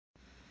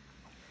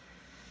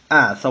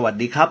สวัส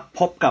ดีครับ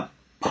พบกับ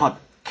พอด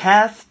แค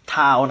สต์ท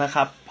าวนะค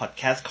รับพอดแ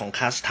คสต์ของค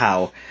าสทาว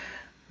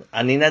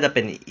อันนี้น่าจะเ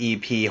ป็น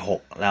EP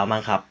 6แล้วมั้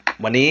งครับ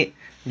วันนี้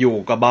อยู่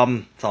กับบอม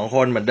2ค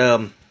นเหมือนเดิม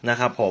นะ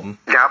ครับผม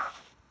ครับ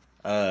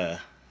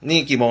นี่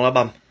กี่โมงแล้วบ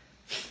อม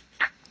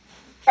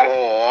โอ้โห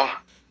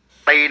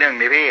ตีหนึ่ง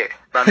ดิพี่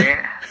ตอนนี้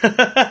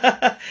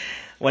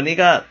วันนี้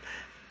ก็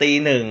ตี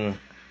หนึ่ง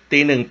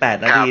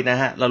8 นาทีนะ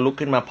ฮะเราลุก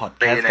ขึ้นมาพอด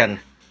แคสต์กัน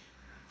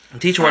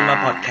ที่ชวนมา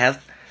พอดแคส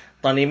ต์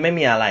ตอนนี้ไม่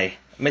มีอะไร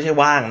ไม่ใช่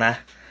ว่างนะ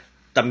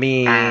แต่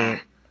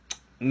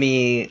มี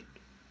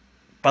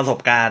ประสบ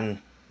การณ์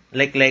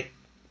เล็ก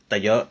ๆแต่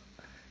เยอะ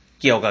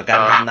เกี่ยวกับการ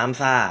ทำน้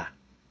ำซ่า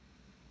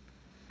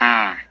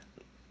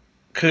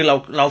คือ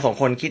เราสอง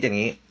คนคิดอย่าง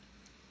นี้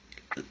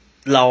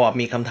เรา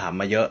มีคำถาม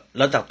มาเยอะแ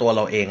ล้วจากตัวเ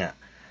ราเอง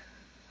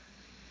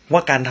ว่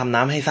าการทำ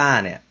น้ำให้ซ่า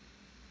เนี่ย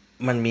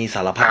มันมีส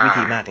ารพัดวิ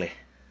ธีมากเลย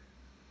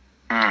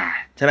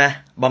ใช่ไหม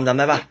บอมจำไ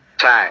ด้ปะ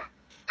ใช่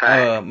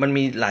มัน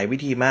มีหลายวิ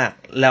ธีมาก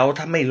แล้ว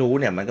ถ้าไม่รู้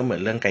เนี่ยมันก็เหมือ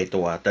นเรื่องไกล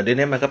ตัวแต่เดี๋ยว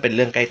นี้มันก็เป็นเ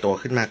รื่องใกล้ตัว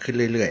ขึ้นมากขึ้น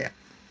เรื่อย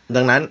ๆ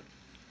ดังนั้น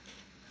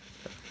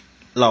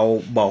เรา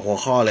บอกหัว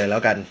ข้อเลยแล้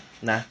วกัน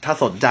นะถ้า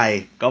สนใจ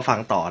ก็ฟัง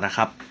ต่อนะค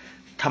รับ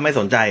ถ้าไม่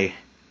สนใจ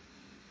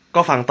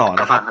ก็ฟังต่อ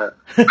นะครับ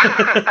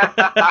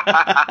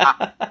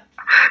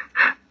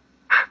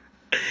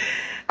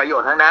ประโย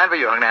ชน์ทั้งนั้น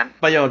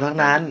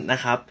นะ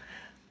ครับ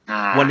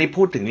วันนี้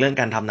พูดถึงเรื่อง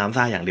การทำน้ำ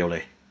ซ่าอย่างเดียวเล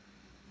ย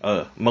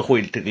มาคุย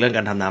ถึงเรื่องก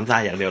ารทำน้ำซ่า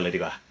อย่างเดียวเลย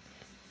ดีกว่า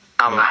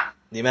เอาล่ะ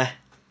ดีไหม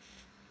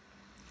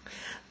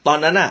ตอน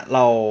นั้นเ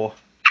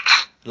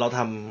ราท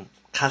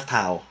ำคัสท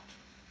าว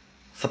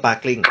สปาร์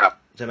คลิง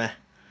ใช่ไหม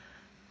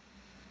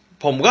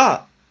ผมก็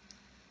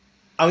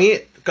เอางี้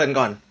เกิน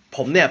ก่อนผ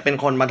มเนี่ยเป็น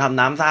คนมาทำ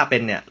น้ำซ่าเป็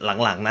นเนี่ย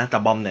หลังๆนะแต่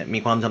บอมเนี่ยมี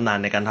ความชำนาญ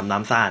ในการทำน้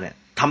ำซ่าเนี่ย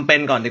ทำเป็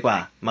นก่อนดีกว่า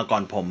มาก่อ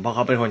นผมเพราะเข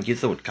าเป็นคนคิด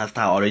สูตรคัสท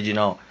าวออริจิน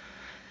อล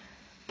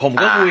ผม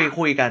ก็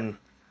คุยกัน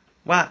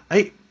ว่าเ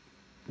ฮ้ย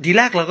ทีแ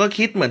รกเราก็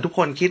คิดเหมือนทุกค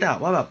นคิด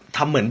ว่าแบบท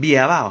ำเหมือนเบีย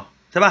ร์เปล่า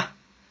ใช่ป่ะ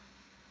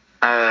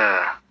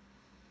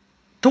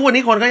ทุกวัน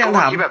นี้คนก็ยัง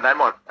ถามแบบนั้น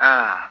หมด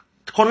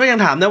คนก็ยัง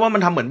ถามได้ว่ามั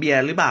นทำเหมือนเบียร์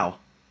หรือเปล่า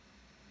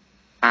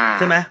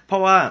ใช่ไหมเพรา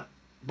ะว่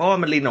า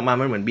มันลีนออกมา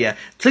มันเหมือนเบียร์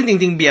ซึ่งจ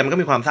ริงๆเบียร์มันก็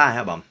มีความซ่าค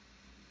รับบอม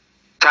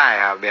ใช่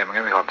ครับเบียร์มัน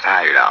ก็มีความซ่า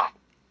อยู่แล้ว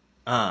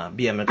เ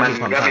บียร์มันก็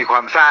มีคว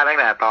ามซ่าตั้ง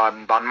แต่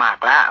ตอนหมัก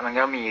แล้วมัน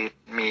ก็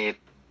มี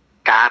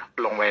ก๊าซ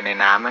ลงไปใน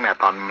น้ำตั้งแต่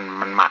ตอน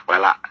มันหมักแล้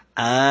วล่ะ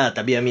แ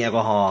ต่เบียร์มีแอลก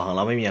อฮอล์ของเร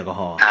าไม่มีแอลกอ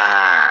ฮอล์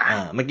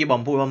เมื่อกี้บอ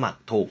มพูดว่าหมัก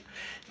ถูก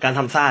การท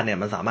ำซ่าเนี่ย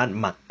มันสามารถ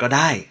หมักก็ไ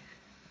ด้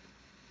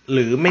ห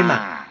รือไม่หมั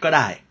กก็ไ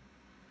ด้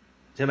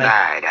ใช่ไหมไ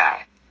ด้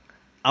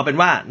เอาเป็น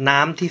ว่าน้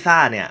ำที่ซ่า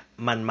เนี่ย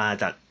มันมา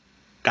จาก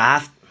ก๊า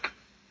ซ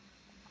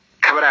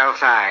คาร์บอนไดออก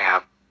ไซด์ครั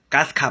บก๊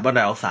าซคาร์บอนได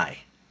ออกไซด์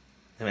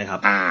ใช่ไหมครับ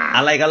อ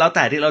ะไรก็แล้วแ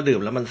ต่ที่เราดื่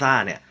มแล้วมันซ่า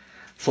เนี่ย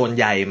ส่วน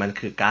ใหญ่มัน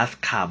คือก๊าซ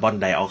คาร์บอน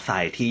ไดออกไซ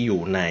ด์ที่อ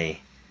ยู่ใน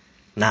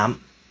น้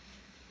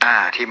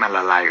ำที่มันล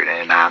ะลายอยู่ใน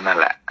น้ำนั่น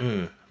แหละ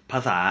ภา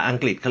ษาอัง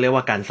กฤษเขาเรียก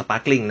ว่าการสปา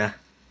ร์คลิงนะ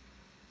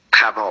ค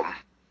รับผม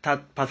ถ้า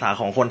ภาษา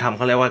ของคนทำเ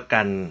ขาเรียกว่าก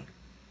าร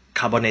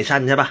คาร์บอเนชั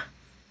นใช่ปะ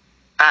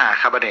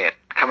คาร์บอ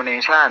เน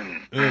ชั่น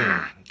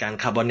การ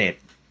คาร์บอเนต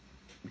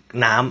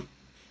น้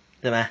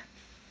ำใช่ไหม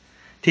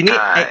ทีนี้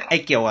ไอ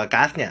เกี่ยวกับ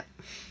ก๊าซเนี่ย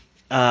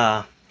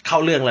เข้า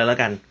เรื่องเลยแล้ว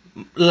กัน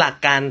หลัก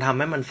การทำ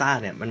ให้มันซ่า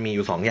เนี่ยมันมีอ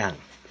ยู่2อย่าง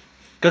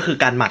ก็คือ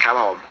การหมักครับ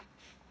ผม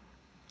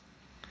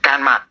การ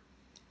หมัก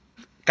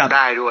กับไ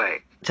ด้ด้วย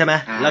ใช่ไหม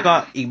แล้วก็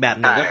อีกแบบ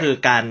หนึ่งก็คือ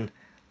การ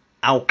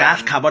เอาก๊าซ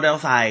คาร์บอนไดออ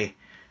กไซด์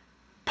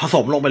ผส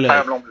มลงไปเลยเ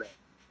ติมลงไปเลย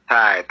ใ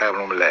ช่เติม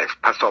ลงไปเลย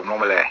ผสมลง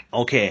ไปเลยโอ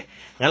เค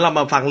งั้นเรา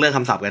มาฟังเรื่องค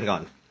ำศัพท์กันก่อ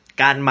น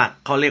การหมัก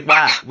เขาเรียกว่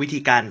าวิธี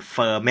การ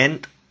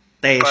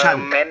fermentation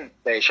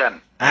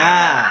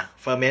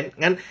ferment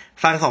งั้น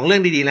ฟัง2เรื่อ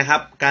งดีๆนะครั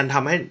บการท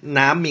ำให้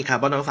น้ำมีคา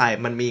ร์บอนไดออกไซด์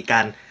มันมีก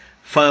าร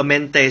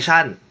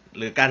fermentation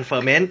หรือการ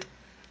ferment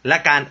และ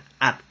การ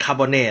อัดคาร์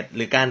บอเนตห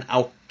รือการเอา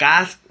ก๊า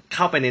ซเ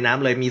ข้าไปในน้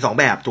ำเลยมี2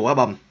แบบถูกป่ะ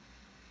บอม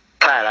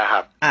ใช่แล้วค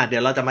รับเดี๋ย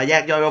วเราจะมาแย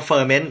กย่อยว่า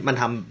ferment มัน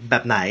ทำแบ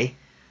บไหน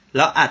แ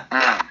ล้วอัด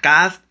ก๊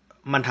าซ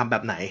มันทำแบ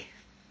บไหน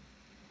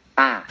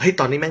เฮ้ย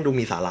ตอนนี้แม่งดู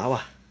มีสาระว่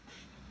ะ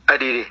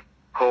ดี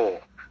โห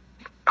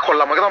คนเ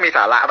รามันก็ต้องมีส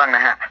าระบ้างน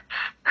ะฮะ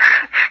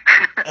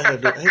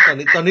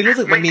ตอนนี้รู้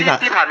สึกมันมี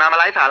ที่ผ่านมา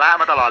ไร้สาระ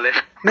มาตลอดเลย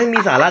ไม่มี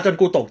สาระจน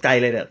กูตกใจ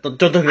เลยเนี่ย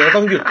จนถึง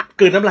ต้องหยุด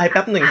กลืนน้ำลายแ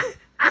ป๊บหนึ่ง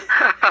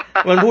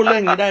มันพูดเรื่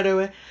องนี้ได้ด้วยเ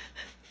ว้ย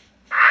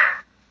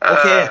โอ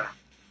เค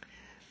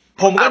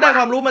ผมก็ได้ค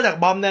วามรู้มาจาก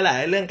บอมนี่แหละ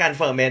เรื่องการเ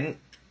ฟอร์เมนต์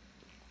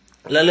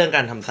และเรื่องก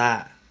ารทำซ่า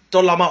จ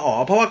นเรามา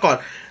เพราะว่าก่อน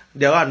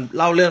เดี๋ยวก่อน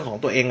เล่าเรื่องของ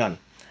ตัวเองก่อน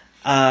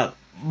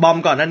บอม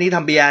ก่อนหน้านี้ท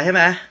ำเบียร์ใช่ไห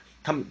ม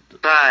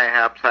ใช่ค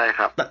รับ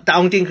แต่เอ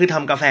าจริงคือท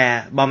ำกาแฟ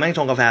บอมแม่งช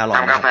งกาแฟอร่อย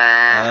ทำกาแฟ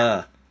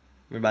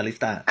เป็นบาริส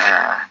ต้า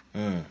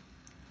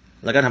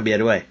แล้วก็ทำเบียร์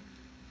ด้วย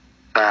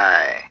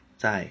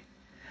ใช่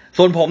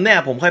ส่วนผมเนี่ย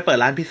ผมเคยเปิด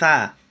ร้านพิซซ่า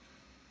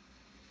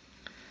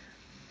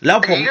แล้ว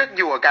ผมก็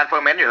อยู่กับการเฟอ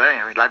ร์เมนต์อยู่เลย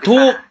ร้านพิซ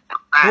ซ่า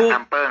ถูกท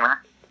ำเปิ้งนะ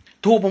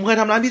ถูกผมเคย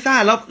ทำร้านพิซซ่า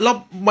แล้ว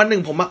วันหนึ่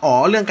งผมมา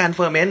เรื่องการเฟ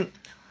อร์เมนต์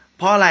เ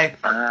พราะอะไร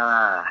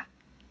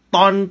ต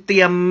อนเต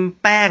รียม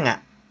แป้ง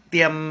เต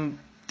รีย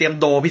ม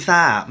โดพิซซ่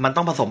ามัน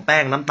ต้องผสมแป้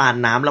งน้ำตาล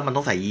น้ำแล้วมัน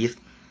ต้องใส่ยีสต์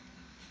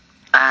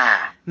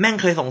แม่ง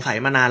เคยสงสัย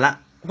มานานละ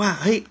ว่า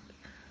เฮ้ย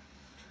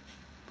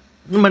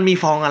มันมี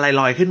ฟองอะไร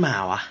ลอยขึ้นมา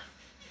วะ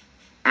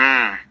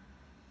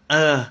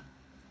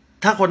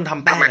ถ้าคนท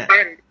ำแป้งเนี่ย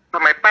ท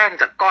ำไมแป้ง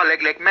จากก้อนเ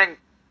ล็กๆแม่ง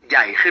ให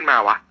ญ่ขึ้นมา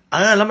วะ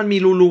แล้วมันมี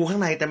รูๆข้า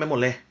งในเต็มไปหมด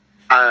เลย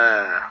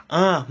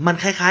มัน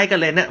คล้ายๆกัน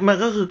เลยเนี่ยมัน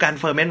ก็คือการ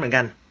เฟอร์เมนต์เหมือน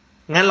กัน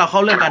งั้นเราเข้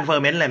าเรื่องการเฟอ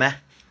ร์เมนต์เลยไหม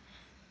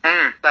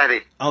ได้ดิ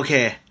โอเค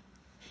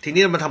ที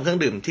นี้เรามาทำเครื่อง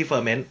ดื่มที่เฟอ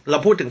ร์เมนต์เรา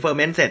พูดถึงเฟอร์เ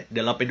มนต์เสร็จเ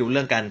ดี๋ยวเราไปดูเ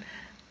รื่องการ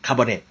คาร์บ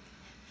อเนต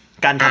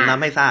การทำน้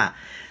ำให้ซ่า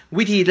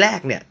วิธีแรก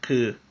เนี่ยคื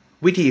อ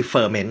วิธีเฟ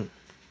อร์เมนต์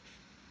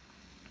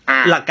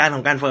หลักการข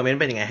องการเฟอร์เมนต์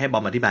เป็นยังไงให้บ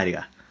อมอธิบายดีก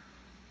ว่า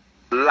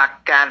หลัก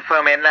การเฟอ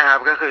ร์เมนต์นะครับ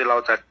ก็คือเรา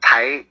จะใช้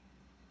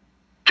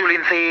จุลิ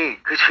นทรีย์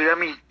คือเชื้อ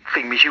มี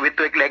สิ่งมีชีวิต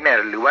ตัวเล็กๆเนี่ย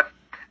หรือว่า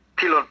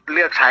ที่เราเ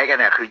ลือกใช้กัน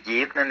เนี่ยคือยี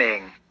สต์นั่นเอง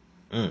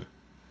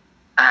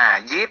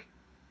ยีสต์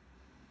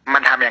มั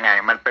นทำยังไง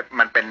มัน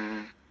เป็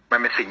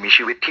นสิ่งมี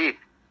ชีวิตที่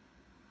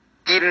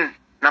กิน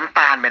น้ำต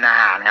าลเป็นอา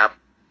หารครับ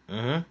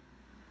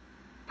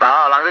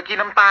หลังจากกิน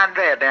น้ำตาลเส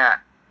ร็จเนี่ย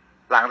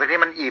หลังจากที่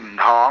มันอิ่ม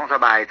ท้องส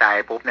บายใจ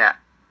ปุ๊บเนี่ย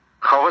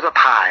เขาก็จะ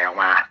ถ่ายออก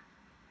มา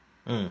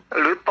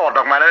หรือตด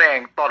ออกมานั่นเอง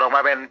ตดออกม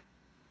าเป็น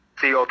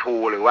CO2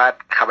 หรือว่า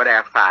คาร์บอนไดอ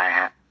อกไซด์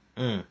ฮะ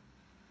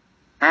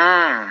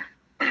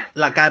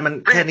หลักการมัน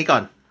แค่นี้ก่อ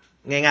น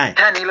ง่ายๆ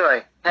แค่นี้เลย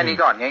แค่นี้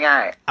ก่อนง่า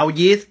ยๆเอา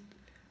ยีสต์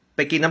ไป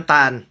กินน้ำต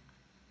าล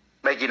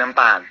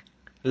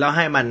แล้วใ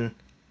ห้มัน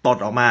ตด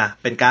ออกมา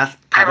เป็นก๊าซ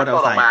คาร์บอนไดอ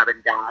อกไซด์ออกมาเป็น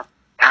ก๊าซ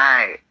ใช่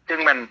ซึ่ง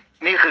มัน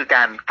นี่คือก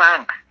ารสร้าง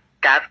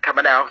ก๊าซคาร์บ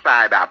อนไดออกไซ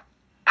ด์แบบ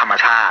ธรรม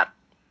ชาติ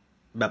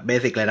แบบเบ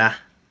สิกเลยนะ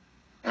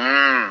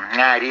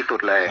ง่ายที่สุด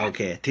เลยโอเ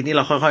คทีนี้เร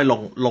าค่อยๆ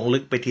ลงลึ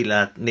กไปทีละ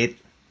นิด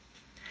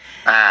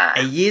ไอ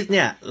ยีสต์เ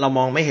นี่ยเราม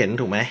องไม่เห็น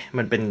ถูกไหม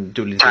มันเป็น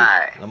จุลินทรีย์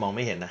เรามองไ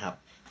ม่เห็นนะครับ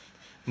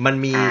มัน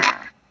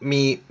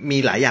มี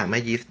หลายอย่างไหม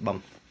ยีสต์บอม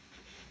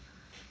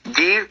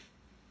ยีสต์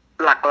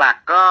หลัก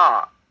ๆก็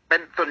เป็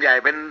นส่วนใหญ่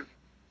เป็น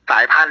สา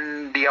ยพันธุ์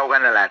เดียวกั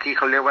นนั่นแหละที่เ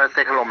ขาเรียกว่าเซ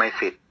คาโนไม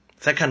ซิส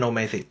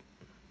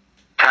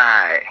ใช่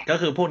ก็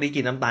คือพวกนี้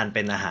กินน้ำตาลเ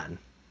ป็นอาหาร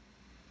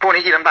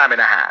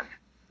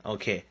โอ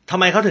เคทำ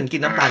ไมเขาถึงกิ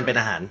นน้ำตาลเป็น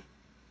อาหาร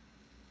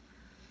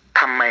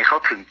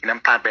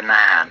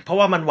เพราะ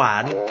ว่ามันหวา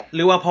นห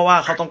รือว่าเพราะว่า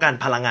เขาต้องการ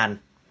พลังงาน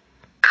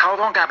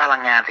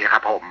สิครั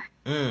บผม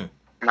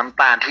น้ำ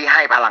ตาลที่ใ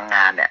ห้พลังง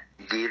านเนี่ย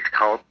ยีสต์เ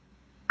ขา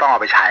ต้องเอา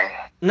ไปใช้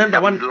นั่นแปล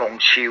ว่าลง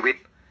ชีวิต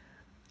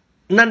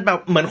นั่นแบบ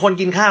เหมือนคน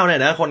กินข้าวเนี่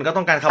ยนะคนก็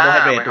ต้องการคาร์โบไฮ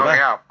เดรตถูกไหม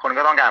คน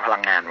ก็ต้องการพลั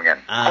งงานเหมือนกัน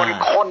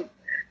คน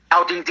เอา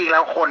จริงๆแล้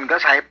วคนก็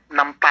ใช้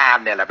น้ำตาล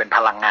เนี่ยแหละเป็นพ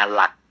ลังงานห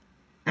ลัก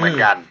เหมือน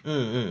กัน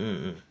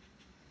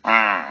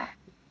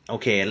โอ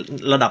เค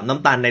ระดับน้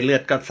ำตาลในเลือ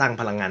ดก็สร้าง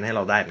พลังงานให้เร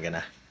าได้เหมือนกัน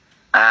นะ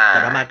แต่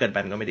ถ้ามากเกินไป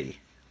มันก็ไม่ดี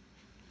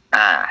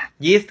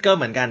ยีสต์ก็เ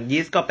หมือนกันยี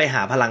สต์ก็ไปห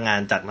าพลังงาน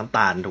จากน้ำต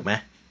าลถูกไหม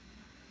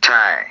ใ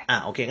ช่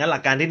โอเคงั้นหลั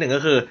กการที่หนึ่ง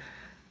ก็คือ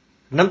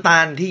น้ำตา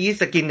ลที่ยีส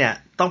ต์จะกินเนี่ย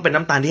ต้องเป็น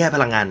น้ำตาลที่ให้พ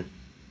ลังงาน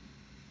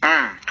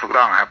ถูก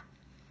ต้องครับ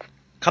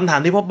คำถาม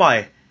ที่พบบ่อย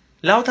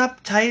แล้วถ้า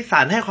ใช้สา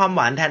รให้ความห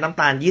วานแทนน้ำ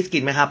ตาลยีสต์กิ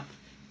นไหมครับ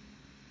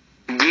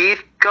ยีส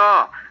ต์ก็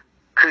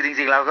คือจ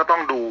ริงๆแล้วก็ต้อ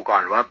งดูก่อ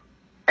นว่า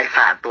ไอส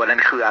ารตัวนั้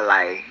นคืออะไร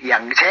อย่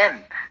างเช่น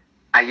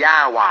หญ้า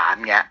หวาน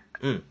เงี้ย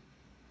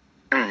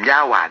หญ้า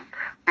หวาน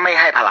ไม่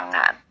ให้พลังง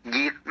าน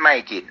ยีสต์ไม่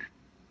กิน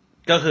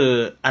ก็คือ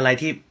อะไร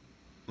ที่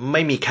ไ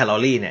ม่มีแคลอ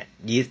รี่เนี่ย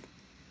ยีสต์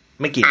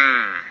ไม่กิน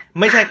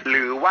ไม่ใช่ห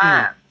รือ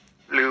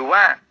ว่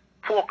า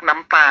พวกน้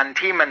ำตาล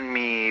ที่มัน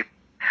มี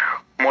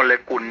โมเล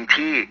กุล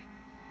ที่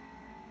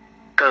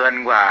เกิน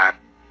กว่า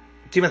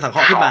ที่มันสังเครา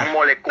ะห์ขึ้นมา2โม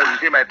เลกุล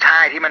ที่มันใช่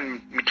ที่มั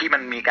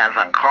นมีการ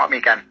สังเคราะห์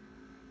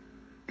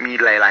มี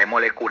หลายๆโม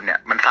เลกุลเนี่ย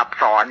มันซับ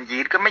ซ้อนยี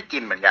สต์ก็ไม่กิ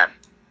นเหมือนกัน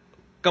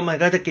ก็มัน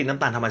ก็จะกินน้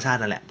ำตาลธรรมชาติ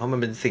นั่นแหละเพราะมัน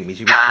เป็นสิ่งมี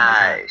ชีวิตธรรมชา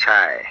ติ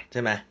ใ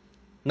ช่ไหม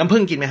น้ำผึ้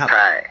งกินไหมครับใ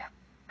ช่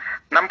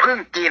น้ำผึ้ง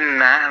กิน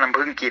นะน้ำ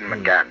ผึ้งกินเหมื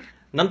อนกัน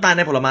น้ำตาลใ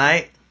นผลไม้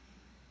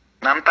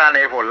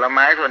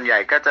ส่วนใหญ่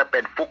ก็จะเป็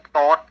นฟรุกโต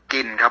ส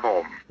กินครับผ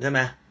มใช่ไหม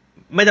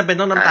ไม่จำเป็น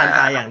ต้องน้ำตาลท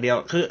รายอย่างเดียว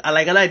คืออะไร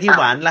ก็ได้ที่ห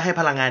วานและให้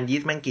พลังงานยี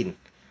สต์แม่งกิน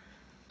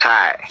ใช่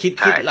คิด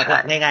หลั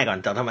กๆง่ายๆก่อน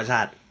จากธรรมชา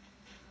ติ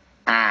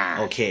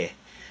โอเค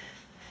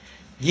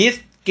ยีส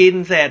ต์กิน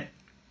เสร็จ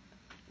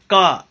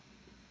ก็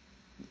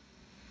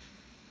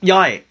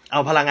ย่อยเอ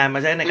าพลังงานมา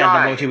ใช้ในการด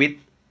ำรงชีวิต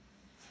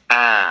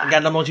กา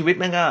รดำรงชีวิต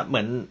แม่งก็เห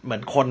มือ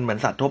นคนเหมือน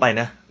สัตว์ทั่วไป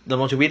นะด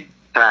ำรงชีวิต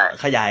แพร่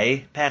ข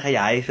ย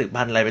ายสืบ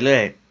พันธุ์อะไรไปเรื่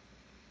อย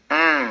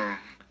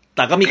แ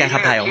ต่ก็มีการขั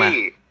บถ่ายออกมา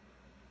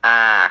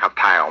ขับ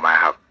ถ่ายออกมา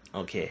ครับโอ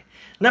เค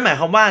นั่นหมาย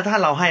ความว่าถ้า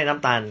เราให้น้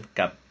ำตาล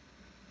กับ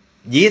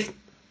ยีสต์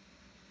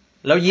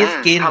แล้วยีสต์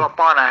กินถ้าเรา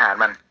ป้อนอาหาร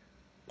มัน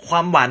คว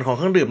ามหวานของเ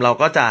ครื่องดื่มเรา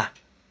ก็จะ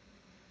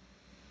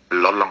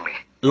ลดล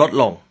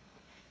ง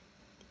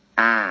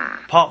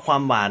เพราะควา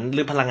มหวานห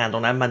รือพลังงานตร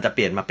งนั้นมันจะเป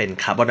ลี่ยนมาเป็น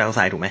คาร์บอนไดออกไ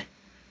ซด์ถูกไหม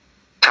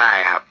ใช่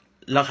ครับ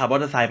แล้วคาร์บอน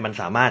ไดออกไซด์มัน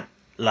สามารถ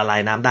ละลา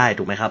ยน้ำได้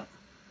ถูกไหมครับ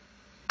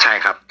ใช่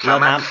ครับสา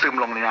มารถซึม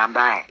ลงในน้ำ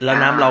ได้แล้ว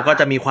น้ำเราก็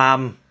จะมีความ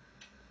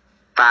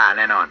ซ่าแ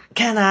น่นอนแ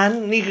ค่นั้น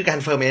นี่คือการ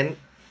เฟอร์เมนต์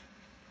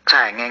ใ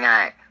ช่ง่า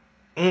ย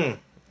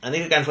ๆอันนี้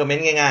คือการเฟอร์เมน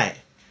ต์ง่าย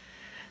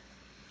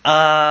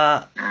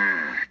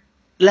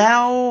ๆแล้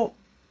ว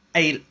ไ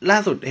อ้ล่า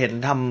สุดเห็น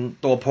ท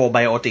ำตัวโปรไบ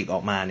โอติกอ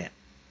อกมาเนี่ย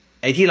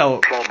ไอ้ที่เรา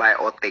โปรไบ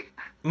โอติก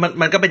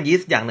มันก็เป็นยี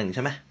สต์อย่างหนึ่งใ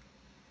ช่ไหม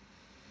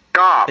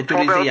ก็ เป็นจุ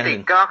ลินทรีย์อย่างหนึ่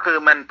งก็คือ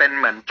มันเป็น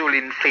เหมือนจุ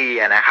ลินทรีย์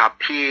นะครับ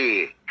ที่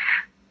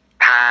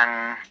ทาง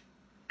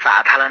สา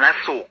ธารณ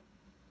สุข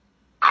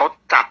เขา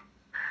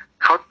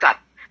จัด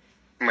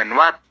เหมือน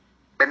ว่า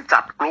เป็นจั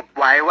ดกลุ่ม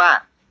ไว้ว่า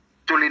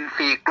จุลินท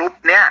รีย์กลุ่ม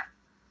เนี้ย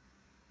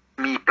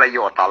มีประโย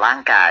ชน์ต่อร่า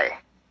งกาย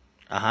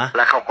แ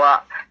ล้วเขาก็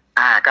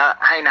ก็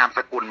ให้นามส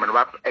กุลมัน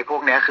ว่าไอ้พว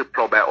กเนี้ยคือโป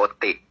รไบโอ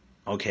ติก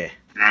โอเค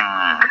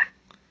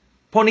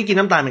พวกนี้กิน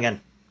น้ำตาลเหมือนกัน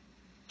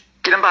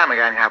กินน้ำตาลเหมือ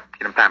นกันครับ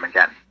กินน้ำตาลเหมือน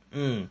กัน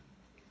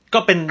ก็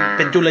เ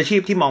ป็นจุลชี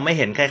พที่มองไม่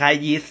เห็นคล้าย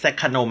ๆยีสต์แซค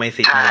คาโนไม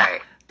ซิสนั่นแหละ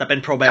แต่เป็น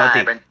โปรไบโอ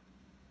ติก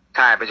ใ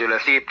ช่เป็นจุล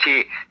ชีพ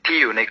ที่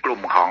อยู่ในกลุ่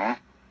มของ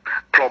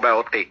โปรไบโ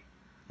อติก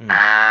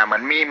เหมือ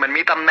น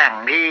มีตำแหน่ง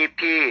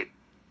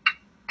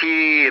ที่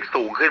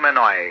สูงขึ้นมา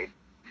หน่อย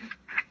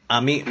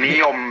นิ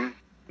ยม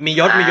มี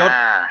ยศ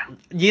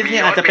ยีสต์เนี่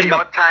ยอาจจะเป็นแบบ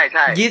ใช่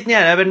ยีสต์เนี่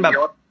ยจะเป็นแบบ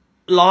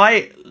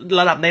100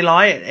ระดับใน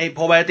100ไอ้โป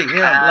รไบโอติก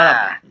นี่ระดับ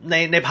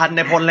ในพันใ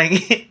นพลอะไรอย่าง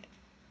งี้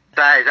ใ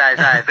ช่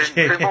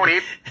ซึ่งพวกนี้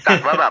จัด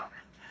ว่าแบบ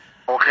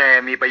โอเค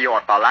มีประโยช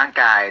น์ต่อร่าง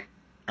กาย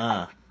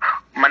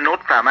มนุษ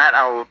ย์สามารถ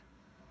เอา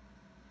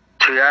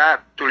เชื้อ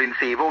จุลิน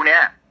ทรีย์พวกเนี้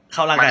ยเข้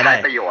าร่างกายได้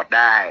ประโยชน์ไ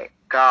ด้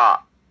ก็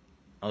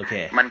โอเค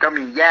มันก็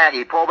มีแยก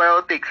อีกโปรไบโ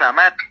อติกสาม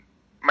ารถ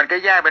มันก็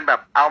แยกเป็นแบ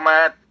บเอามา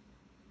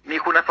มี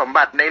คุณสม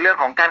บัติในเรื่อง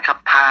ของการขับ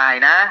ถ่าย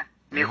นะ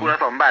มีคุณ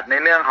สมบัติใน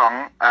เรื่องข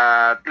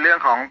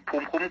องภู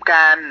มิคุ้ม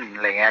กันอ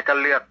ะไรเงี้ยก็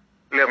เ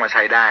ลือกมาใ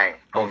ช้ได้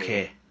โอเค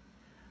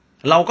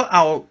เราก็เอ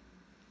า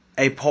ไ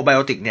อ้โปรไบโ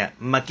อติกเนี่ย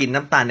มากิน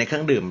น้ำตาลในเครื่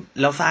องดื่ม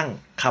แล้วสร้าง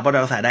คาร์บอนไดอ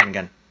อกไซด์ได้เหมือน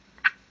กัน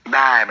ไ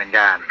ด้เหมือน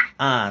กัน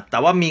แต่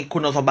ว่ามีคุ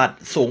ณสมบัติ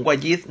สูงกว่า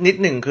ยีสต์นิด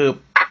หนึ่งคือ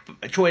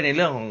ช่วยในเ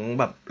รื่องของ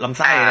แบบลำไ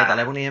ส้อะไรต่ออะไ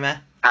รพวกนี้ใช่ไหม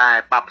ใช่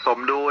ปรับสม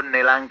ดุลใน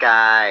ร่างก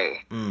าย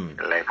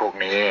อะไรพวก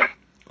นี้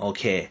โอ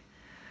เค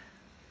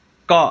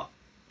ก็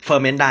เฟอ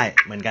ร์เมนต์ได้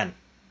เหมือนกัน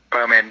เฟ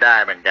อร์เมนต์ได้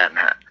เหมือนกัน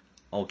ฮะ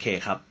โอเค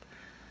ครับ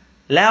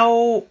แล้ว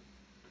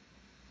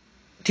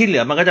ที่เหลื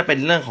อมันก็จะเป็น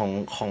เรื่อง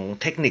ของ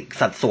เทคนิค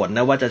สัดส่วนน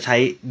ะว่าจะใช้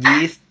ยี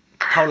สต์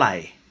เท่าไหร่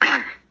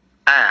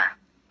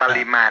ป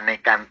ริมาณใน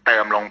การเติ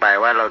มลงไป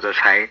ว่าเราจะ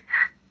ใช้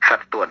สั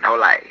ดส่วนเท่า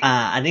ไหร่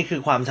อันนี้คื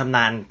อความชำน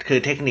าญคือ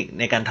เทคนิค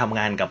ในการทำ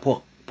งานกับพว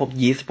ก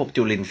ยีสต์พวก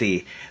จุลินทรี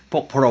ย์พว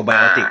กโปรไบ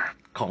โอติก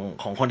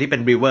ของคนที่เป็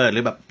นบรีเวอร์หรื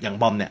อแบบอย่าง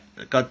บอมเนี่ย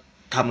ก็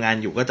ทำงาน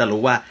อยู่ก็จะ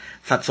รู้ว่า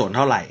สัดส่วนเ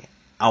ท่าไหร่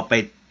เอา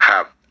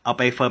ไ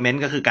ปเฟอร์เมน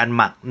ต์ก็คือการ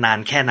หมักนาน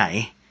แค่ไหน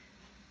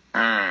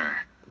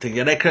ถึงจ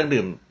ะได้เครื่อง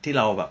ดื่มที่เ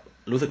ราแบบ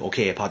รู้สึกโอเค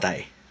พอใจ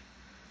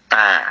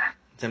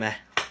ใช่ไหม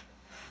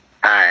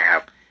ใช่ครั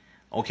บ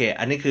โอเค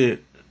อันนี้คือ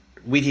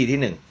วิธี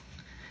ที่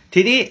1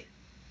ทีนี้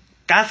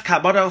ก๊าซคา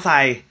ร์บอนไดออกไซ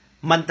ด์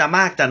มันจะม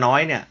ากจะน้อ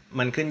ยเนี่ย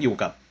มันขึ้นอยู่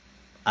กับ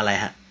อะไร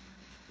ฮะ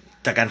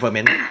จากการเฟอร์เม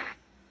นต์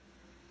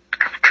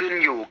ขึ้น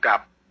อยู่กับ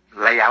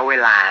ระยะเว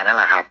ลานั่นแ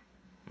หละครับ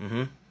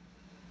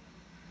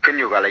ขึ้น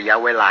อยู่กับระยะ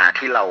เวลา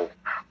ที่เรา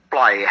ป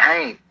ล่อยให้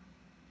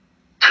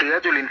เชื้อ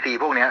จุลินทรีย์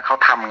พวกนี้เขา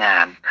ทำงา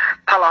น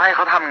ถ้าเราให้เข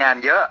าทำงาน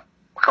เยอะ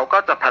เขาก็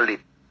จะผลิต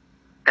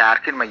ก๊าซ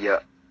ขึ้นมาเยอะ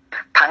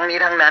ทั้งนี้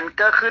ทั้งนั้น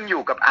ก็ขึ้นอ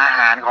ยู่กับอาห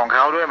ารของเข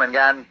าด้วยเหมือน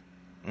กัน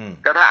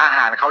ก็ถ้าอาห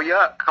ารเขาเยอ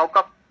ะเขา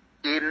ก็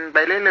กินไป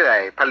เรื่อย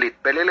ๆผลิต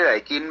ไปเรื่อย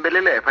ๆกินไปเ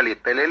รื่อยๆผลิต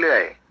ไปเรื่อ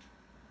ย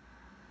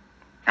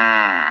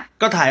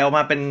ๆก็ถ่ายออกม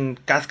าเป็น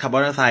ก๊าซคาร์บอ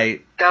นไดออกไซด์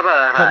เ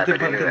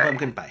พิ่ม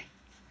ขึ้นไป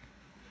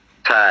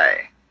ใช่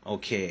โอ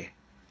เค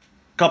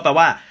ก็แปล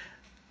ว่า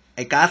ไ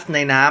อ้ก๊าซใน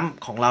น้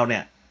ำของเราเนี่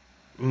ย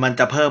มัน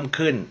จะเพิ่ม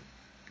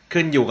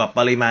ขึ้นอยู่กับป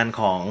ริมาณ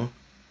ของ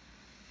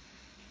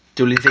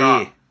จุลินทรี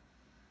ย์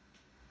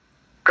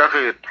ก็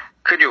คือ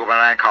ขึ้นอยู่กับป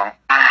ริมาณของ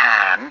อาห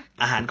าร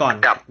ก่อน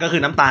ก็คื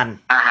อน้ำตาล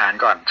อาหาร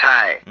ก่อนใช่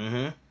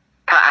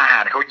ถ้าอาหา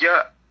รเขาเยอะ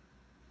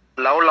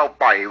แล้วเรา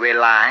ปล่อยเว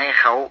ลาให้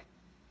เขา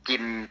กิ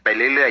นไปเ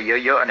รื่อย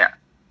ๆเยอะๆเนี่ย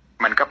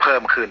มันก็เพิ่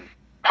มขึ้น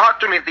เพราะ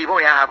จุลินทรีย์พวก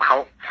นี้ครับเ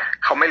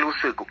ขาไม่รู้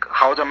สึกเ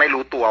ขาจะไม่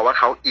รู้ตัวว่า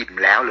เขาอิ่ม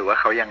แล้วหรือว่า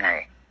เขายังไง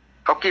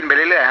เขากินไปเ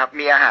รื่อยๆครับ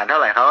มีอาหารเท่า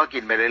ไหร่เขาก็กิ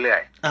นไปเรื่อ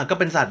ยๆก็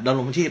เป็นสัตว์ดำ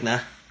รงชีพนะ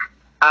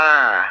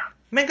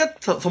แม่งก็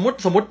สม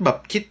มติแบบ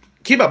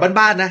คิดแบบ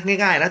บ้านๆนะ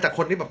ง่ายๆนะจากค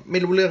นที่แบบไม่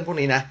รู้เรื่องพวก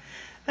นี้นะ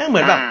เหมื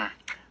อนแบบ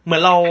เหมือ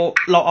นเร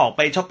าออกไ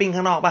ปช้อปปิ้งข้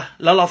างนอกป่ะ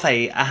แล้วเราใส่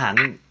อาหาร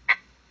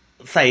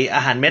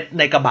เม็ด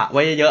ในกระบะไ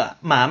ว้เยอะ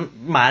ๆ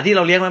หมาที่เร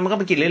าเลี้ยงมันก็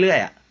ไปกินเรื่อย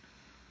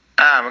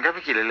ๆมันก็ไป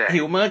กินเรื่อยๆ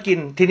หิวมันก็กิน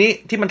ทีนี้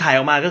ที่มันถ่ายอ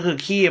อกมาก็คือ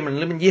ขี้มัน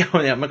หรือมันเยี่ยว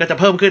เนี่ยมันก็จะ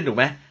เพิ่มขึ้นถูกไ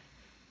หม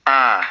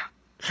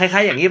คล้า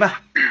ยๆอย่างนี้ป่ะ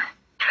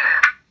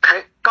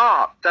ก็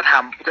จ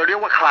ะเรียก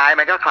ว่าคล้าย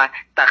มันก็คล้าย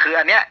แต่คือ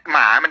อันเนี้ยหม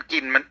ามันกิ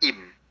นมันอิ่ม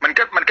มัน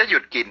ก็หยุ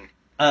ดกิน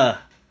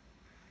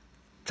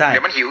ใช่เดี๋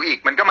ยวมันหิวอีก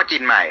มันก็มากิ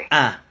นใหม่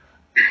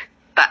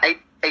แต่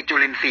ไอจุ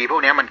ลินทรีย์พว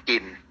กนี้มันกิ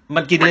น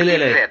เรื่อย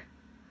ๆเลย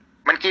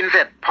มันกินเส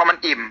ร็จพอมัน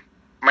อิ่ม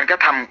มัน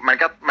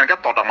ก็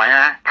ตดออกมา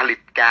ฮะผลิต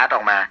ก๊าซอ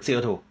อกมา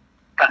CO2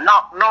 แต่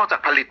นอกจาก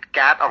ผลิต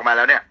ก๊าซออกมาแ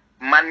ล้วเนี่ย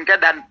มันก็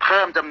ดันเ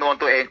พิ่มจำนวน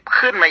ตัวเอง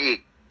ขึ้นมาอีก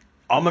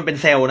มันเป็น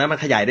เซลล์นะมัน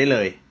ขยายได้เล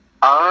ย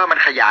มัน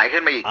ขยายขึ้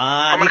นมาอีก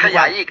พอมันขย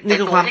ายอีกนี่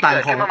คือความต่าง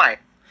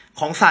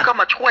ของสัตว์ก็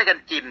มาช่วยกัน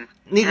กิน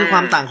นี่คือคว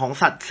ามต่างของ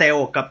สัตว์เซล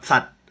ล์กับสั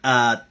ตว์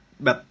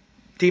แบบ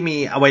ที่มี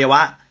อวัยว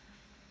ะ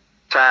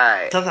ใช่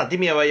ถ้าสัตว์ที่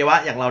มีอวัยวะ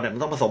อย่างเราเนี่ยมั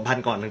นต้องผสมพัน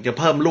ธุ์ก่อนถึงจะ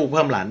เพิ่มลูกเ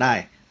พิ่มหลานได้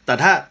แต่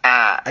ถ้า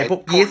ไอ้พว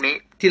กยีสต์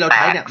ที่เราใ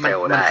ช้เนี่ย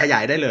มันขยา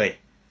ยได้เลย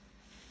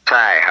ใ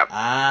ช่ครับ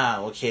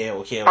โอเค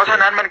เพราะฉะ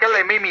นั้นมันก็เล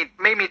ยไ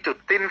ม่มีจุด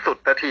สิ้นสุด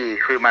สักที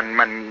คือมั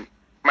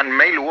น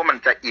ไม่รู้ว่ามัน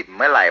จะอิ่มเ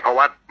มื่อไหร่เพราะ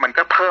ว่ามัน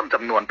ก็เพิ่มจ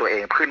ำนวนตัวเอ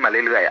งขึ้นมา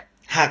เรื่อยๆอ่ะ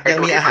หากยัง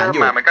มีอาหารอ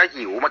ยู่มันก็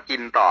หิวมากิ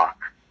นต่อ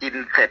กิน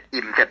เสร็จ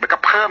อิ่มเสร็จมันก็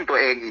เพิ่มตัว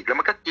เองอีกแล้ว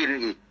มันก็กิน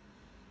อีก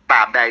ตร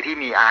าบใดที่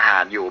มีอาหา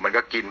รอยู่มัน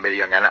ก็กินไป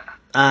อย่างนั้นแหละ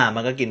มั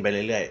นก็กินไปเ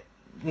รื่อย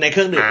ๆในเค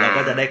รื่องดื่มเรา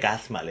ก็จะได้ก๊า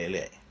ซมาเ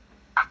รื่อย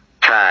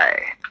ๆใช่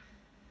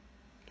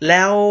แ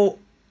ล้ว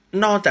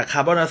นอกจากคา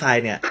ร์บอนไดออกไซ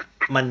ด์เนี่ย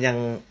มัน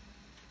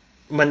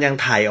ยัง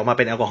ถ่ายออกมาเ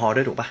ป็นแอลกอฮอล์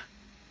ด้วยถูกปะ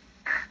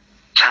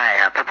ใช่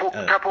ครับถ้า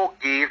พวก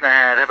ยีสต์นะ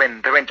ฮะถ้าเ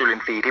ป็นจุลิ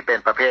นทรีย์ที่เป็น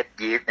ประเภท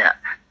ยีสต์เนี่ย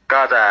ก็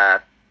จะ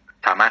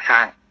สามารถสร้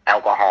างแอล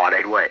กอฮอล์ได้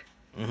ด้วย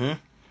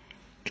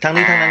ทั้ง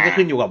นี้ทั้งนั้นก็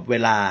ขึ้นอยู่กับเว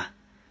ลา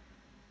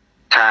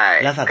ใช่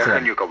และสัดส่วน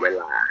ขึ้นอยู่กับเว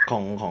ลาข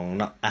อง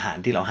อาหาร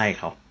ที่เราให้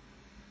เขา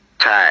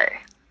ใช่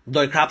โด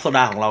ยครับโซด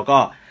าของเรา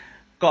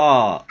ก็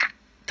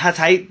ถ้าใ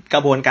ช้กร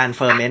ะบวนการเ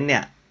ฟอร์เมนต์เนี่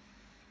ย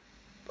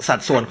สัด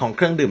ส่วนของเค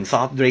รื่องดื่มซ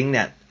อฟต์ดริงก์เ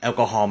นี่ยแอล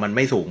กอฮอล์มันไ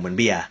ม่สูงเหมือน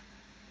เบียร์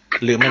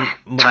หรือมัน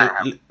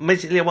ไม่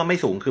เรียกว่าไม่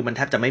สูงคือมันแท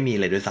บจะไม่มี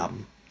เลยด้วยซ้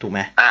ำถูกไหม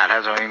แท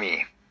บจะไม่มี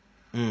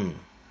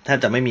แทบ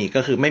จะไม่มี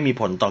ก็คือไม่มี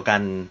ผลต่อกา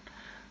ร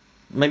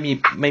ไม่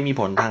มี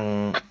ผลทา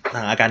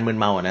งอาการมึน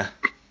เมาอ่ะนะ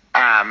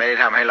ไม่ได้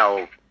ทำให้เรา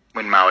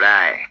มึนเมาได้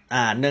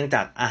เนื่องจ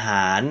ากอาห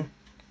าร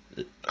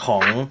ข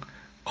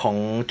อง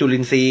จุลิ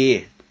นทรีย์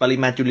ปริ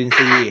มาณจุลินท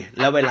รีย์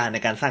และเวลาใน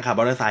การสร้างคาร์บ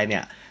อนไดออกไซด์เนี่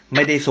ยไ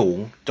ม่ได้สูง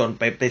จน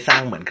ไปสร้า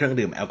งเหมือนเครื่อง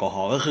ดื่มแอลกอฮ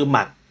อล์ก็คือห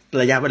มัก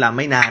ระยะเวลาไ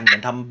ม่นานเหมือ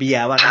นทำเบีย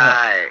ร์ว่า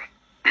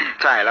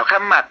ใช่แล้วแค่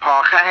หมักพอ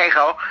แค่ให้เข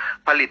า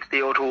ผลิต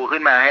CO2 ขึ้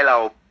นมาให้เรา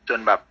จน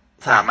แบบ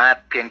สามารถ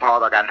เพียงพอ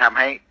ต่อการทำใ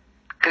ห้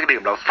เครื่องดื่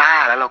มเราซ่า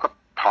แล้วเราก็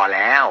พอแ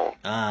ล้ว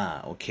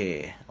โอเค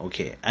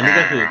อันนี้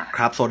ก็คือค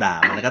ราฟต์โซดา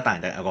มันก็ต่าง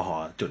จากแอลกอฮอ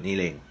ล์จุดนี้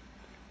เอง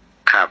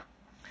ครับ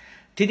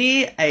ทีนี้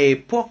ไอ้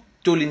พวก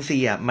จุลินทรี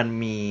ย์มัน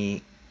มี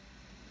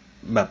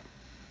แบบ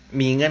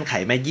มีเงื่อนไข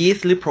ไหมยีส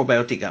ต์หรือโปรไบโ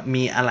อติก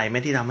มีอะไรไหม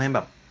ที่ทำให้แบ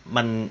บ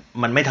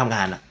มันไม่ทำง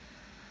าน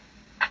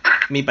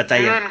มีปัจจัย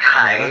เงื่อนไข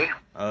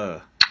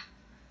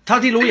เท่า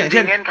ที่รู้อย่างเ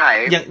ช่น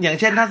อย่าง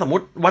เช่นถ้าสมม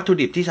ติวัตถุ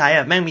ดิบที่ใช้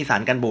แม่งมีสา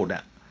รกันบูด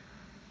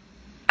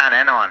แ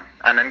น่นอน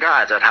อันนั้นก็อ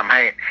าจจะทำใ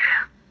ห้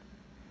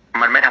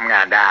มันไม่ทำง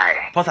านได้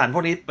เพราะสารพ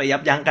วกนี้ไปยั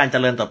บยั้งการเจ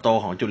ริญเติบโต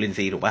ของจุลินท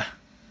รีย์ถูกป่ะ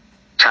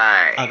ใช่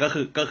ก็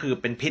คือ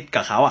เป็นพิษ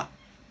กับเขา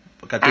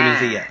กับจุลิน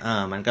ทรีย์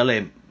มันก็เลย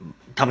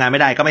ทำงานไม่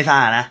ได้ก็ไม่ซ่า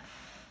นะ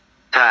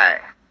ใช่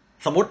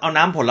สมมติเอา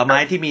น้ำผลไม้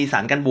ที่มีสา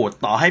รกันบูด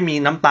ต่อให้มี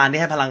น้ำตาล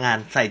ที่ให้พลังงาน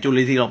ใส่จุ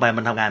ลินทรีย์ลงไป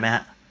มันทำงานไหมฮ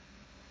ะ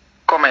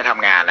ก็ไม่ท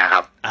ำงานนะค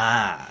รับ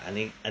อัน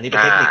นี้เป็น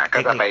เทคนิคก็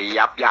จะไป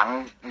ยับ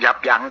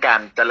ยั้งกา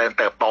รเจริญ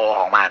เติบโตข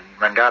อง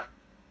มันก็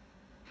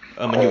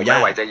มันอยู่ยากไ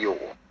ม่ไหวจะอยู่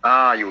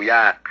อยู่ย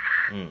าก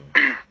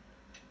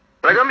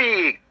แล้วก็มี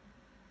อีก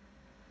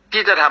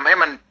ที่จะทำให้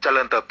มันเจ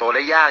ริญเติบโตไ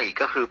ด้ยากอีก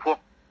ก็คือพวก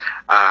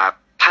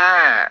ถ้า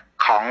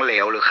ของเหล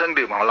วหรือเครื่อง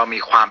ดื่มของเรามี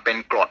ความเป็น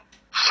กรด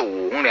สู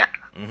งเนี่ย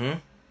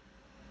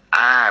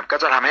ก็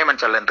จะทำให้มัน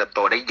เจริญเติบโต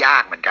ได้ยา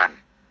กเหมือนกัน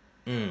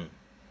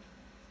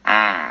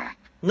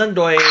นั่นโ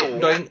ด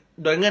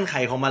ยเงื่อนไข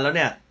ของมันแล้วเ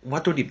นี่ยวั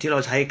ตถุดิบที่เรา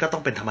ใช้ก็ต้อ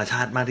งเป็นธรรมชา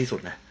ติมากที่สุด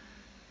นะ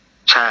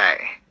ใ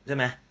ช่ไ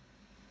หม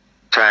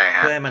ใช่เ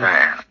พื่อให้มัน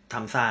ท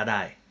ำซ่าไ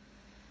ด้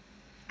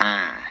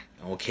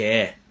โอเค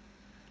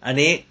อัน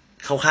นี้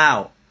คร่าว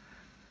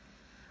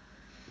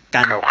ๆก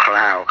ารค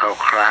ร่าว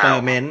เฟอ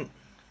ร์เมนต์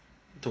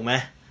ถูกไหม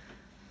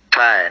ใ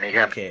ช่นี่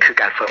คือ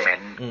การเฟอร์เมน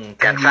ต์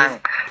การสร้าง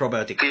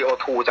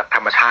CO2 จากธ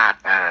รรมชาติ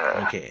โ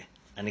อเค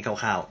อันนี้ค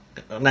ร่าว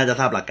ๆน่าจะ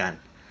ทราบหลักการ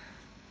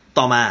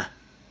ต่อมา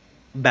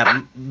แ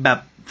บบ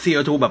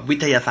CO2 แบบวิ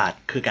ทยาศาสต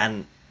ร์คือการ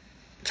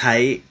ใช้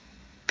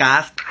ก๊า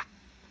ซ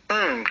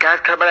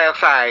คาร์บอนไดออก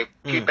ไซด์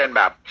ที่เป็นแ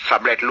บบส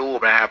ำเร็จรูป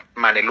นะครับ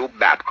มาในรูป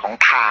แบบของ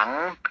ถั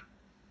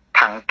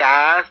งก๊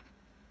าซ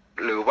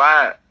หรือว่า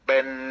เป็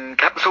น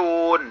แคปซู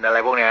ลอะไร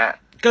พวกเนี้ย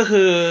ก็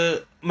คือ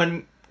มัน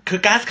คือ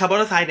ก๊าซคาร์บอนไ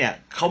ดออกไซด์เนี่ย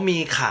เขามี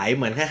ขายเ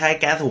หมือนคล้ายๆ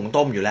แก๊สหุง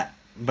ต้มอยู่แล้ว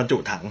บรรจุ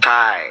ถังใ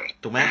ช่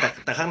ถูกไหม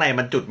แต่ข้างใน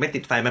มันจุดไม่ติ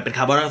ดไฟมันเป็นค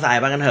าร์บอนไดออกไซ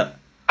ด์บ้างกันเถอะ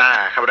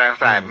คาร์บอนไดออก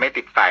ไซด์ไม่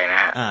ติดไฟนะ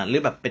ฮะหรื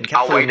อแบบเป็นแคป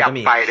ซูลก็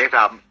มีเอาไว้ดับไฟได้ค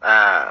รับ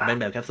เป็น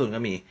แบบแคปซูลก็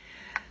มี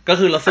ก็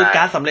คือเราซื้อ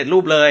ก๊าซสำเร็จรู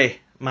ปเลย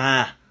มา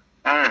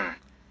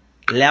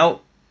แล้ว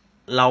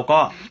เราก็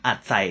อัด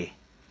ใส่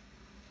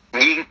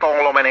ยิงตรง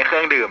ลงไปในเครื่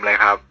องดื่มเลย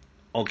ครับ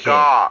โอเค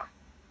ก็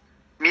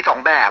มีสอง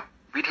แบบ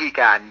วิธี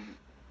การ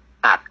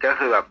อัดก็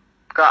คือแบบ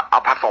ก็เอา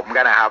ผสม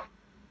กันนะครับ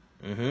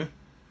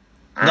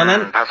ดังนั้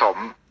นผสม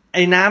ไ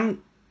อ้น้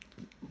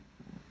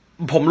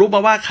ำผมรู้ม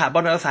าว่าคาร์บอ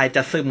นไดออกไซด์จ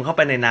ะซึมเข้าไ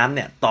ปในน้ำเ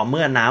นี่ยต่อเ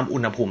มื่อน้ำอุ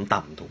ณหภูมิต่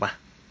ำถูกปะ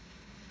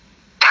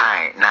ใช่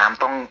น้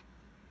ำต้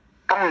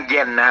องเ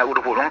ย็นนะอุณ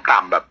หภูมิต้องต่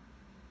ำแบบ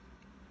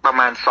ประ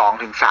มาณ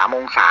2-3 อ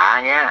งศา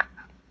เงี้ย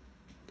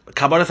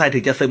คาร์บอนไดออกไซด์ถึ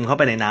งจะซึมเข้าไ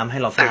ปในน้ำให้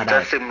เราซ่าได้ถึงจ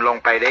ะซึมลง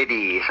ไปได้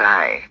ดีใช่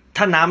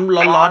ถ้าน้ำ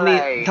ร้อนๆนี่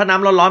ถ้าน้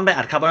ำร้อนๆไป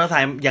อัดคาร์บอนไดออกไซ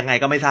ด์ยังไง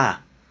ก็ไม่ซ่า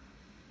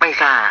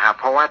ครับ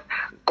เพราะว่า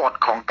กฎ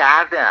ของก๊า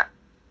ซเนี่ย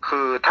คื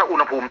อถ้าอุณ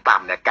หภูมิต่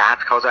ำเนี่ยก๊าซ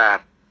เขาจะ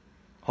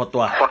หด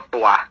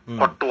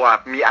ตัว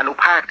มีอนุ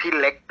ภาคที่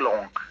เล็กลง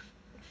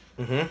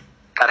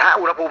แต่ถ้า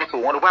อุณหภูมิสู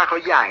งอนุภาคเขา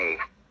ใหญ่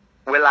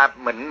เวลา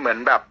เหมือน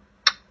แบบ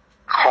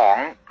ของ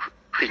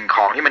สิ่งข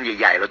องที่มัน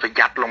ใหญ่ๆเราจะ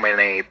ยัดลงไป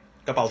ใน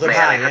กระเป๋าเสื้อ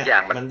ผ้าอย่า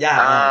งมันยาก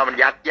มัน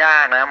ยัดยา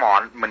กนะหมอ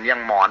นเหมือนอย่า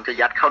งหมอนจะ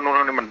ยัดเข้านู่น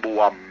นี่มันบ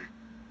วม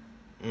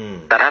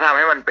แต่ถ้าทำใ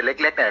ห้มันเป็นเ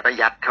ล็กๆเนี่ยก็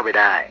ยัดเข้าไป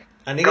ได้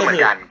อันนี้ก็เหมือ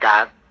นกันกา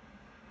ร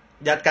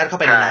ยัดการเข้า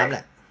ไปในน้ำแหล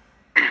ะ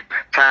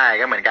ใช่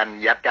ก็เหมือนกัน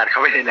ยัดการเข้า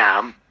ไปในน้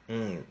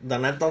ำดั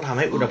งนั้นต้องทำใ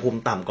ห้อุณหภูมิ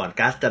ต่ำก่อน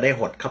ก๊าซจะได้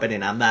หดเข้าไปใน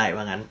น้ำได้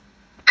ว่างั้น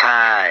ใ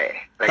ช่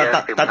แต่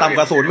ต่ำก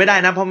ว่า0ไม่ได้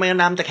นะเพราะไม่งั้น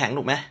น้ำจะแข็ง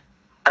ถูกไหม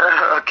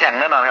แข็ง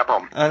แน่นอนครับผ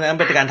มนั่น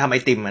เป็นการทำไอ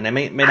ติมอันนี้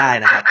ไม่ได้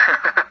นะครับ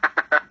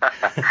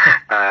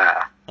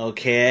โอ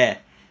เค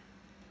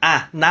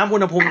น้ำอุ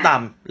ณหภูมิต่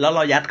ำแล้วเร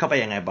ายัดเข้าไป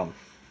ยังไงบอม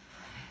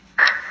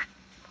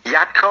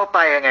ยัดเข้าไป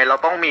ยังไงเรา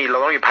ต้องมี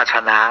ภาช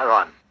นะก่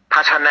อนภ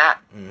าชนะ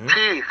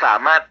ที่สา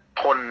มารถ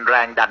ทนแร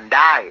งดันไ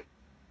ด้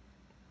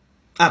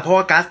เพราะ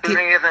ว่าก๊าซ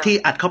ที่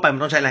อัดเข้าไปมั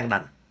นต้องใช้แรงดั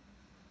น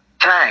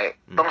ใช่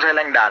ต้องใช้แ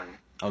รงดัน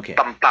โอเค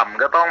ต่ำ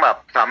ๆก็ต้องแบบ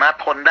สามารถ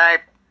ทนได้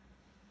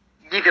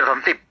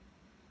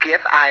20-30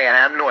 psi น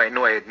ะครับหน่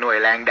วย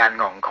แรงดัน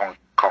ขอ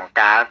ง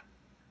ก๊าซ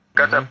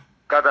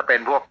ก็จะเป็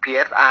นพวก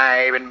psi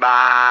เป็นบ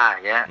าร์อ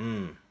ย่างเงี้ย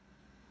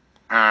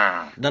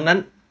ดังนั้น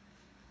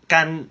ก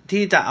าร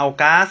ที่จะเอา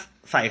ก๊าซ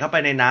ใส่เข้าไป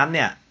ในน้ำเ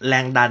นี่ยแร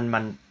งดันมั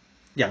น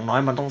อย่างน้อย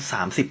มันต้อง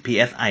30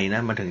 psi น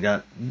ะมันถึงจะ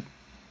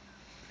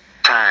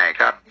ใช่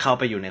ครับเข้า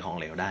ไปอยู่ในของ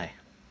เหลวได้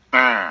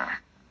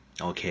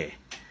โอเค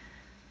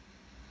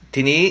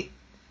ทีนี้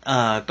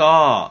ก็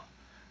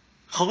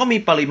เขาก็มี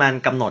ปริมาณ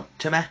กำหนด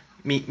ใช่ไหม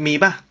มี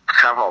ป่ะ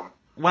ครับผม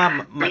ว่า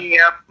มี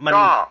ครับ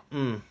ก็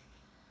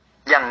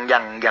อย่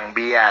างเ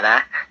บียร์นะ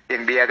อย่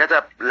างเบียร์ก็จะ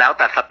แล้วแ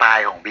ต่สไต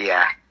ล์ของเบียร์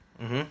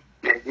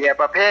อย่างเบียร์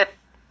ประเภท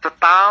ส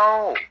เตา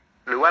ท์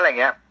หรือว่าอะไร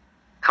เงี้ย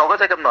เขาก็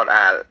จะกำหนด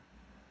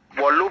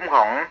วอลลุ่มข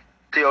อง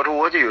CO2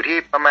 ก็จะอยู่ที่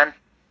ประมาณ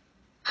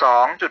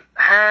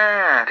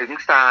 2.5 ถึง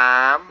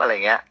 3อะไร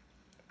เงี้ย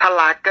ถ้า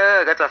ลาเกอ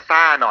ร์ก็จะ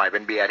ซ่าหน่อยเป็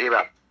นเบียร์ที่แบ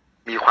บ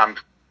มีความ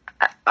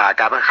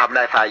การบังคับไ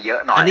ด้ไฟเยอะ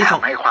หน่อยท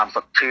ำให้ความส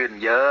ดชื่น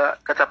เยอะ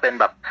ก็จะเป็น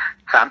แบบ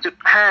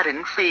 3.5 ถึง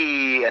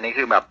 4อันนี้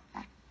คือแบบ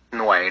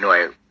หน่ว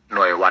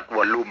ยวัดว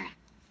อลลุ่ม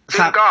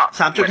ซึ่งก็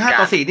 3.5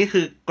 ต่อ 4นี่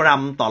คือกรั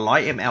มต่อ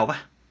100 ml ป่ะ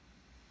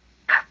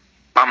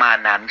ประมาณ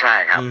นั้นใช่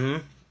ครับ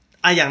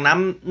อย่าง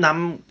น้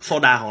ำโซ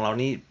ดาของเรา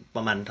นี่ป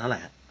ระมาณเท่าไหร่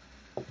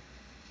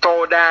โซ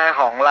ดา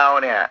ของเรา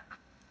เนี่ย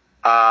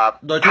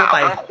โดยทั่วไป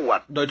ทั้งขวด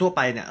โดยทั่วไ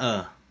ปเนี่ย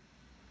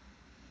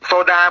โซ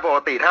ดาปก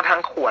ติถ้าทั้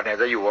งขวดเนี่ย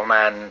จะอยู่ประม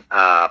าณ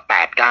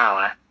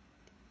8-9นะ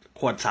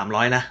ขวด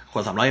300นะข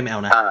วด300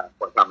 ml นะข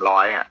วด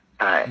300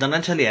ใช่ดังนั้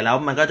นเฉลี่ยแล้ว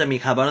มันก็จะมี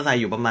คาร์บอนไดออกไซ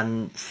ด์อยู่ประมาณ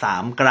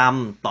3 กรัม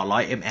ต่อ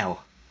100 ml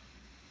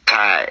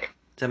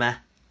ใช่ไหม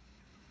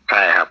ใ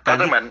ช่ครับก็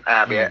จะเหมือน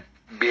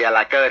เบียร์ล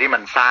าเกอร์ที่มั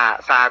น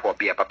ซ่ากว่าเ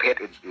บียร์ประเภท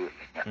อื่น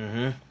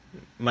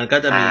ๆมันก็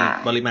จะมี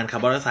ปริมาณคา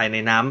ร์บอนไดออกไซด์ใน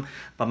น้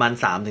ำประมาณ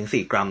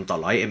 3-4 กรัมต่อ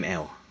100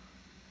 ml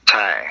ใ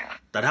ช่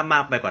แต่ถ้ามา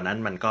กไปกว่านั้น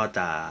มันก็จ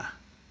ะ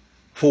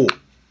ฟู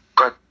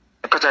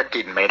ก็จะ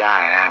กินไม่ได้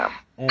นะครับ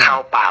เข้า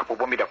ปากปุ๊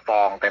บมีแต่ฟ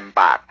องเต็ม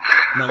ปาก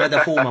มันก็จะ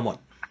ฟูมาหมด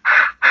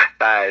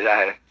ใช่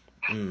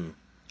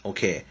โอเ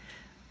ค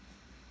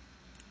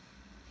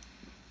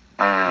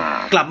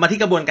กลับมาที่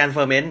กระบวนการเฟ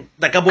อร์เมนต์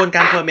แต่กระบวนก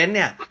ารเฟอร์เมนต์เ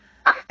นี่ย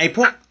ไอ้พ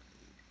วก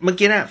เมื่อ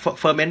กี้นะ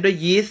เฟอร์เมนต์ด้วย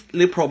ยีสต์ห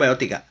รือโปรไบโอ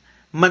ติก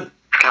มัน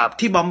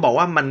ที่บอมบอก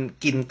ว่ามัน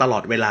กินตลอ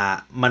ดเวลา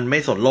มันไม่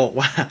สนโลก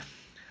ว่า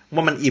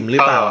มันอิ่มหรื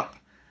อเปล่า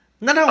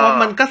นั่นเท่ากับว่า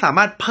มันก็สาม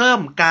ารถเพิ่ม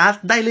ก๊าซ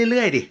ได้เ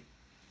รื่อยๆดิ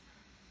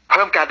เ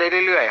พิ่มก๊าซได้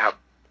เรื่อยๆครับ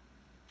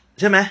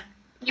ใช่ไหม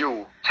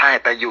ใช่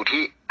แต่อยู่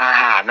ที่อา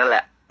หารนั่นแหล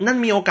ะนั่น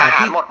มีโอกาส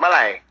ที่หมดเมื่อไห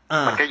ร่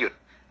มันก็หยุด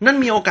นั่น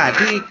มีโอกาส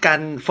ที่กา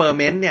รเฟอร์เ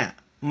มนต์เนี่ย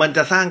มันจ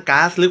ะสร้างก๊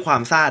าซหรือควา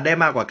มซ่าได้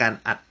มากกว่าการ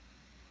อัด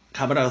ค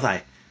าร์บอนไดออกไซ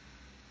ด์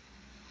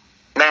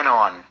แน่น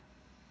อน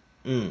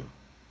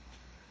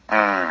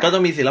ก็ต้อ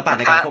งมีศิลปะใ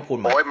นการควบคุม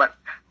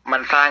มั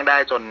นสร้างได้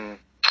จน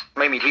ไ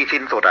ม่มีที่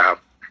สิ้นสุดอะครับ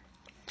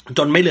จ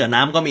นไม่เหลือ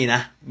น้ำก็มีนะ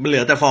เหลื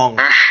อแต่ฟอง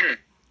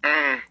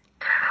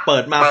เปิ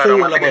ดมาฟู่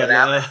ระเบิด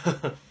เลย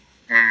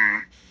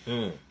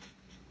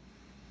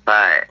ใ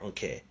ช่โอเ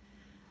ค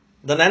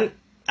ดังนั้น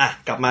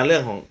กลับมาเรื่อ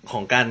งขอ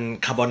งการ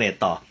คาร์บอเนต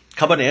ต่อ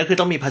คาร์บอเนตก็คือ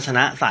ต้องมีภาชน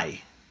ะใส่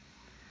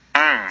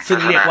ซึ่ง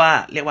เรียกว่า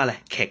อะไร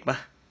เค้กป่ะ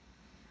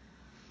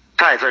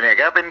ใช่ส่วนใหญ่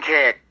ก็เป็นเ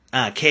ค้ก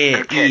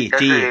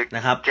KEG น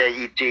ะครับ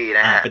KEG น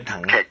ะฮะเป็นถั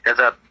งเค้กก็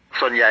จะ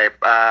ส่วนใหญ่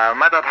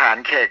มาตรฐาน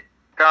เค้ก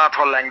ก็ท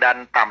นแรงดัน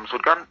ต่ำสุ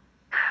ดก็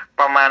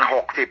ประมาณ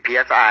60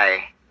 psi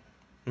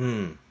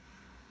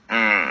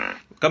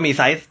ก็มีไ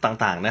ซส์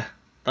ต่างๆนะ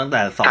ตั้งแ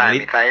ต่2 ลิ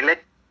ตรไซส์เล็ก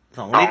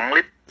2 ลิตร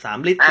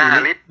3 ลิตร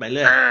4 ลิตรไปเ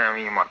รื่อย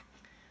มีหมด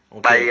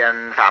ไปยัน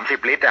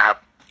30 ลิตรนะครับ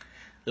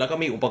แล้วก็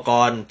มีอุปก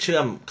รณ์เชื่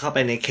อมเข้าไป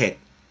ในเค้ก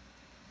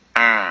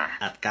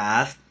อัดก๊า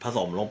ซผส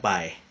มลงไป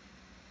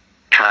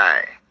ใช่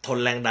ทน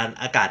แรงดัน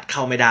อากาศเข้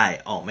าไม่ได้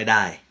ออกไม่ไ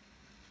ด้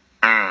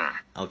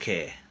โอเค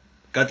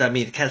ก็จะ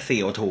มีแค่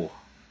CO2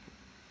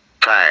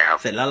 ใช่ครับ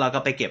เสร็จแล้วเราก็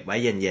ไปเก็บไว้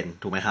เย็น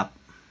ๆถูกไหมครับ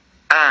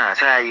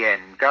แช่เย็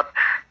นก็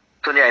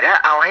ส่วนใหญ่ถ้า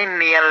เอาให้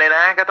เนียนเลยน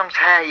ะก็ต้องแ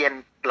ช่เย็น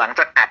หลังจ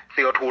ากอัด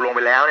CO2 ลงไป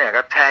แล้วเนี่ย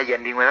ก็แช่เย็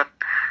นทิ้งไว้สัก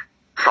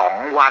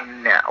2 วัน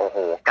เนี่ยโอ้โห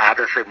ก๊าซ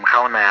จะซึมเข้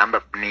าน้ำแบ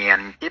บเนียน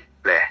กิ๊บ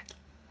เลย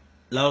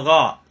แล้วก็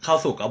เข้า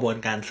สู่กระบวน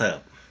การเสิร์ฟ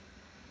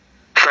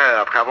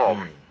ครับผม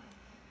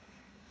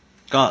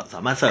ก็สา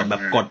มารถเสิร์ฟแบ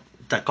บกด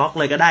จากก๊อก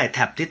เลยก็ได้แ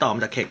ท็บที่ต่อม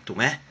าจากเค้กถูก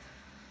ไหม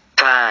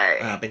ใช่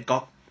เป็นก๊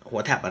อกหั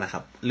วแท็บนะค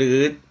รับห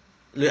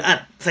รืออัด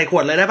ใส่ข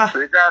วดเลยได้ปะห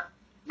รือจะ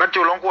บรร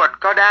จุลงขวด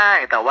ก็ได้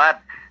แต่ว่า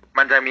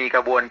มันจะมีก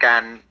ระบวนกา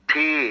ร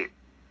ที่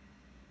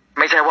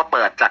ไม่ใช่ว่าเ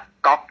ปิดจาก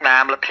ก๊อกน้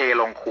ำแล้วเท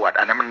ลงขวด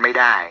อันนั้นมันไม่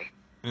ได้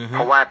เพ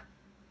ราะว่า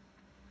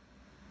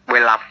เว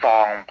ลาฟอ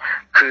ง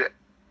คือ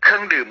เครื่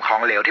องดื่มของ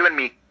เหลวที่มัน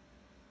มี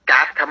ก๊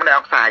าซคาร์บอนไดอ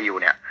อกไซด์อยู่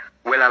เนี่ย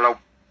เวลา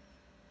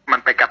มัน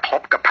ไปกระท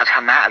บกับภาช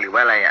นะหรือว่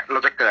าอะไรมั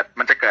นจะ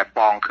เกิดฟ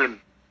องขึ้น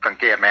สัง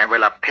เกตไหมเว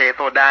ลาเทโซ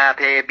ดา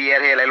เทเบียร์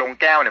เทอะไรลง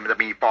แก้วเนี่ยมันจะ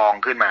มีฟอง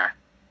ขึ้นมา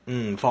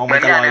ฟองมั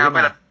นจะลอยขึ้นม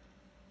า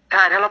ใ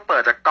ช่ถ้าเราเปิ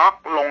ดจากก๊อก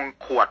ลง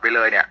ขวดไปเล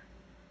ยเนี่ย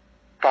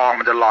ฟอง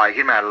มันจะลอย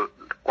ขึ้นมา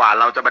กว่า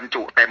เราจะบรร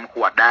จุเต็มข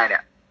วดได้เนี่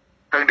ย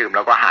เครื่องดื่มเร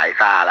าก็หาย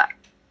ซาละ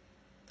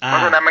เพรา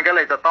ะฉะนั้นมันก็เล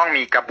ยจะต้อง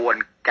มีกระบวน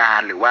การ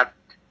หรือว่า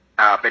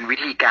เป็นวิ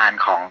ธีการ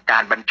ของกา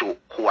รบรรจุ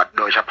ขวด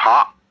โดยเฉพา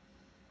ะ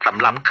สำ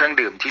หรับเครื่อง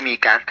ดื่มที่มี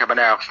ก๊าซคาร์บอนไ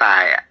ดออกไซ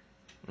ด์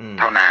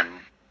เท่านั้น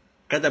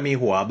ก็จะมี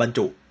หัวบรร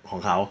จุของ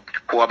เขา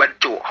หัวบรร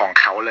จุของ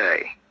เขาเลย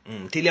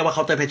ที่เรียกว่าเค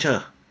าน์เตอร์เพรสเชอ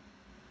ร์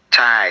ใ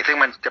ช่ซึ่ง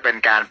มันจะเป็น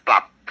การปรั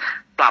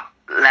บ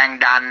แรง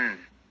ดัน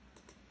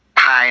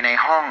ภายใน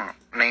ห้อง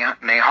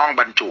ในห้อง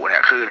บรรจุเนี่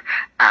ยคือ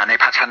ใน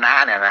ภาชนะ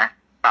เนี่ยนะ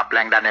ปรับแร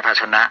งดันในภา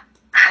ชนะ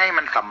ให้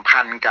มันสัม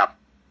พันธ์กับ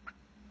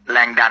แร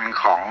งดัน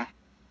ของ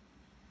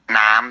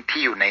น้ำ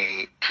ที่อยู่ใน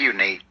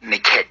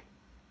เค้ก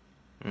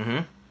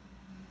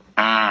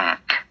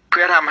เ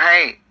พื่อทำให้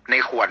ใน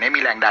ขวดนี้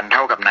มีแรงดันเ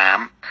ท่ากับน้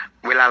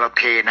ำเวลาเรา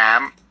เทน้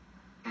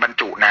ำบรร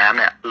จุน้ำ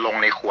เนี่ยลง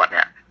ในขวดเ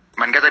นี่ย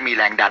มันก็จะมี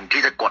แรงดัน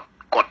ที่จะ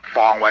กดฟ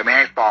องไว้ไม่ใ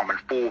ห้ฟองมัน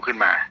ฟูขึ้น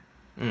มา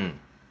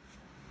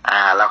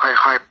แล้วค่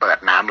อยๆเปิด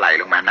น้ำไหล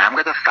ลงมาน้ำ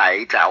ก็จะใส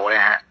แจ๋วเล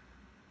ยฮะ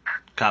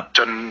ครับจ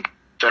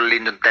นลิ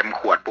นจนเต็ม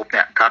ขวดปุ๊บเ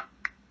นี่ยก็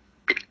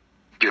ปิด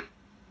หยุด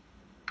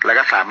แล้ว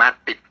ก็สามารถ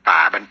ปิดฝา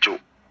บรรจุ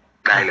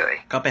ได้เลย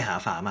ก็ไปหา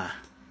ฝามา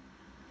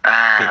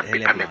ปิ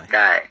ดผนึกไ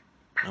ด้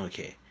โอเค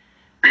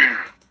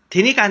ที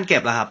นี้การเก็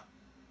บล่ะครับ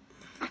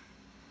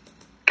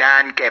กา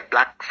รเก็บ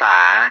รักษา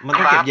มัน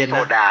ต้องเก็บเย็นนะโซ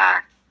ดา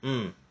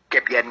เก็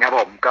บเย็นครับผ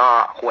มก็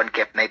ควรเ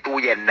ก็บในตู้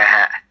เย็นนะฮ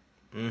ะ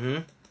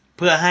เ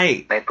พื่อให้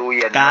ในตู้เ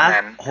ย็นก๊าซ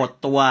หด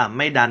ตัวไ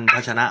ม่ดันภ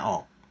าชนะออ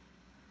ก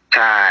ใ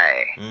ช่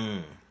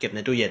เก็บใน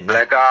ตู้เย็นแ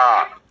ล้วก็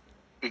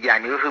อีกอย่าง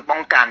นึงก็คือป้อ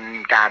งกัน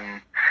ก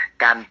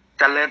าร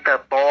เจริญเติ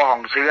บโตขอ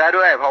งเชื้อ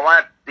ด้วยเพราะว่า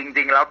จ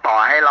ริงๆแล้วต่อ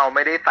ให้เราไ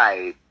ม่ได้ใส่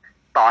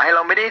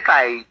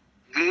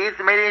ยีส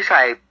ต์ไม่ได้ใ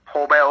ส่โป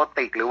รไบโอ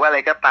ติกหรือว่าอะไร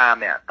ก็ตาม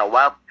เนี่ยแต่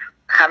ว่า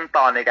ขั้นต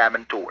อนในการบร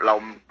รจุ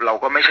เรา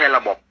ก็ไม่ใช่ร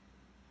ะบบ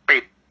ปิ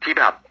ดที่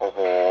แบบโอ้โห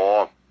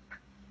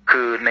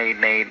คือ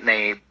ใน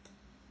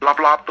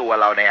รอบๆตัว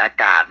เราในอา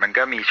กาศมัน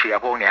ก็มีเชื้อ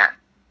พวกเนี้ย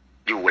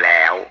อยู่แ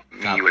ล้ว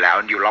อ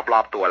ยู่รอ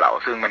บๆตัวเรา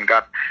ซึ่งมันก็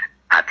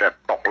อาจจะ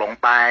ตกลง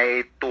ไป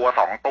ตัว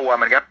2ตัว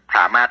มันก็ส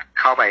ามารถ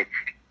เข้าไป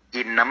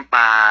กินน้ำต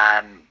า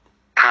ล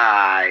ถ่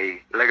าย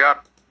แล้วก็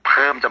เ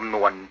พิ่มจำน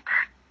วน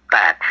แต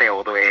กเซล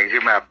ล์ตัวเอง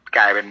ขึ้นมาก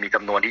ลายเป็นมีจ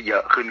ำนวนที่เยอ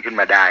ะขึ้น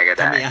มาได้ก็ไ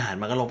ด้ถ้ามีอาหาร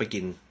มันก็ลงไป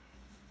กิน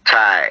ใ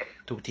ช่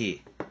ทุกที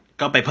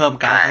ก็ไปเพิ่ม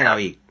ก๊าซให้เรา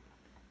อีก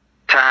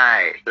ใช่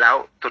แล้ว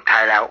สุดท้า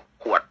ยแล้ว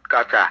ขวดก็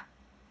จะ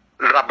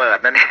ระเบิด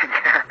นั่นเอง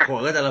ขว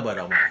ดก็จะระเบิด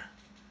ออกมา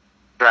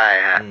ใช่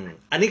ฮะ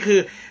อันนี้คือ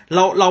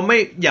เราไม่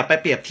อย่าไป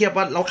เปรียบเทียบ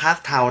ว่าเราคราฟ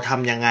ทาวท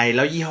ำยังไงแ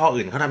ล้วยี่ห้อ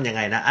อื่นเขาทำยังไ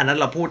งนะอันนั้น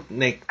เราพูด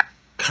ใน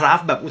คราฟ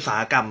แบบอุตสา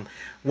หกรรม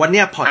วัน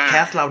นี้พอดแค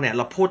สต์เราเนี่ยเ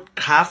ราพูด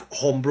คราฟโ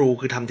ฮมบรู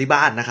คือทำที่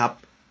บ้านนะครับ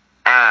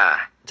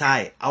ใช่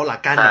เอาหลั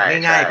กการแบบ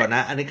ง่ายๆก่อนน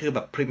ะอันนี้คือแบ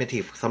บ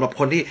primitive สำหรับ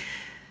คนที่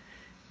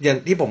อย่าง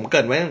ที่ผมเก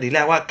ริ่นไว้ตั้งแต่แร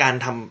กว่าการ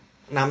ท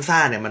ำน้ำซ่า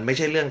เนี่ยมันไม่ใ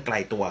ช่เรื่องไกล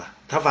ตัว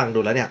ถ้าฟังดู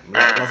แล้วเนี่ย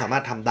เราสามาร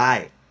ถทำได้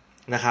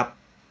นะครับ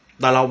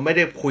แต่เราไม่ไ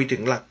ด้คุยถึ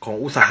งหลักของ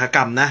อุตสาหกร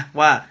รมนะ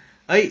ว่า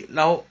แ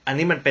ล้วอัน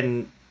นี้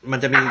มัน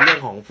จะมีเรื่อง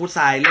ของฟู้ดไซ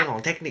น์เรื่องขอ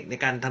งเทคนิคใน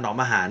การถนอม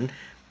อาหาร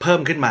เพิ่ม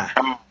ขึ้นมา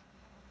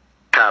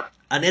ครับ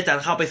อันนี้จะ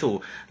เข้าไปสู่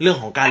เรื่อง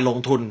ของการลง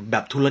ทุนแบ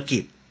บธุรกิ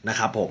จนะ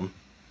ครับผม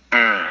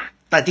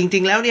แต่จริ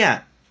งๆแล้วเนี่ย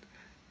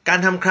การ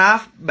ทำคราฟ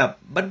แบบ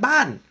บ้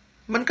าน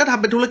ๆมันก็ท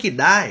ำเป็นธุรกิจ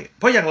ได้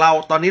เพราะอย่างเรา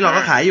ตอนนี้เรา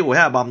ก็ขายอยู่ฮ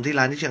ะบอมที่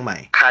ร้านที่เชียงใหม่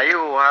ขายอ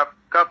ยู่ครับ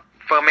ก็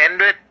เฟอร์เมนต์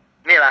ด้วย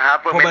นี่แหละครับ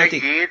เฟอร์เมนต์ด้ว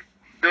ยยีสต์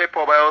ด้วยโป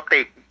รไบโอ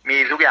ติกมี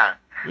ทุกอย่าง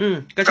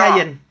ก็แช่เ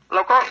ย็นเร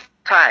าก็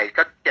ใช่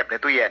ก็เก็บใน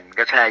ตู้เย็น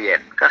ก็แช่เย็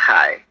นก็ข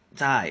าย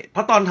ใช่เพร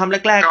าะตอนทำ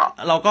แรก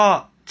ๆเราก็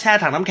แช่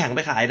ถังน้ำแข็งไป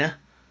ขายนะ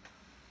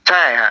ใ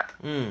ช่ฮะ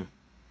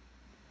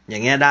อย่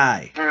างเงี้ยได้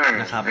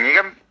นะครับอย่างนี้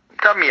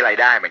ก็มีราย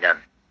ได้เหมือนกัน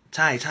ใ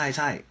ช่ใช่ใ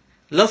ช่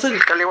แล้วซึ่ง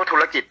ก็เรียกว่าธุ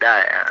รกิจได้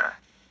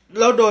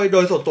แล้วโด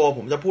ยส่วนตัวผ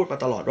มจะพูดมา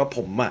ตลอดว่าผ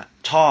ม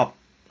ชอบ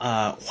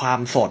ความ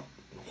สด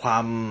ควา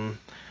ม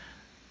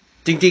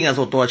จริงๆ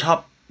ส่วนตัวชอบ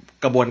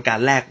กระบวนการ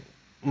แรก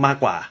มาก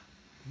กว่า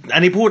อั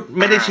นนี้พูด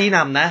ไม่ได้ชี้น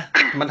ำนะ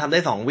มันทำได้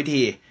2วิ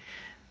ธี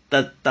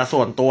แต่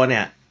ส่วนตัวเนี่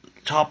ย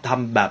ชอบท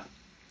ำแบบ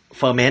เ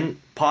ฟอร์เมนต์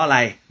เพราะอะไร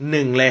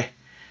1เลย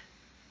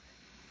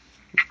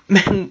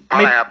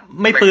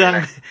ไม่เปลือง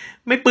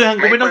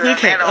กูไม่ต้องซื้อ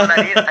เข็ม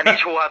อันนี้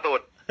ชัวร์สุ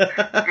ด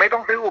ไม่ต้อ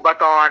งซื้ออุป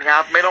กรณ์ครั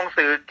บไม่ต้อง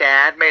ซื้อแก๊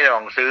สไม่ต้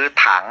องซื้อ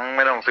ถังไ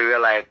ม่ต้องซื้ออ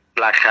ะไร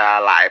ราคา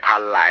หลายพั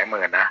นหลายห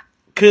มื่นนะ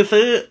คือ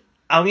ซื้อ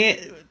เอางี้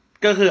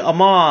ก็คือเอา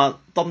หม้อ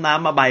ต้มน้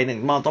ำมาใบหนึ่ง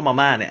หม้อต้มมา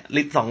ม่าเนี่ย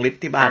ลิตร2 ลิตร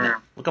ที่บ้านเนี่ย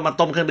มันก็มา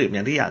ต้มเครื่องดื่มอ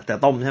ย่างที่อยากจะ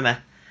ต้มใช่ไหม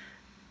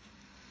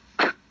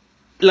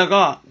แล้ว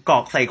ก็กรอ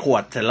กใส่ขว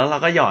ดเสร็จแล้วเรา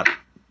ก็หยอด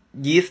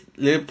ยีสต์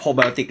หรือโปรไบ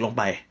โอติกลงไ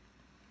ป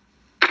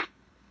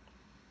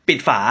ปิด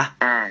ฝา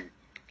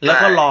แล้ว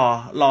ก็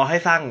รอให้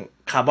สร้าง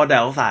คาร์บอนไดอ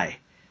อกไซด์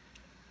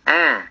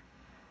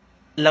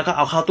แล้วก็เ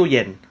อาเข้าตู้เ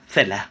ย็นเส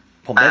ร็จแล้ว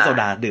ผมได้โซ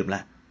ดาดื่มแ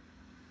ล้ว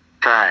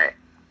ใช่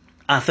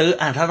ซื้อ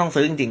ถ้าต้อง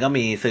ซื้อจริงๆก็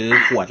มีซื้อ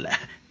ขวดแหละ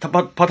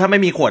เพราะถ้าไม่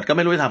มีขวดก็ไ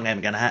ม่รู้จะทำไงเห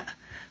มือนกันนะฮะ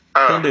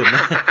เครื่องดื่มน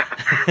ะ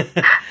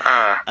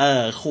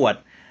ขวด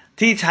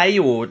ที่ใช้อ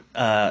ยู่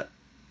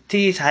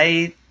ที่ใช้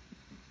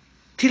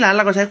ที่ร้านเ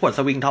ราก็ใช้ขวดส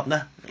วิงท็อปน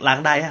ะล้าง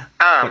ได้ฮะ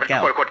ขวดแก้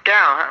วฮะขวดแ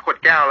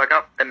ก้วแล้วก็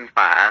เป็นฝ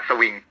าส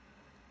วิง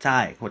ใช่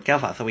ขวดแก้ว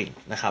ฝาสวิง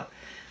นะครับ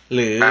ห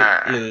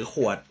รือข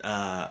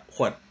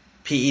วด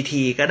PET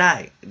ก็ได้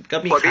ก็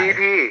มีขาย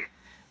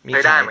มี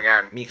ได้เหมือนกั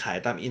นมีขาย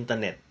ตามอินเทอ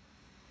ร์เน็ต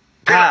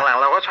หลัง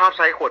ๆเราก็ชอบใ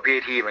ช้ขวด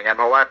PET เหมือนกัน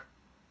เพราะว่า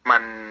มั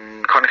น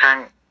ค่อนข้าง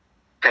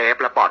เซฟ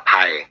และปลอด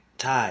ภัย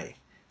ใช่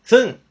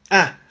ซึ่ง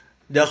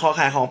เดี๋ยวขอ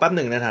ขายของแป๊บห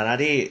นึ่งในฐานะ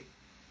ที่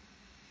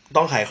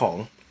ต้องขายของ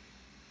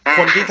ค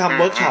นที่ทำเ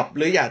วิร์กช็อปห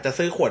รืออยากจะ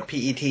ซื้อขวด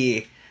PET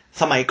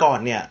สมัยก่อน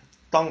เนี่ย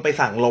ต้องไป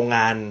สั่งโรงง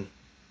าน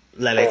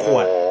หลายๆขว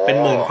ดเป็น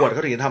หมื่นขวดเข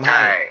าถึงจะทำให้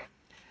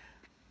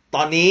ต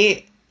อนนี้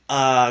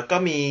ก็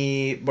มี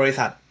บริ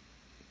ษัท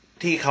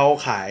ที่เขา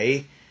ขาย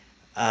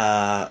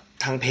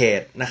ทางเพ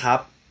จนะครับ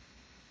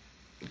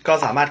ก็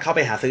สามารถเข้าไป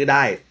หาซื้อไ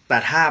ด้แต่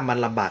ถ้ามัน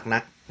ลำบากนั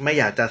กไม่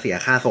อยากจะเสีย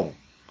ค่าส่ง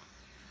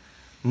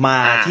มา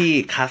ที่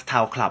คัสทา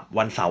วน์คลับ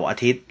วันเสาร์อา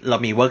ทิตย์เรา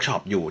มีเวิร์กช็อ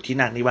ปอยู่ที่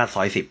นาคนิวาสซ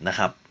อย10นะค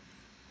รับ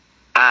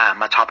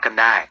มาช็อปกัน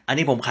ได้อัน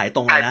นี้ผมขายต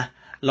รงเลยนะ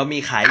เรามี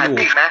ขายอยู่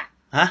ปลีกไหม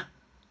ฮะ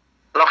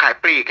เราขาย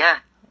ปลีกแค่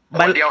ใ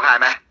บเดียวขาย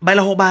ไหมใบ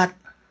ละ6 บาท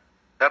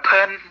แล้วเ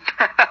พิ่น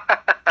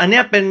อันเนี้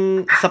ยเป็น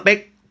สเปค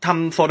ท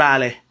ำโซดา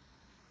เลย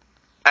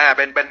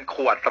เป็นข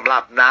วดสำหรั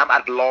บน้ำอั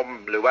ดลม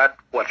หรือว่า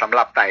ขวดสำห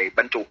รับใส่บ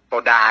รรจุโซ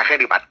ดาเครื่อง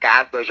ดื่มอัดก๊า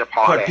ซโดยเฉพา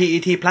ะขวด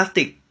PET พลาส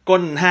ติกก้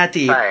น 5G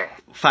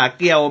ฝาเ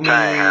กลียว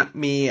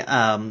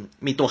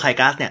มีตัวไข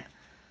ก๊าซเนี่ย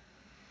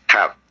ค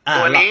รับ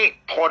ตัวนี้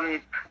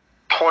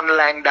ทนแ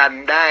รงดัน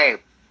ได้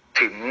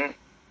ถึง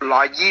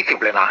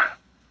120เลยนะ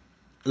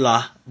เหรอ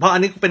เพราะอั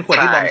นนี้เป็นขวด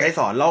ที่บอมใช้ส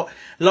อนแ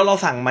ล้วเรา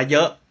สั่งมาเย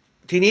อะ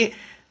ทีนี้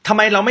ทำไ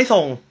มเราไม่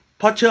ส่ง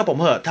เพราะเชื่อผม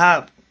เหอะถ้า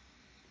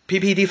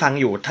พี่ๆที่ฟัง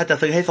อยู่ถ้าจะ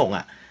ซื้อให้ส่ง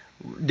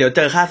เดี๋ยวเจ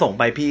อค่าส่ง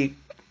ไปพี่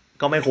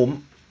ก็ไม่คุ้ม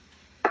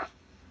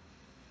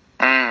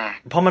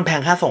เพราะมันแพ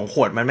งค่าส่งข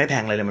วดมันไม่แพ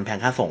งเลยมันแพง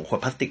ค่าส่งขวด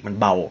พลาสติกมัน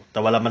เบาแต่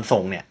เวลามัน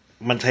ส่งเนี่ย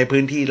มันใช้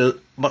พื้นที่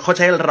เขาใ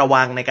ช้ระ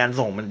วังในการ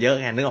ส่งมันเยอะ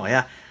ไงนึกออกไหม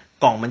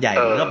กล่องมันใหญ่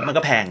มัน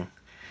ก็แพง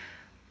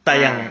แต่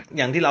อ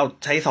ย่างที่เรา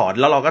ใช้สอน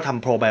แล้วเราก็ท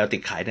ำโปรไบโอติ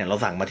กขายเนี่ยเรา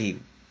สั่งมาที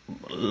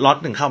ล็อต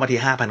หนึ่งเข้ามาที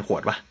 5,000 ขว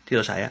ดวะที่เ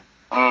ราใช้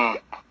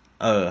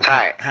ใช่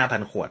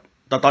 5,000 ขวด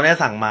ตอนนี้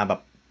สั่งมาแบบ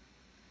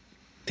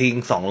ทิ้ง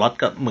2 ล็อต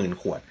ก็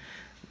10,000 ขวด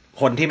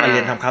คนที่มาเรี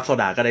ยนทำคราฟต์โซ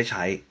ดาก็ได้ใ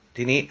ช้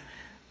ทีนี้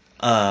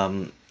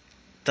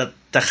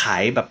จะขา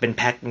ยแบบเป็นแ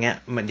พ็คเงี้ย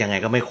มันยังไง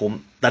ก็ไม่คุ้ม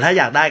แต่ถ้า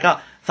อยากได้ก็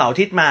เสาร์อา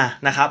ทิตย์มา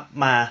นะครับ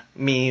มา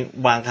มี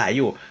วางขายอ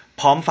ยู่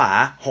พร้อมฝา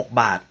6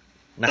 บาท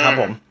นะครับ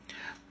ผม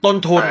ต้น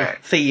ทุน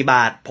4 บ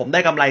าทผมได้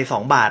กำไร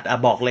2 บาท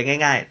บอกเลย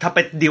ง่ายๆถ้าไป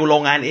ดีลโร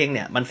งงานเองเ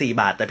นี่ยมัน4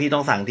 บาทแต่พี่ต้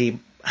องสั่งที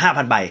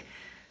 5,000 ใบ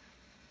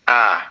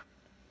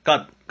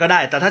ก็ได้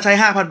แต่ถ้าใช้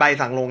 5,000 ใบ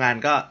สั่งโรงงาน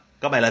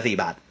ก็ใบละ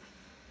4 บาท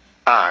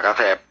ก็เ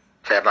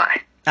ซฟหน่อย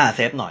เซ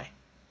ฟห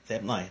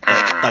น่อย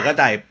แต่ก็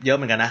จ่ายเยอะเ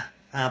หมือนกันนะ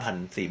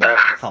 5,000 4 บาท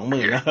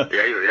 20,000 เย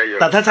อะอยู่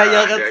แต่ถ้าใช้เย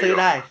อะก็ซื้อ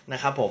ได้นะ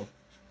ครับผม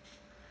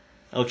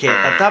โอเค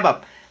แต่ถ้าแบบ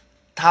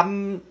ท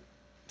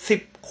ำ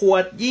10 ขว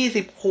ด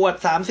20 ขวด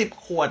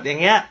30 ขวดอย่า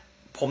งเงี้ย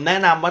ผมแนะ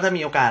นำว่าถ้า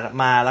มีโอกาส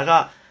มาแล้วก็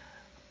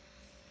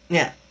เ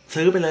นี่ย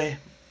ซื้อไปเลย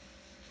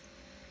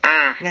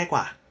ง่ายก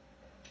ว่า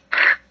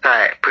ใช่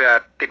เผื่อ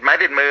ติดไม้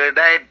ติดมือ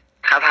ได้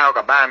ค่าเท้าก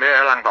ลับบ้านไม่ได้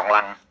ลัง2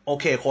 ลังโอ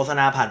เคโฆษณ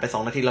าผ่านไป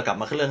2 นาทีเรากลับ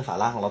มาขึ้นเรื่องสา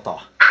ระของเราต่อ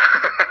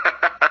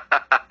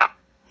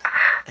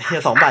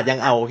2 บาทยัง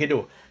เอาคิดดู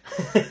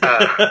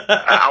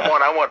เอาห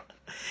มด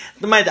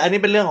ไม่แต่อันนี้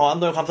เป็นเรื่องของอ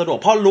ำนวยความสะดวก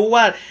เพราะรู้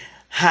ว่า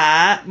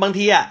บาง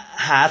ที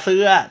หาซื้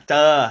อเจ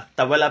อแ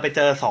ต่เวลาไปเ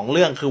จอ2 เ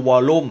รื่องคือวอ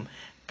ลลุ่ม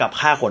กับ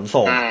ค่าขน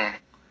ส่ง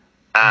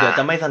เดี๋ยวจ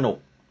ะไม่สนุก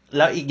แ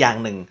ล้วอีกอย่าง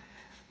หนึ่ง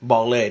บอ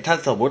กเลยถ้า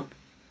สมมติ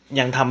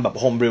ยังทำแบบ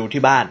โฮมบริว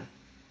ที่บ้าน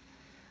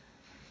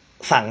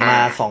สั่งมา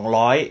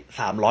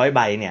200-300 ใบ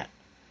เนี่ย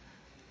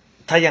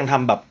ถ้ายังท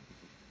ำแบบ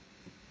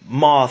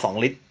หม้อ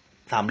2 ลิตร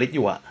3 ลิตรอ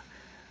ยู่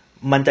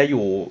มันจะอ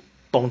ยู่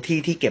ตรง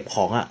ที่เก็บข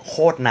องโค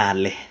ตรนาน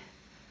เลย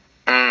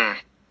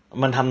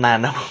มันทำนาน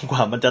นะกว่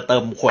ามันจะเติ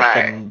มขวดเ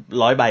ป็น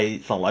100 ใบ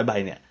200 ใบ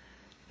เนี่ย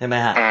ใช่ไหม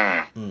ฮะ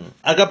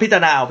ก็พิจาร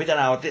ณา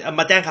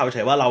มาแจ้งข่าวเฉ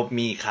ยว่าเรา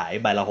มีขาย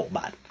ใบละ6 บ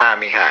าท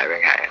มีขายแบ่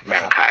งขา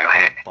ยให้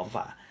พร้อมฝ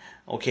า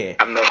โอเค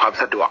อำนวยความ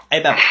สะดวกไอ้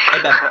แบบ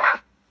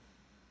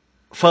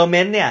เฟอร์เม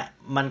นต์เนี่ย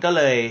มันก็เ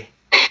ลย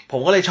ผ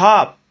มก็เลยชอ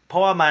บเพรา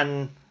ะว่ามัน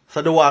ส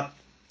ะดวก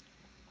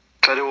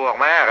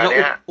มากอันเ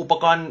นี้ยอุป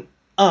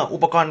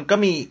กรณ์ก็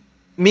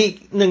มี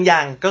1 อย่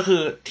างก็คื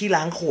อที่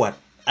ล้างขวด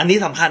อันนี้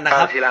สำคัญนะ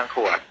ครับที่ล้างข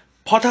วด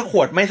เพราะถ้าข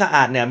วดไม่สะอ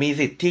าดเนี่ยมี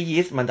สิทธิ์ที่ยี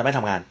สต์มันจะไม่ท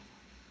ำงาน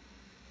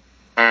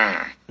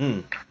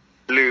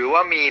หรือว่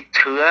ามีเ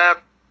ชื้อ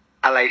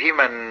อะไรที่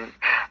มัน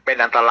เป็น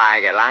อันตราย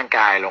แก่ร่างก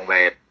ายลงไป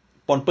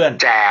ปนเปื้อน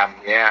แจม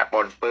เงี้ยป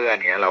นเปื้อน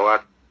เงี้ยเราก็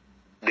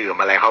ดื่ม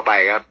อะไรเข้าไป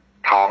ก็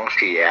ท้องเ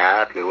สีย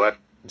หรือว่า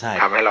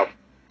ทำให้เรา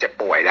เจ็บ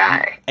ป่วยได้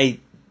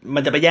มั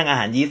นจะไปแย่งอา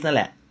หารยีสต์นั่นแ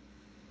หละ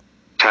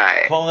ใช่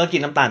เพราะมันก็กิ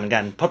นน้ำตาลเหมือนกั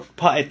นเ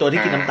พราะไอตัว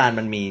ที่กินน้ำตาล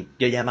มันมี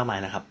เยอะแยะมากมาย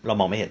นะครับเรา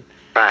มองไม่เห็น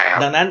ใช่ครับ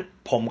ดังนั้น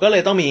ผมก็เล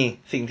ยต้องมี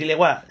สิ่งที่เรีย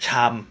กว่าช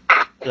าม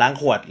ล้าง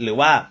ขวดหรือ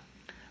ว่า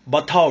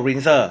bottle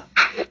rinser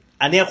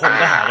อันนี้คน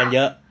ก็หากันเย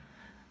อะ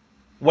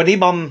วันนี้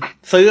บอม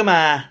ซื้อมา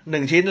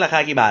1ชิ้นราคา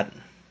กี่บาท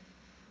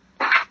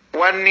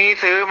วันนี้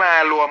ซื้อมา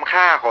รวม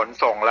ค่าขน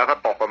ส่งแล้วก็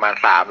ตกประมาณ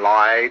370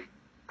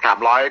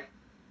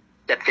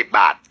 บ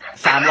าท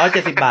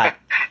370 บาท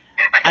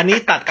อันนี้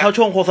ตัดเข้า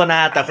ช่วงโฆษณา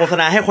แต่โฆษ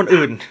ณาให้คน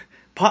อื่น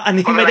เพราะอัน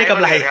นี้ไม่ได้กำ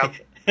ไร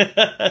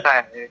ใช่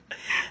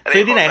ซื้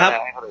อที่ไหนครับ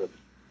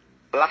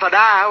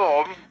Lazada ครับผ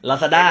ม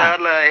Lazada เซิร์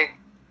ชเลย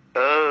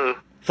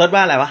เซิร์ชว่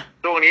าอะไรวะ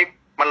ช่วงนี้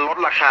มันลด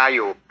ราคาอ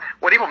ยู่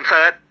วันนี้ผมเ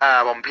ซิร์ช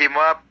ผมพิมพ์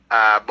ว่า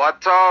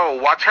bottle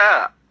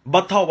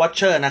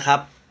watcher นะครับ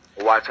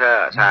watcher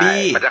ใช่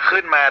มันจะ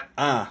ขึ้นมา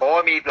โอ้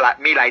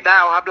มีหลายเจ้า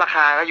ครับราค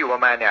าก็อยู่ปร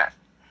ะมาณเนี่ย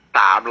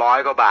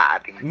300 กว่าบาท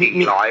ถึง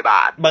400 บ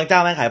าทบางเจ้า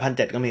แม่งขาย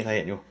 1,700 ก็มีใครเ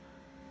ห็นอยู่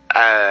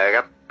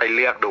ก็ไปเ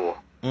ลือกดู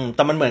แ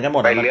ต่มันเหมือนกันหม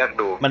ดไปเลือก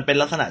ดูมันเป็น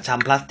ลักษณะชาม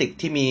พลาสติก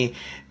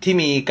ที่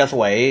มีกระส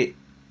วย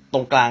ต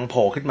รงกลางโผ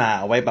ล่ขึ้นมา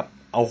เอาไว้แบบ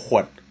เอาขว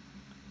ด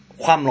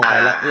คว่ำลงไป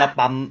แล้ว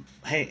ปั๊ม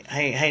ใ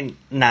ห้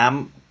น้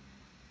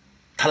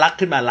ำทะลัก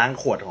ขึ้นมาล้าง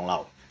ขวดของเรา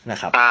นะ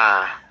ครับ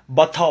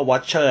bottle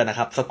watcher นะค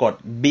รับสะกด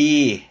B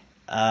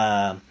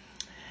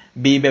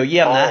B เบลเยี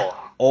ยมนะ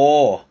O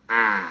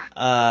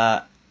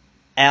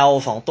L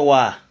 2 ตัว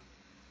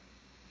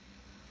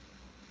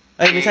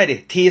ไม่ใช่ดิ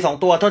T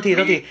 2 ตัวโทษที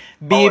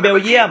B เบล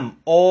เยียม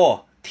O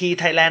T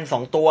ไทยแลนด์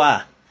2 ตัว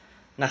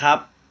นะครับ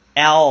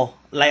L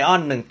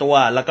Lion 1 ตัว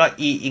แล้วก็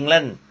E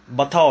England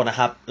bottle นะ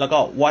ครับแล้วก็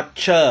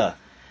watcher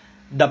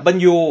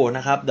W น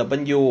ะครับ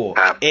W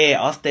A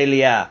ออสเตรเ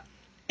ลีย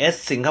S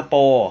สิงคโป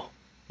ร์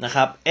นะค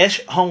รับ H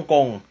ฮ่องก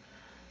ง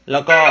แล้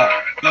วก็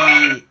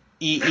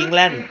E อังก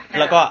ฤษ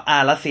แล้วก็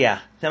R รัสเซีย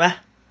ใช่ไหม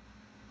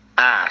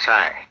ใช่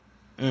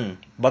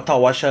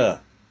bottle washer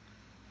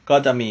ก็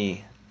จะมี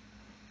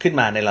ขึ้น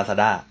มาใน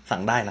Lazada สั่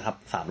งได้นะครับ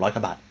300 กว่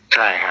าบาทใ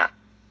ช่ฮะ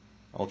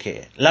โอเค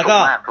แล้วก็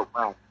ถูกม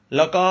ากแ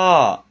ล้วก็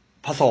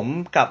ผสม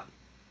กับ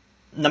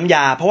น้ำย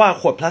าเพราะว่า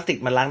ขวดพลาสติก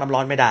มันล้างน้ำร้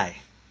อนไม่ได้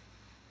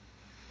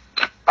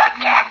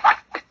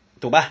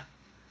ถูกป่ะ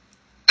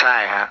ใช่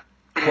ฮะ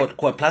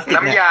ขวดพลาสติก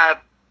น้ำยา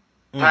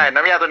ใช่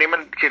น้ำยาตัวนี้มั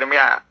นคือน้ำย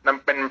า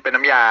เป็น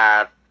น้ำยา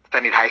ซา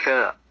นิไทเซอ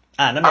ร์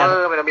น้ำยา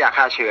เป็นน้ำยา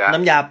ฆ่าเชื้อ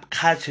น้ำยา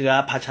ฆ่าเชื้อ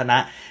ภาชนะ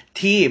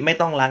ที่ไม่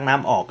ต้องล้างน้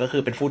ำออกก็คื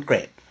อเป็นฟู้ดเกร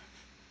ด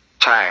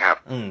ใช่ครับ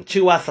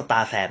ชื่อว่าสตา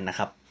ร์แซนนะค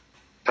รับ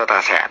สตา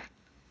ร์แซน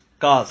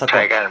ก็สะก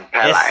ด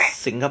S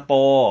สิงคโป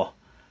ร์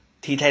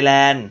T ไทยแล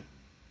นด์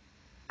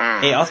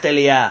A ออสเตรเ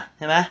ลียใ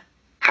ช่ไหม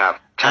ครับ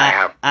ใช่ค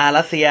รับ R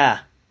รัสเซีย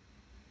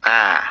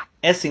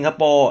S สิงคโ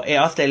ปร์ A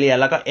ออสเตรเลีย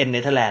แล้วก็ N เน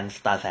เธอร์แลนด์ส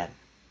ตาร์แซน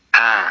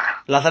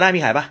Lazada มี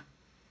ขายปะ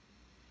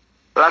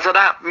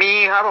Lazada มี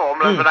ครับผม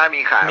Lazada มี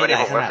ขายวันนี้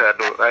ผมก็เสิร์ช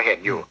ดูก็เห็น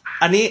อยู่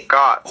อันนี้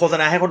ก็โฆษ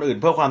ณาให้คนอื่น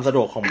เพื่อความสะด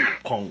วก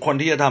ของคน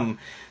ที่จะท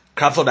ำค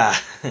ราฟต์โซดา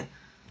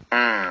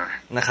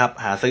นะครับ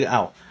หาซื้อเอ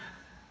า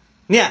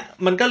เนี่ย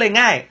มันก็เลย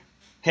ง่าย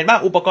เห็นป่ะ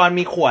อุปกรณ์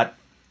มีขวด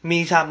มี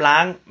ชามล้า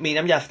งมี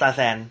น้ำยาสตาร์แซ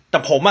นแต่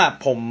ผ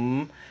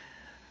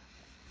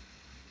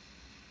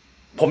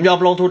มยอม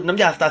ลงทุนน้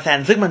ำยาสตาร์แซน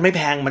ซึ่งมันไม่แ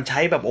พงมันใช้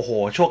แบบโอ้โห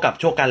ชั่วกับ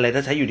ชั่วกันเลยถ้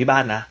าใช้อยู่ที่บ้า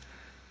นนะ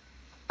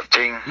จ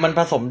ริงมันผ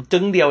สม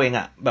จึ้งเดียวเอง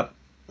อ่ะแบบ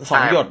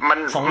2 หยด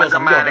2 หยด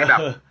3 หยดแบบ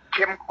เ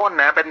ข้มข้น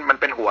นะมัน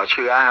เป็นหัวเ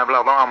ชื้อครับเร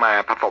าต้องเอามา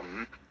ผสม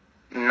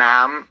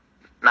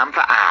น้ำส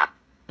ะอาด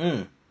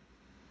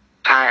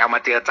ใช่เอามา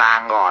เจือจาง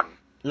ก่อน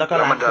แล้วก็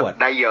ล้างขวด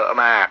ได้เยอะ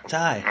มากใ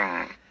ช่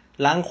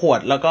ล้างขวด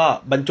แล้วก็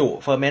บรรจุ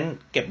เฟอร์เมนต์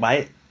เก็บไว้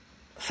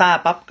ซ่า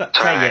ปั๊บก็แ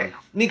ช่เย็น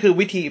นี่คือ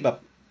วิธีแบบ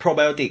โปรไบ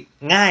โอติก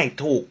ง่าย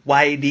ถูกไว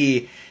ดี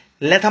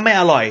และถ้าไม่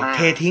อร่อยเท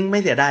ทิ้งไม่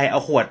เสียดายเอา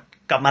ขวด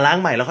กลับมาล้าง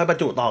ใหม่แล้วค่อยบร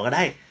รจุต่อก็ไ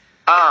ด้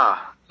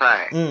ใช่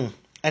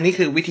อันนี้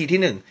คือวิธีที่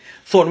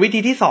1ส่วนวิธี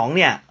ที่2เ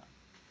นี่ย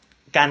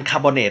การคา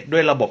ร์บอเนตด้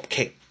วยระบบเ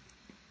ค็ก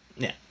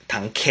เนี่ยถั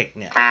งเค็ก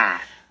เนี่ย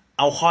เ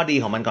อาข้อดี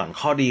ของมันก่อน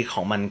ข้อดีข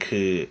องมัน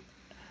คือ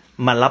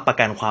มันรับประ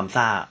กันความ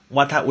ซ่า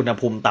ว่าถ้าอุณห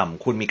ภูมิต่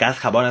ำคุณมีก๊าซ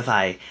คาร์บอนไดออกไซ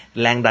ด์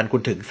แรงดันคุ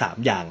ณถึง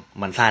3 อย่าง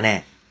มันซ่าแน่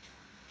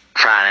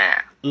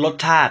รส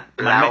ชาติ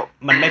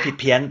มันไม่ผิด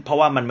เพี้ยนเพราะ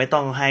ว่ามันไม่ต้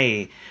องให้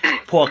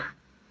พวก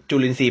จุ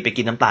ลินทรีย์ไป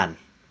กินน้ำตาล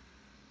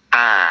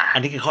อั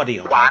นนี้คือข้อดี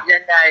ของหวานยั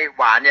งไง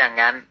หวานอย่าง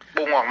นั้นป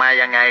รุงออกมา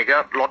ยังไงก็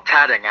รสช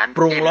าติอย่างนั้น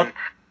ปรุงรส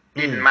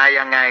กินมา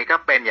ยังไงก็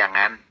เป็นอย่าง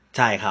นั้นใ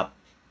ช่ครับ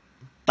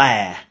แต่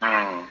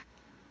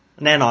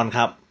แน่นอนค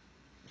รับ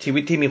ชีวิ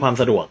ตที่มีความ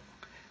สะดวก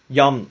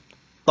ย่อม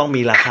ต้อง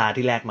มีราคา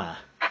ที่แลกมา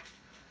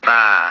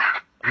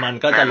มัน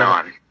ก็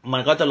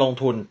จะลง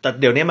ทุนแต่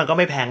เดี๋ยวนี้มันก็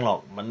ไม่แพงหรอก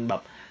มันแบ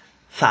บ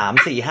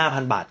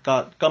3-4-5,000 บาท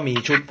ก็มี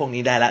ชุดพวก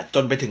นี้ได้แล้วจ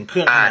นไปถึงเค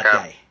รื่องขนาดให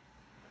ญ่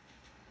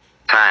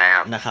ใช่ค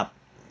รับนะครับ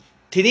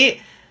ทีนี้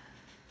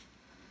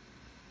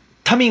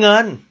ถ้ามีเงิ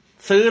น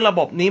ซื้อระบ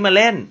บนี้มาเ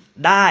ล่น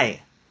ได้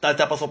แต่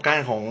จากประสบการ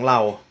ณ์ของเรา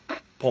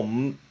ผม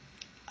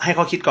ให้เข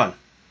าคิดก่อน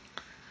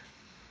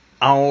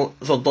เอา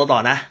ส่วนตัวต่อ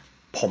นะ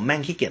ผมแม่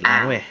งขี้เกียจล้า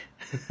งเว้ย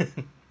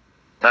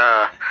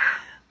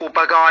อุป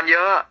กรณ์เย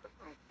อะ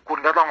คุณ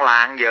ก็ต้องล้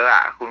างเยอะ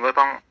อ่ะคุณก็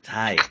ต้องใ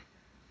ช่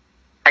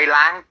ไอ้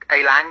ล้า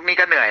งนี่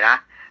ก็เหนื่อยนะ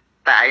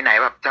แต่ไอ้ไหน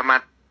แบบจะมา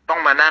ต้อง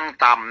มานั่ง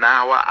จำนะ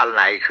ว่าอันไ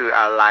หนคือ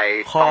อะไร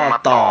ต้องมา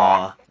ต่อ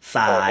ส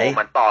าย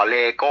มันต่อเล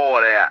โก้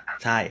เลยอ่ะ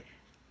ใช่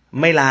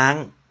ไม่ล้าง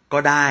ก็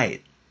ได้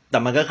แต่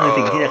มันก็คือ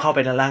สิ่งที่จะเข้าไป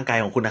ในร่างกาย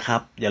ของคุณนะครั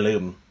บอย่าลื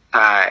มใ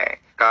ช่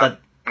ก็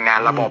งา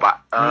นระบบอ่ะ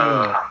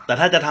แต่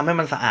ถ้าจะทำให้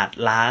มันสะอาด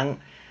ล้าง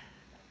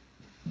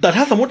แต่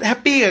ถ้าสมมติแฮป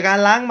ปี้กับการ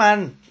ล้างมัน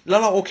แล้ว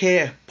เราโอเค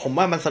ผม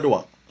ว่ามันสะดว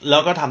กแล้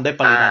วก็ทำได้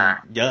ปริมาณ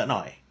เยอะห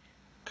น่อย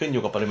ขึ้นอ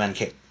ยู่กับปริมาณเ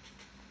ค้ก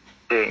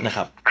นะค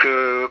รับคื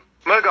อ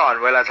เมื่อก่อน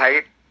เวลาใช้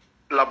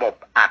ระบบ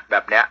อัดแบ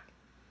บเนี้ย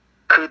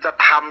คือจะ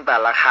ทำแต่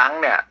ละครั้ง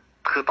เนี่ย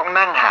คือต้อง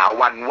นั่งหา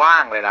วันว่า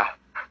งเลยนะ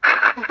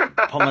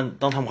เพราะมัน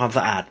ต้องทำความส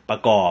ะอาดปร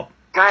ะกอบ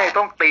ใช่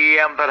ต้องเตรี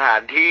ยมสถา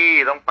นที่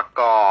ต้องประ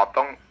กอบ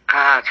ต้อง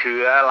ฆ่าเชื้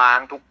อล้าง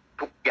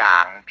ทุกอย่า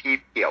งที่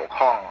เกี่ยว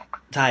ข้อง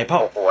ใช่เพราะ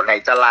โอ้โหไหน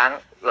จะล้าง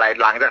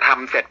หลังจากท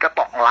ำเสร็จก็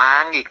ต้องล้า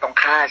งอีกต้อง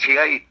ฆ่าเชื้อ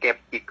อีกเก็บ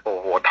อีกโอ้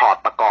โหถอด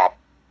ประกอบ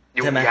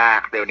ยุ่งยา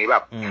กเดี๋ยวนี้แบ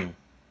บ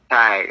ใ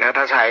ช่แล้ว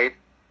ถ้าใช้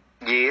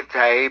ยีสต์ใ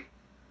ช้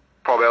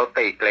โปรไบโอ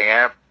ติกอะไรเ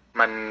งี้ย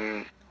มัน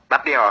แป๊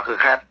บเดียวคือ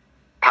แค่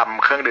ท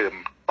ำเครื่องดื่ม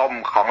ต้ม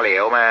ของเหล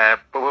วมา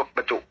ปุ๊บบ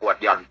รรจุขวด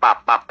หย่อนปับ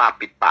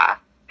ปิดฝา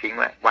ทิ้ง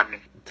ไว้วันนึ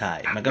งใช่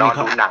มันก็มี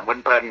ดูหนังเ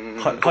พลิน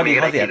ข้อดี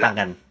ข้อเสียต่าง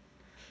กัน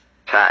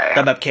ใช่แ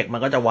ต่แบบเค้กมั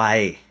นก็จะไว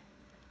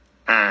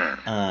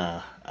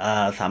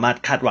สามารถ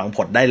คาดหวังผ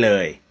ลได้เล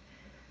ย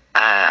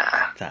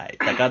ใช่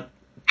แต่ก็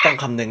ต้อง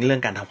คำนึงเรื่อ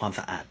งการทำความ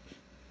สะอาด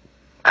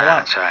เพราะว่า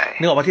เ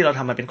นื่องจากว่าที่เราท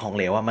ำมันเป็นของเ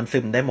หลวมันซึ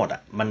มได้หมด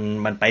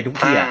มันไปทุก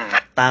ที่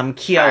ตาม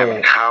เคี้ยว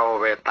เข้า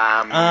ไปตา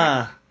ม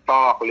ต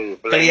อกหรือ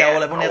เกลียวอะ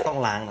ไรพวกนี้ต้อง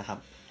ล้างนะครับ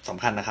ส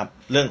ำคัญนะครับ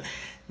เรื่อง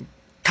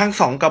ทั้ง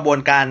สองกระบวน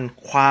การ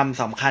ความ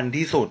สำคัญ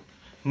ที่สุด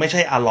ไม่ใ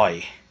ช่อร่อย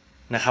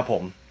นะครับผ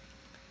ม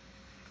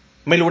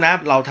ไม่รู้นะ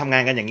เราทำงา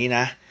นกันอย่างนี้น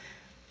ะ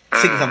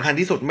สิ่งสำคัญ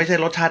ที่สุดไม่ใช่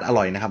รสชาติอ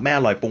ร่อยนะครับไม่อ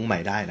ร่อยปรุงใหม่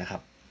ได้นะครั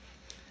บ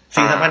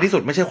สิ่งสำคัญที่สุ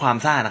ดไม่ใช่ความ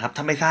ซ่านะครับ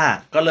ถ้าไม่ซ่า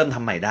ก็เริ่มท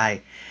ำใหม่ได้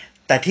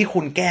แต่ที่คุ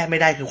ณแก้ไม่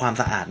ได้คือความ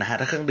สะอาดนะฮะ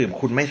ถ้าเครื่องดื่ม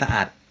คุณไม่สะอ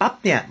าดปั๊บ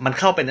เนี่ยมัน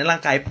เข้าไปในร่า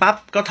งกายปั๊บ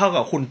ก็เท่า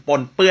กับคุณป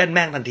นเปื้อนแ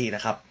ม่งทันทีน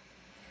ะครับ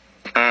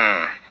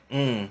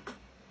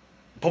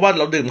เพราะว่าเ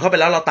ราดื่มเข้าไป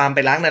แล้วเราตามไป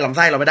ล้างในลำไ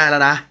ส้เราไม่ได้แล้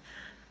วนะ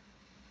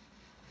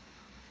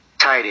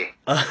ใช่ดิ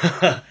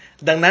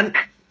ดังนั้น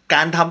ก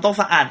ารทำต้อง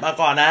สะอาดมา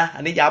ก่อนนะอั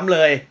นนี้ย้ำเล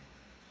ย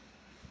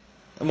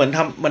เหมือน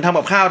ทำ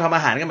กับข้าวทำอ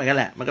าหารก็เหมือนกัน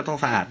แหละมันก็ต้อง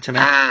สะอาดใช่ไหม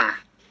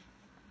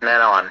แน่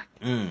นอน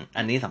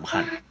อันนี้สำคั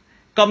ญ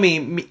ก็มี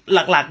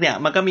หลักๆเนี่ย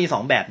มันก็มี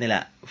2แบบนี่แหล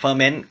ะเฟอร์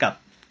เมนต์กับ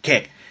เค้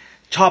ก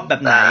ชอบแบ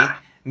บไหน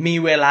มี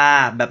เวลา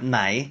แบบไห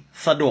น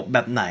สะดวกแบ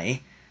บไหน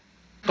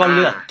ก็เ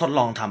ลือกทดล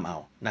องทำเอา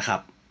นะครับ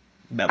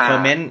แบบเฟอ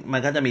ร์เมนต์มั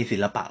นก็จะมีศิ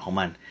ลปะของ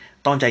มัน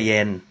ต้องใจเย็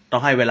นต้อ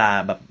งให้เวลา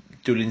แบบ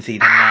จุลินทรี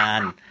ย์ทำงา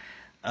น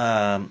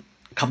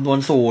คำนวณ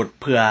สูตร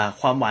เผื่อ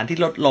ความหวานที่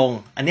ลดลง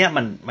อันเนี้ย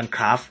มันค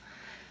ราฟ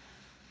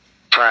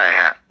ใช่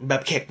ฮะแบ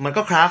บเค้กมัน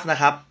ก็คราฟนะ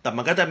ครับแต่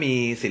มันก็จะมี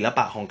ศิลป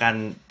ะของการ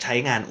ใช้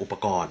งานอุป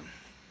กรณ์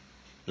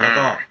แล้ว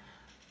ก็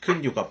ขึ้น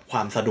อยู่กับคว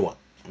ามสะดวก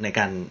ใน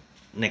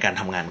การ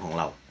ทำงานของ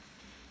เรา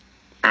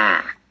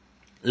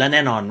และแ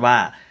น่นอนว่า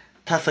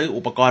ถ้าซื้อ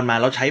อุปกรณ์มา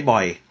แล้วใช้บ่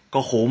อย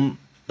ก็คุ้ม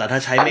แต่ถ้า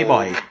ใช้ไม่บ่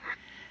อย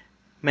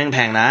แม่งแพ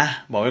งนะ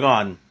บอกไว้ก่อ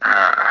น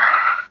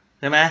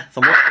ใช่ไหมส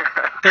มมติ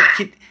ก็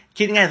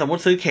คิดง่ายสมม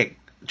ติซื้อเค้ก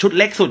ชุด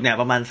เล็กสุดเนี่ย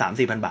ประมาณ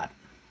 3-4,000 บาท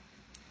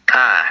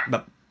แบ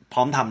บพ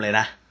ร้อมทำเลย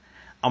นะ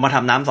เอามาท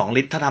ำน้ำ2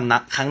 ลิตรถ้าท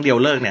ำครั้งเดียว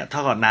เลิกเนี่ยเท่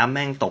ากับน้ำแ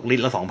ม่งตกลิต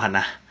รละ 2,000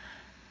 นะ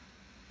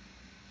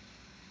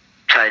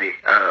ใช่ดิ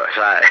ใ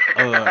ช่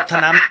ถ้า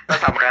ถ้า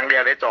ทำครั้งเดีย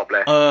วได้จบเล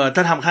ยถ้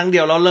าทำครั้งเดี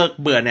ยวแล้วเลิก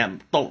เบื่อเนี่ย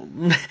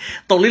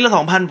ตกลิตรละ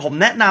 2,000 ผม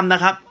แนะนำน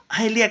ะครับใ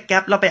ห้เรียกแก๊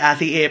ปแล้วไป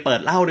RCA เปิด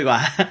เหล้าดีกว่า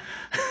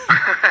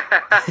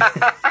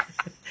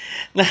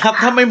นะครับ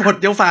ถ้าไม่หมด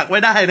เดี๋ยวฝากไว้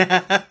ได้นะ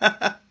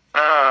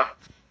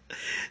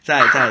ใช่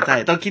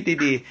ต้องคิด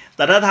ดีๆแ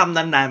ต่ถ้าทำ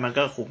นานๆมัน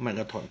ก็คุ้มมัน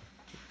ก็ทน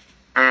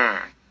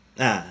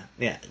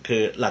เนี่ยคื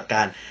อหลักก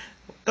าร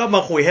ก็ม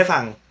าคุยให้ฟั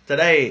งจะ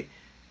ได้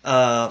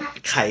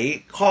ไข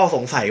ข้อส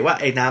งสัยว่า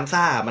ไอ้น้ำ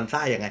ซ่ามันซ่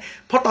ายังไง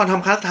เพราะตอนท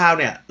ำคัสทาว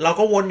เนี่ยเรา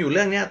ก็วนอยู่เ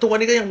รื่องนี้ทุกวัน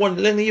นี้ก็ยังวน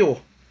เรื่องนี้อยู่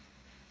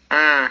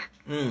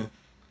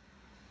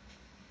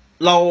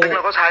เรา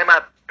ก็ใช้มา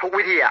ทุก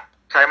วิธี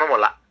ใช้มาหมด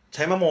ละใ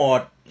ช้มาหม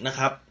ดนะค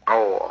รับ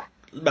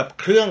แบบ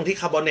เครื่องที่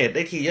คาร์บอเนตไ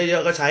ด้ทีเยอ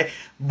ะๆก็ใช้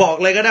บอก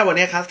เลยก็ได้วัน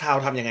นี้คัสทาว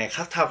ทำยังไง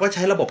คัสทาวก็ใ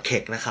ช้ระบบเค้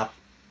กนะครับ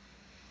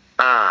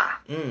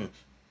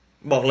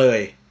บอกเลย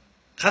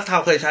คัสทา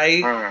วเคยใช้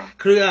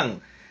เครื่อง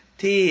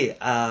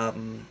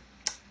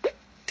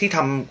ที่ท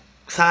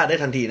ำซ่าได้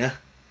ทันทีนะ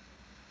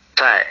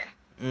ใช่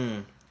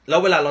แล้ว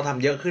เวลาเราท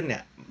ำเยอะขึ้นเนี่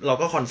ยเรา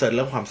ก็คอนเซิร์นเ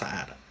รื่องความสะอ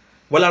าด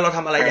เวลาเราท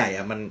ำอะไรใหญ่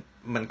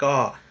มันก็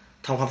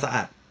ทำความสะอ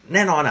าดแ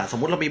น่นอนสม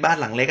มุติเรามีบ้าน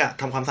หลังเล็ก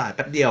ทำความสะอาดแ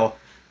ป๊บเดียว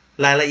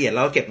รายละเอียดเร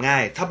าก็เก็บง่า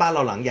ยถ้าบ้านเร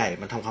าหลังใหญ่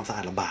มันทำความสะอ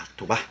าดลำบาก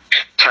ถูกปะ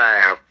ใช่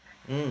ครับ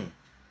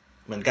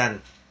เหมือนกัน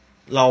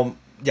เรา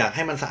อยากใ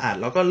ห้มันสะอาด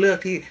เราก็เลือก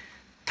ที่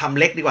ทำ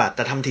เล็กดีกว่าแ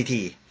ต่ทำ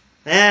ที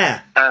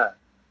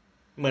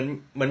เห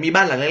มือนมีบ้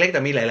านหลังเล็กๆแ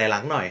ต่มีหลายๆหลั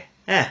งหน่อย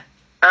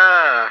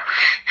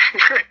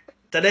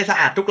จะได้สะ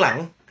อาดทุกหลัง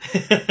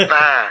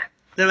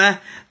ใช่ไหม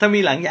ถ้ามี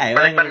หลังใหญ่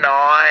มัน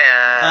น้อย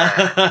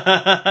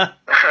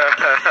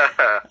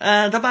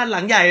ถ้าบ้านห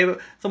ลังใหญ่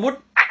สมมติ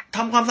ท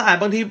ำความสะอาด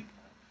บางที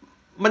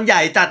มันให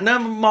ญ่จัดนะ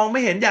มองไ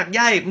ม่เห็นอยาก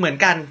ย่ายเหมือน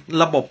กัน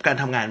ระบบการ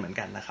ทำงานเหมือน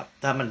กันนะครับ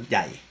ถ้ามันให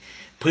ญ่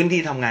พื้นที่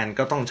ทำงาน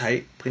ก็ต้องใช้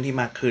พื้นที่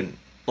มากขึ้น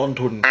ต้น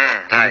ทุน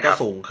มันก็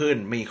สูงขึ้น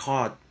มีข้อ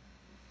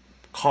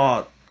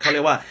เขาเรี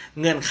ยกว่า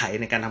เงื่อนไข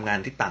ในการทำงาน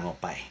ที่ต่างออก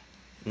ไป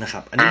นะครั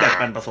บอันนี้แบ่ง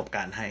ปันประสบก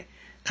ารณ์ให้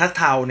คัส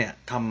เทาเนี่ย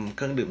ทำเค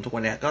รื่องดื่มทุกวั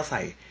นนี้ก็ใ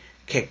ส่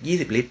เค้ก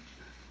20 ลิตร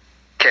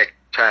เค้ก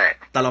ใช่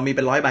แต่เรามีเ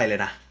ป็น100 ใบเลย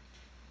นะ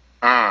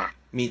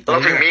มีเรา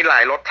ถึงมีหลา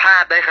ยรสชา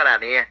ติได้ขนาด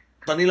นี้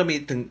ตอนนี้เรามี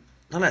ถึง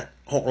เท่าไหร่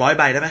600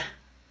 ใบได้ไหม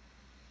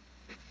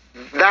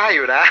ได้อ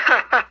ยู่นะ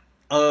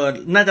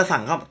น่าจะสั่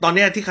งครับตอน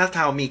นี้ที่คัสเท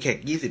ามีเค้ก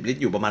20 ลิต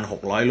รอยู่ประมาณ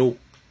600 ลูก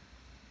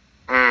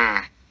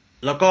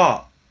แล้วก็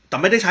แต่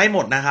ไม่ได้ใช้หม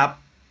ดนะครับ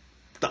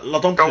เรา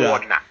ต้องเผื่อ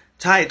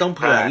ใช่ต้องเ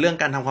ผื่อเรื่อง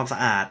การทำความสะ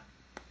อา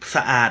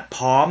ดพ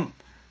ร้อม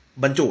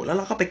บรรจุแล้วเ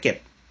ราก็ไปเก็บ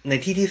ใน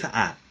ที่ที่สะอ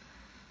าด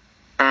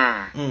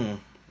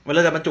เวล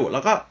าจะบรรจุแล้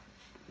วก็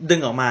ดึง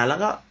ออกมาแล้ว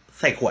ก็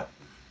ใส่ขวด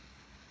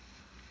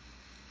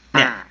เ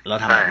นี่ยเรา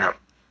ทำแบบนี้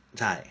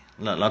ใช่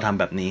เราทำ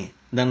แบบนี้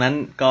ดังนั้น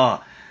ก็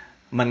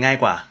มันง่าย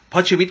กว่าเพรา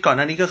ะชีวิตก่อนห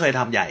น้านี้ก็เคย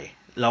ทำใหญ่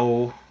เรา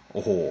โ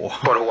อ้โห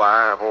ปวดหั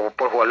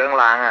วเรื่อง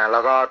ล้างแล้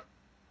วก็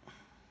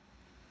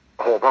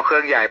โหพอเครื่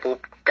องใหญ่ปุ๊บ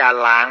การ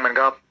ล้างมัน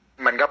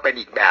ก็เป็น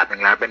อีกแบบหนึ่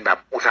งแล้วเป็นแบบ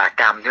อุตสาห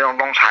กรรมที่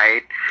ต้องใช้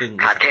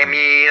สารเค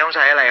มีต้องใ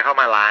ช้อะไรเข้า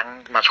มาล้าง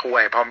มาช่ว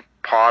ยเพราะ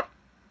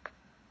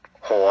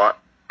โห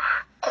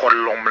คน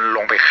มันล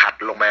งไปขัด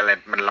ลงไปอะไร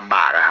มันลำบ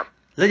ากครับ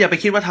แล้วอย่าไป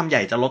คิดว่าทำให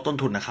ญ่จะลดต้น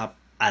ทุนนะครับ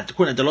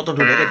คุณอาจจะลดต้น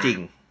ทุนได้ก็จริง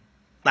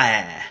แต่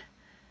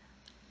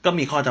ก็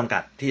มีข้อจำกั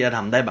ดที่จะท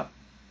ำได้แบบ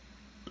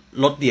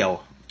ลดเดียว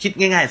คิด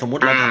ง่ายๆสมมุ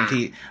ติเราทำที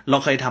เรา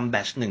เคยทำแบ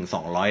ตช์1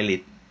 200 ลิ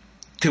ตร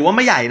ถือว่าไ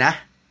ม่ใหญ่นะ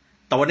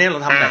แต่วันนี้เรา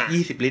ทำแบบ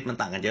20 ลิตรมัน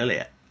ต่างกันเยอะเลย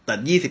แต่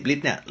20 ลิต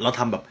รเนี่ยเรา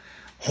ทำแบบ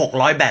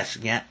600 แบตช์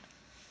เงี้ย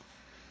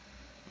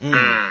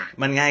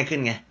มันง่ายขึ้น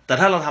ไงแต่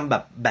ถ้าเราทำแบ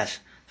บแบตช์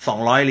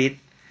200 ลิตร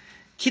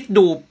คิด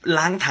ดู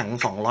ล้างถัง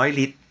200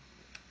 ลิตร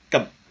กั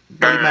บ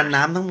ปริมาณ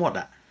น้ำทั้งหมด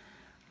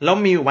แล้ว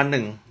มีวันห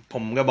นึ่งผ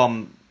มกับบอม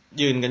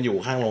ยืนกันอยู่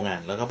ข้างโรงงา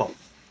นแล้วก็บอก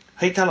เ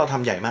ฮ้ยถ้าเราท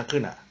ำใหญ่มากขึ้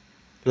น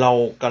เรา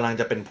กำลัง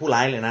จะเป็นผู้ร้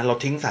ายเลยนะเรา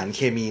ทิ้งสารเค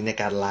มีใน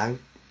การล้าง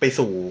ไป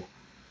สู่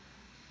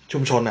ชุ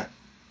มชน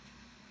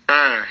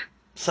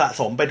สะ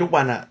สมไปทุก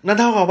วันนั่น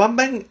เท่ากับว่าแ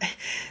ม่ง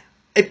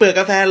ไอเปลือก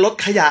กาแฟลด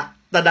ขยะ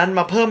แต่ดัน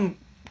มาเพิ่ม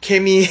เค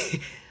มี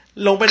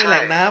ลงไปในแห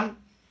ล่งน้ำ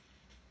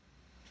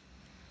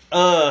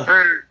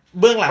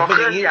เบื้องหลังเป็น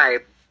อย่างนี้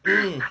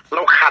เร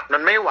าขัดมั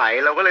นไม่ไหว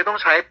เราก็เลยต้อง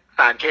ใช้ส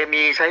ารเค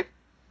มีใช้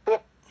พว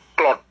ก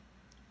กรด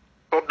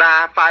โซดา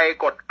ไฟ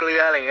กรดเกลื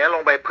ออะไรเงี้ยล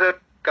งไปเพื่อ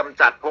กำ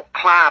จัดพวก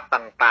คราบ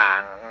ต่า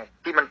ง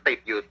ๆที่มันติด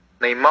อยู่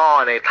ในหม้อ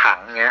ในถัง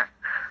เงี้ย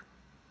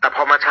แต่พ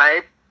อมาใช้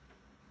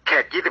แค่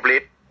20 ลิ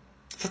ตร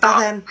สตาร์แ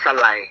ทนส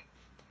ไล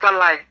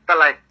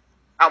ด์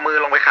เอามือ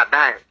ลงไปขัดไ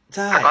ด้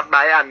สกอตไบร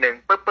ท์อันหนึ่ง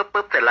ปึ๊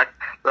บเสร็จแล้ว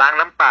ล้าง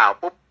น้ำเปล่า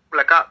ปุ๊บแ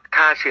ล้วก็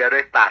ฆ่าเชื้อด้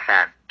วยสตาร์แท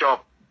นจ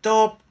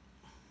บ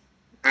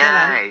ง่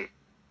าย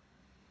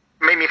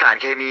ไม่มีสาร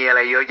เคมีอะไ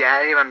รเยอะแยะ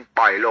ที่มันป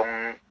ล่อยลง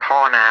ท่อ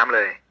น้ำเล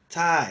ยใ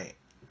ช่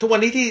ทุกวัน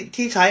นี้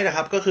ที่ใช้นะค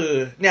รับก็คือ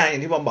เนี่ยอย่า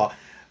งที่บอมบอก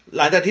ห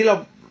ลังจากที่เรา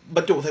บ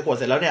รรจุใส่ขวด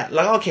เสร็จแล้วเนี่ยแ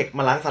ล้วก็เอาเค้ก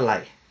มาล้างสไล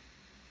ด์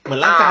เหมือน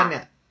ล้างจานเนี่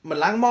ยเหมือน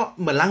ล้างห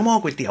ม้อ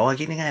ก๋วยเตี๋ยว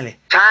คิดง่ายๆเลย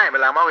ใช่เหมือ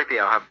นล้างหม้อก๋วยเตี๋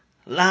ยวครับ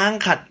ล้าง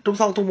ขัดทุก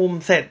ซอกทุกมุม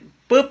เสร็จ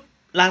ปุ๊บ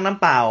ล้างน้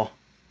ำเปล่า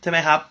ใช่ไหม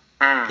ครับ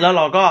แล้วเ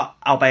ราก็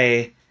เอาไป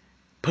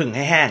ผึ่งใ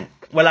ห้แห้ง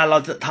เวลาเรา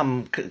จะท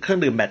ำเครื่อง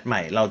ดื่มแบตให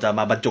ม่เราจะ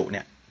มาบรรจุเ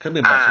นี่ยเครื่อง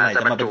ดื่มแบตใหม่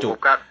จะมาบรรจุ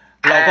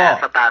เราก็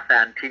สตาร์แซ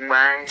นทิ้งไ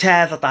ว้แช่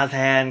สตาร์แซ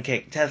นเค้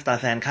กแช่สตา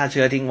ร์แซนฆ่าเ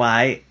ชื้อทิ้งไว้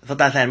ส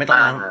ตาร์แซนไม่ต้อง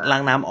ล้า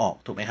งน้ำออก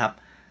ถูกไหมครับ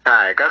ใช่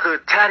ก็คือ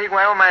แช่ทิ้งไ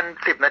ว้ประมาณ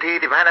10 นาที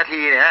15 นา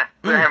ทีเนี่ย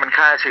เพื่อให้มัน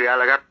ฆ่าเชื้อ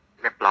แล้วก็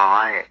เรียบร้อ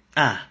ย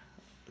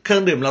เครื่อ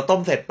งดื่มเราต้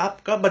มเสร็จปั๊บ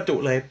ก็บรรจุ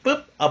เลยปุ๊บ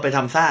เอาไปท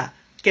ำซ่า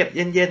เก็บเ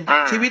ย็น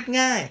ๆชีวิต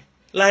ง่าย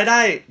รายได้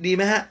ดีไ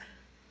หมฮะ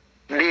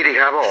ดี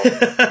ครับผม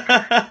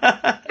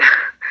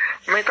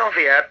ไม่ต้องเ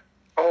สีย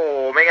โอ้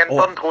ไม่งั้น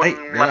ต้นทุน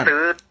มาซื้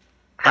อ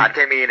สารเค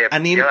มีเนี่ย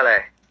เยอะเล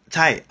ยใ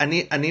ช่อัน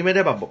นี้ไม่ไ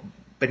ด้แบบ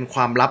เป็นคว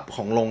ามลับข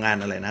องโรงงาน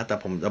อะไรนะแต่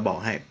ผมจะบอก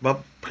ให้ว่า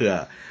เผื่อ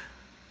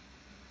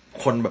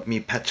คนแบบมี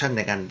แพชชั่นใ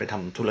นการไปท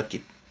ำธุรกิ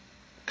จ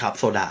ครับ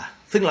โซดา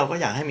ซึ่งเราก็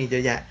อยากให้มีเยอ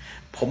ะแยะ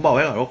ผมบอกไ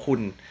ว้ก่อนว่าคุณ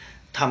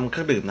ทำเค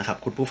รื่องดื่มนะครับ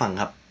คุณผู้ฟัง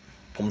ครับ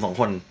ผม2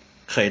 คน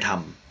เคยท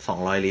ำ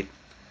200 ลิตร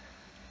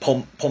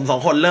ผม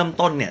2 คนเริ่ม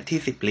ต้นเนี่ยที่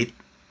10 ลิตร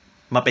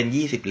มาเป็น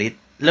20 ลิตร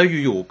แล้ว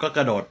อยู่ๆก็ก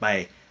ระโดดไป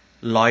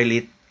100 ลิ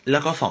ตรแล้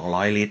วก็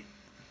200 ลิตร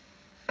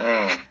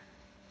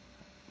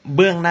เ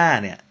บื้องหน้า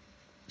เนี่ย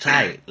ใช่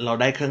เรา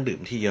ได้เครื่องดื่ม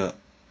ที่เยอะ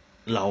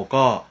เรา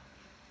ก็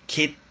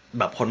คิด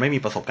แบบคนไม่มี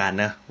ประสบการณ์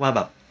นะว่าแบ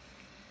บ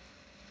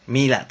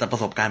มีแหละแต่ปร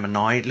ะสบการณ์มัน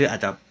น้อยหรืออา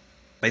จจะ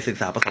ไปศึก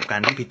ษาประสบการ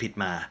ณ์ที่ผิด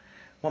มา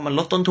ว่ามันล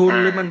ดต้นทุน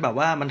หรือมันแบบ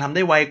ว่ามันทำไ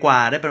ด้ไวกว่า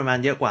ได้ประมาณ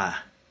เยอะกว่า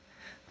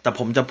แต่ผ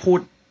มจะพูด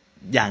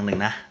อย่างหนึ่ง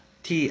นะ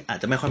ที่อาจ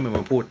จะไม่ค่อยมีค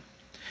นพูด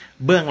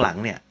เบื้องหลัง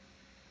เนี่ย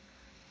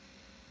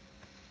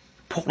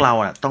พวกเรา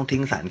ต้องทิ้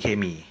งสารเค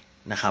มี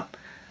นะครับ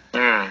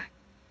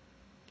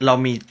เรา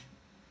มี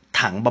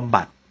ถังบำ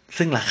บัด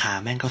ซึ่งราคา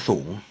แม่งก็สู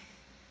ง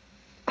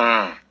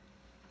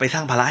ไปสร้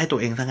างภาระให้ตัว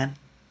เองซะงั้น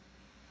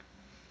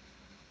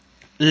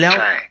แ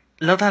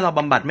ล้วถ้าเราบ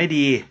ำบัดไม่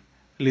ดี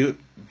หรือ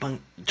บาง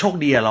โชค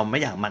ดีเราไม่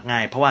อยากมักง่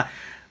ายเพราะว่า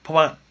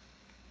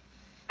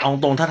เอา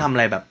ตรงถ้าทำอะ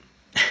ไรแบบ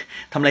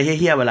ทำอะไรเ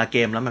หี้ยๆเวลาเก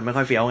มแล้วมันไม่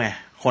ค่อยเฟี้ยวไง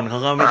คนเขา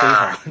ก็ไม่ซื้อ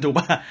ของถูก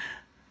ป่ะ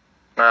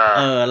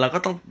เราก็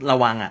ต้องระ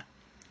วังอ่ะ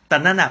แต่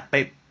นั่นอ่ะไป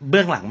เ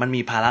บื้องหลังมัน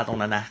มีภาระตรง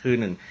นั้นนะคือ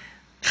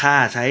1ค่า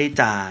ใช้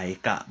จ่าย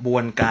กระบว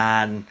นก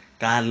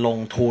ารลง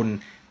ทุน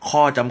ข้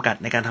อจำกัด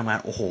ในการทำงาน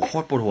โอ้โหโค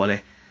ตรปวดหัวเล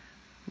ย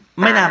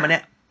ไม่นานมาเนี้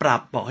ยปรั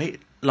บบอกเฮ้ย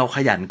เราข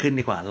ยันขึ้น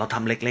ดีกว่าเราท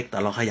ำเล็กๆแต่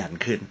เราขยัน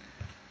ขึ้น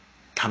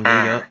ท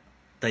ำเยอะ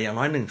ๆแต่อย่าง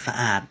น้อย1สะ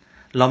อาด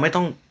เราไม่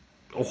ต้อง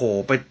โอ้โห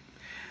ไป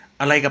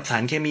อะไรกับสา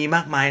รเคมีม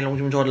ากมายลง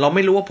ชุมชนเราไ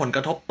ม่รู้ว่าผลก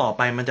ระทบต่อไ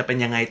ปมันจะเป็น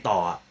ยังไงต่อ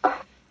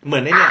เหมื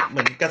อนเนี่ยเห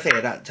มือนเกษ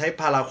ตรใช้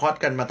พาราควอส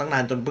กันมาตั้งนา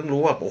นจนเพิ่ง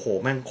รู้ว่าโอ้โห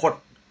แม่งโค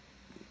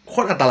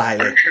ตรอันตราย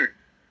เลย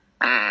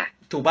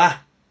ถูกป่ะ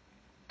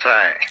ใช่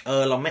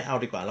เราไม่เอา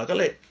ดีกว่าเราก็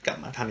เลยกลับ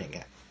มาทำอย่างเ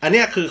งี้ยอัน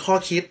นี้คือข้อ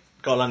คิด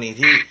กรณี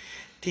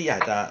ที่อยา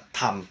กจะ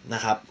ทำน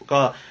ะครับก็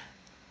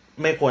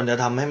ไม่ควรจะ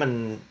ทำให้มัน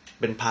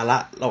เป็นภาระ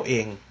เราเอ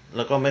งแ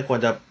ล้วก็ไม่ควร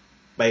จะ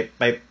ไ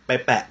ป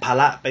แปะภา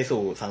ระไป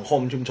สู่สังค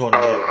มชุมชน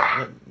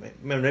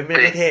มันไ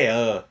ม่เท่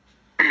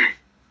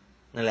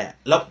นั่นแหละ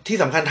แล้วที่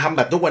สำคัญทำแ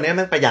บบทุกวันนี้แ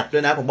ม่งประหยัดด้ว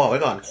ยนะผมบอกไว้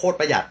ก่อนโคตร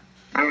ประหยัด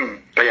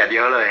ประหยัดเย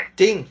อะเลย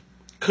จริง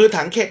คือ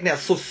ถังเค้กเนี่ย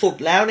สุด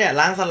ๆแล้วเนี่ย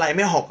ล้างสไลด์ไ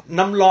ม่หก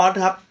น้ำร้อน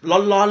ครับ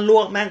ร้อนๆล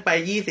วกแม่งไป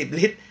20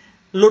 ลิตร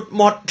หลุด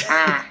หมด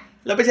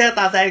แล้วไปแช่ต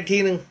าแซงอีกที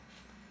นึง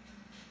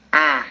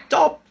จ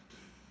บ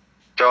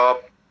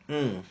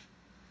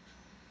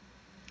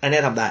อันนี้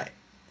ทำได้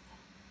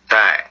ใ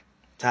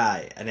ช่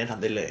อันนี้ท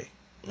ำได้เลย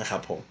นะครั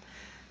บผม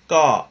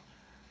ก็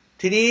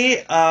ทีนี้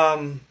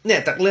เนี่ย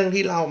จากเรื่อง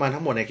ที่เล่ามา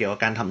ทั้งหมดในเกี่ยวกับ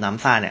การทำน้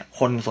ำซ่าเนี่ย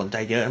คนสนใจ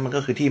เยอะมันก็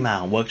คือที่มา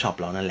ของเวิร์กช็อป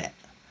เรานั่นแหละ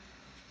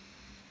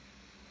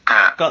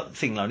ก็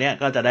สิ่งเหล่านี้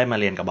ก็จะได้มา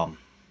เรียนกับบอม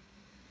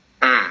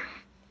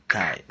ใ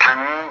ช่ทั้ง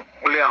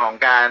เรื่องของ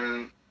การ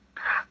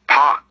เพ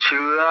าะเ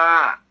ชื้อ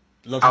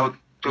เอา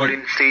จุลิ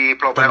นทรีย์โ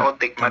ปรไบโอ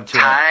ติกมาใ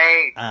ช้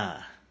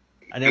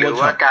อันนี้เวิร์ก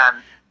ช็อป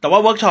แต่ว่า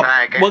เวิร์กช็อ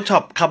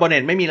ปคาร์บอเน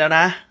ตไม่มีแล้วน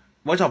ะ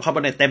เวิร์กช็อปคาร์บ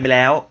อเนตเต็มไปแ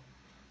ล้ว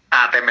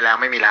เต็มไปแล้ว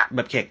ไม่มีละแบ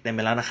บเค้กเต็มไป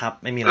แล้วนะครับ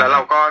ไม่มีแล้วเร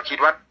าก็คิด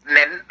ว่าเ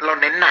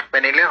น้นหนักไป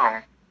ในเรื่องของ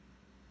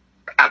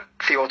อัด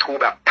CO2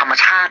 แบบธรรม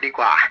ชาติดี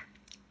กว่า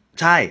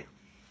ใช่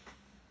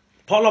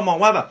เพราะเรามอง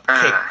ว่าแบบเ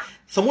ค้ก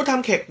สมมุติท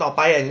ำเค้กต่อไ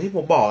ปอย่างที่ผ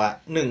มบอก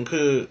1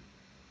คือ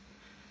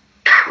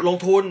ลง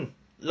ทุน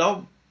แล้ว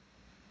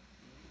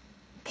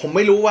ผมไ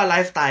ม่รู้ว่าไล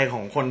ฟ์สไตล์ข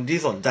องคนที่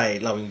สนใจ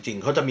เราจริง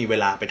ๆเขาจะมีเว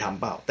ลาไปทำ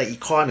เปล่าแต่อี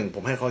กข้อหนึ่งผ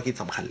มให้ข้อคิด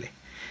สำคัญเลย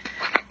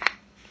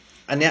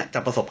อันเนี้ยจา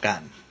กประสบการ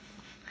ณ์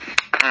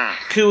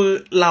คือ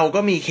เราก็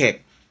มีเค้ก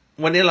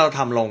วันนี้เราท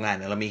ำโรงงาน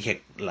เนี่ยเรามีเค้ก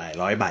หลาย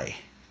ร้อยใบ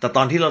แต่ต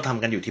อนที่เราท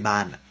ำกันอยู่ที่บ้า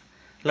น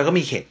เราก็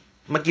มีเค้ก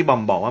เมื่อกี้บอ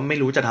มบอกว่าไม่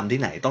รู้จะทำที่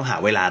ไหนต้องหา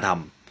เวลาทำ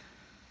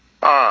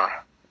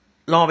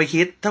ลองไป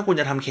คิดถ้าคุณ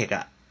จะทำเค้ก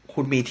คุ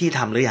ณมีที่ท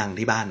ำหรือยัง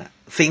ที่บ้าน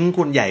ซิงค์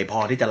คุณใหญ่พอ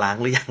ที่จะล้าง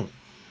หรือยัง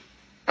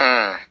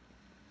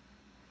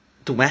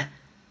ถูกไหม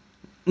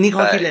นี่ข้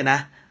อคิดเลยนะ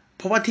เ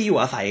พราะว่าที่อยู่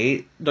อาศัย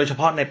โดยเฉ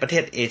พาะในประเท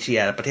ศเอเชีย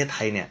ประเทศไท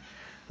ยเนี่ย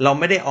เรา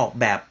ไม่ได้ออก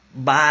แบบ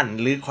บ้าน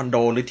หรือคอนโด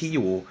หรือที่อ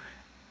ยู่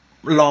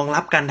รอง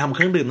รับการทำเค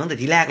รื่องดื่มตั้งแต่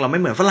ที่แรกเราไม่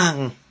เหมือนฝรั่ง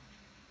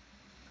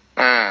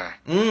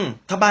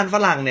ถ้าบ้านฝ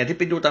รั่งเนี่ยที่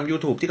ไปดูตาม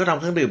YouTube ที่เขาทำ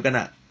เครื่องดื่มกัน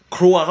ค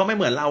รัวเขาไม่เ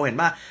หมือนเราเห็น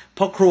ป่ะเพ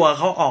ราะครัวเ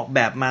ขาออกแบ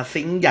บมา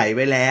ซิงค์ใหญ่ไ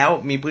ว้แล้ว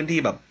มีพื้นที่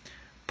แบบ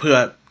เผื่อ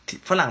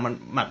ฝรั่งมัน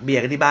หมักเบีย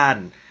ร์กันที่บ้าน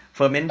เฟ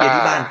อร์เมนต์เบียร์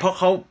ที่บ้านเพราะ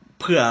เขา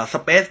เผื่อส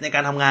เปซในกา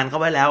รทำงานเขา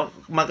ไว้แล้ว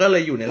มันก็เล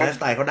ยอยู่ในไลฟ์ส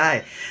ไตล์เขาได้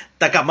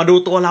แต่กลับมาดู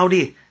ตัวเรา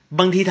ดิ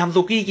บางทีทำ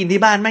ซุกี้กิน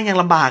ที่บ้านแม่งยัง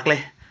ลำบากเลย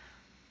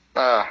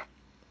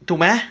ถูก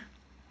ไหม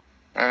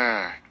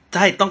ใ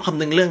ช่ต้องค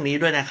ำนึงเรื่องนี้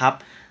ด้วยนะครับ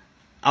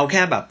เอาแ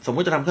ค่แบบสมมุ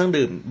ติจะทำเครื่อง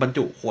ดื่มบรร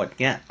จุขวด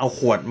เงี้ยเอาข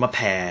วดมาแ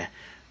ผ่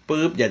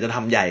ปุ๊บอยากจะท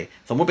ำใหญ่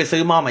สมมุติไปซื้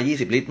อหม้อมา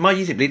20 ลิตรหม้อ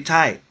20 ลิตรใ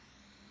ช่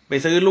ไป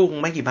ซื้อลูก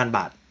ไม่กี่พันบ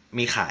าท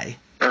มีขาย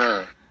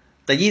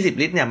แต่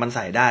20 ลิตรเนี่ยมันใ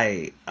ส่ได้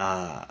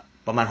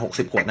ประมาณ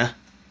60 ขวดนะ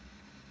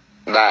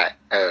ได้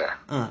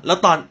แล้ว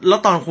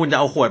ตอนคุณจะ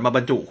เอาขวดมาบ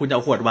รรจุคุณจะเอ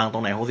าขวดวางตร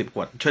งไหน60 ข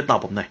วดช่วยตอบ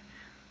ผมหน่อย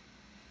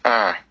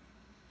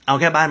เอา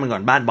แค่บ้านมึงก่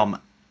อนบ้านบอม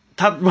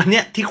ถ้าวันเนี้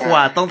ยที่ครัว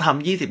ต้องท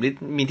ำ20 ลิตร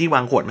มีที่วา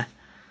งขวดไหม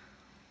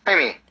ไม่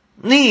มี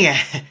นี่ไง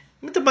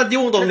มันจะมา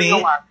ยุ่งตรงนี้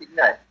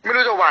ไม่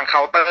รู้จะวางเค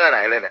าน์เตอร์ไหน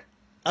เลยเนี่ย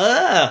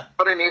เพ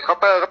ราะในนี้เคาน์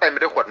เตอร์ก็เต็มไป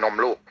ด้วยขวดนม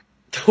ลูก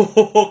ถู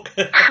ก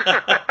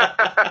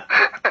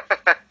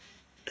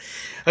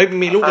เฮ้ย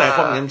มีลูกหลายค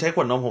นยังใช้ข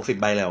วดนม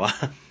60 ใบเลยวะ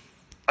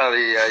อะไร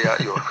เยอะ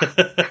อยู่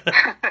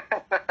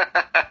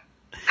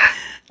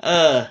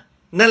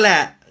นั่นแหล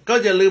ะก็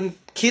อย่าลืม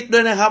คิดด้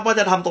วยนะครับว่า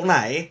จะทำตรงไหน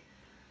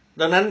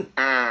ดังนั้น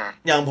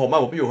อย่างผม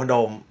อยู่คอนโด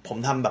ผม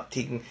ทำแบบ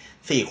ทิ้ง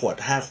4 ขวด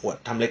5 ขวด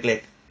ทำเล็ก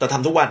ๆแต่ท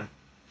ำทุกวัน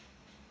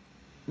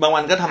บางวั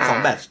นก็ทำ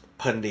2 แบตช์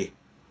เพลินดี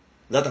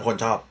แล้วแต่คน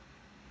ชอบ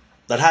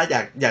แต่ถ้า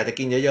อยากจะ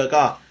กินเยอะๆ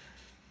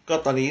ก็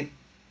ตอนนี้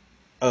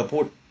พู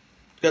ด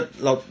ก็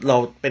เรา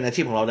เป็นอา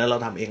ชีพของเราเนี่ยเรา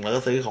ทำเองแล้วก็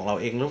ซื้อของเรา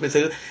เองแล้วไป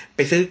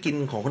ซื้อกิน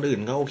ของคนอื่น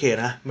ก็โอเค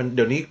นะมันเ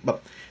ดี๋ยวนี้แบบ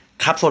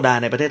คัพโซดา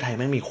ในประเทศไทยแ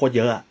ม่งมีโคตรเ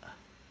ยอะ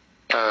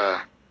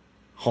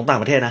ของต่าง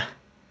ประเทศนะ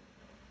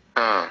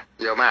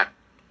เยอะมาก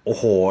โอ้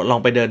โหลอง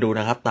ไปเดินดู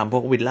นะครับตามพว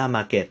กวิลล่าม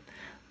าร์เก็ต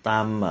ตา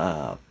ม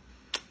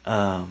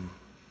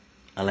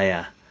อะไร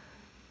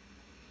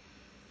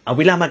เอา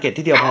วิลล่ามาร์เก็ต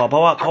ที่เดียวพอเพรา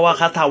ะว่า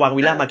คัสทาวาง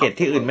วิลล่ามาร์เก็ต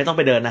ที่อื่นไม่ต้องไ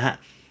ปเดินนะฮะ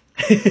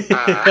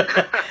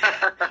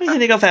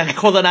นี่ก็แฝง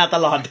โฆษณาต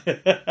ลอด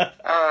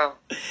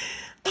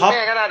ท็อปกูเ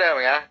ม่ก็น่าเดินเห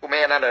มือนกันกูเม่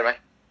น่าเดินไหม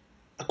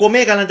กูเ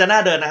ม่กำลังจะน่า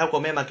เดินนะครับกู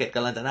เม่มาร์เก็ตก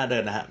ำลังจะน่าเดิ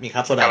นนะฮะมีค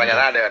รับโซดากำลังจะ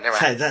น่าเดินใช่ไหม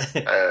ใช่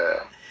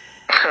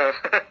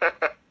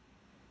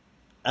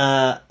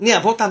เนี่ย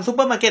พวกทำซูเป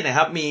อร์มาร์เก็ตนะ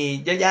ครับมี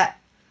เยอะแยะ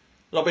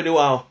เราไปดู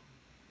เอา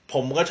ผ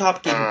มก็ชอบ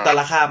กินแต่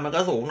ราคามันก็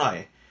สูงหน่อย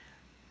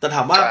แต่ถ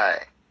ามว่า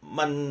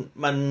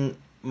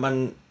มัน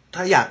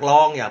ถ้าอยากล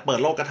องอยากเปิด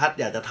โลกทัศน์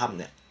อยากจะทำ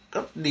เนี่ยก็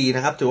ดีน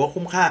ะครับถือว่า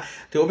คุ้มค่า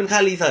ถือว่าเป็นค่า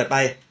รีเสิร์ชไป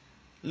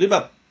หรือแบ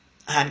บ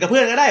อาหารกับเพื่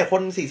อนก็ได้ค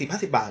น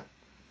 40-50 บาท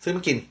ซื้อม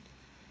ากิน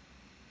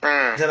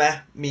ใช่ไหม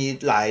มี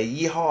หลาย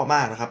ยี่ห้อม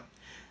ากนะครับ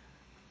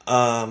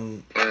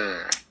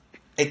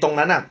ไอ้ตรง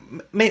นั้นอ่ะ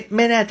ไ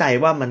ม่แน่ใจ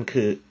ว่ามัน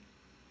คือ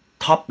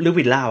ท็อปหรือ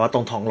วิลล่าวะต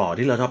รงทองหล่อ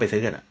ที่เราชอบไปซื้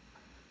อกันอ่ะ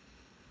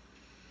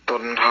ตร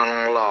งทอง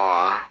หล่อ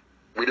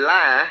วิลล่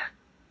า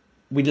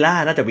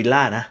น่าจะวิลล่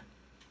านะ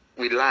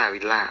วิลล่า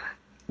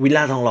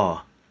ทองหล่อ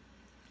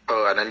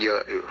อันนั้นเยอ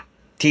ะอยู่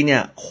ที่เนี่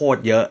ยโคต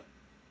รเยอะ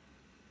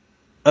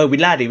วิ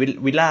ลล่าดิ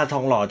วิลล่าท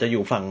องหล่อจะอ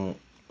ยู่ฝั่ง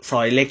ซ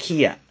อยเล็ก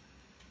ขี้อ่ะ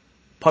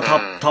พอ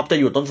ท็อปจะ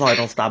อยู่ต้นซอย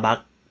ตรงสตาร์บัค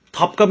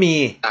ท็อปก็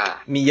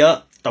มีเยอะ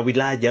แต่วิล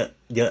ล่าเ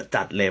ยอะ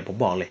จัดเลยผม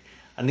บอกเลย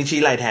อันนี้ชี้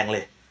ลายแทงเล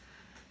ย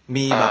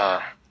มีแบบ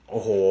โ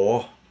อ้โห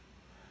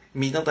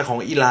มีตั้งแต่ของ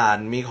อิหร่าน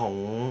มีของ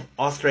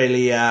ออสเตรเ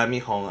ลียมี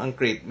ของอัง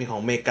กฤษมีของ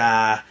อเมริกา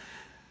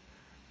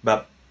แบ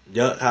บเ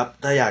ยอะครับ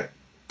ถ้าอยาก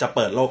จะเ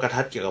ปิดโลก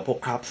ทัศน์เกี่ยวกับพวก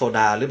คราฟต์โซด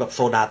าหรือแบบโซ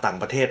ดาต่าง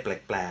ประเทศแ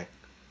ปลก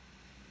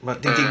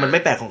ๆจริงๆมันไ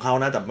ม่แปลกของเขา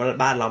นะแต่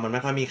บ้านเรามันไ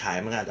ม่ค่อยมีขาย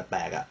มันอาจจะแป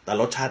ลกอะแต่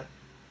รสชาติ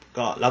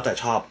ก็แล้วแต่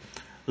ชอบ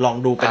ลอง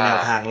ดูเป็นแนว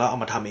ทางแล้วเอา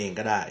มาทำเอง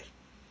ก็ได้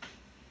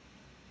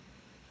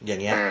อย่า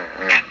งเงี้ย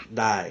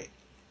ได้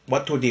วั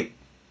ตถุดิบ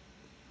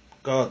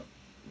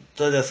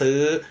ก็จะซื้อ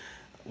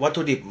วัต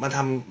ถุดิบมาท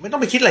ำไม่ต้อ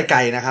งไปคิดอะไรไกล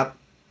นะครับ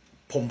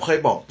ผมเคย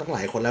บอกตั้งหล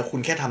ายคนแล้วคุ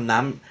ณแค่ทำน้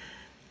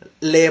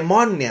ำเลม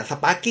อนเนี่ยส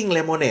ปาร์กิ้งเล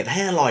มอนเนดใ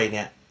ห้อร่อยเ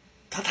นี่ย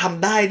ถ้าท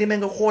ำได้นี่แม่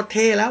งก็โคตรเ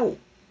ท่แล้ว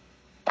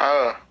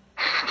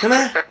ใช่ไหม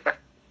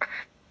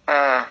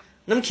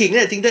น้ำขิงเ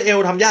นี่ยจริงจะเอล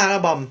ทำยากน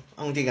ะบอมเอ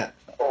าจริงอ่ะ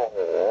โอ้โห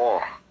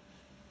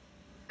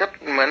ก็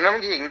เหมือนน้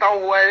ำขิงเต้า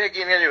หู้ที่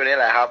กินกันอยู่นี่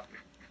แหละครับ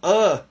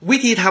วิ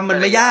ธีทำมัน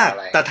ไม่ยาก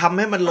แต่ทำใ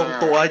ห้มันลง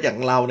ตัวอย่าง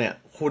เราเนี่ย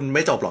คุณไ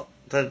ม่จบหรอก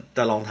ถ้าจ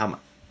ะลองทำ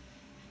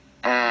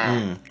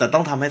แต่ต้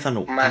องทำให้ส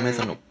นุก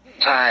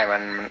ใช่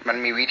มัน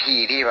มีวิธี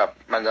ที่แบบ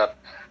มันจะ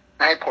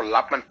ให้ผล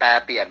ลัพธ์มันแปร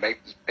เปลี่ยนไป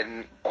อีกเป็น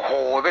โอ้โห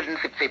เป็น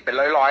10เป็น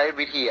ร้อย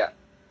วิธี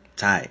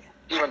ใช่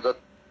ที่มันจะ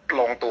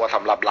ลงตัวส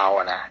ำหรับเรา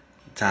นะ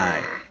ใช่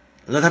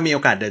แล้วถ้ามีโอ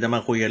กาสเดี๋ยวจะมา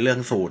คุยกันเรื่อง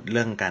สูตรเ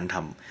รื่องการท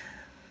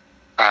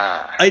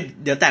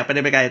ำเดี๋ยวแตกไป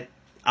ไกล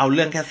เอาเ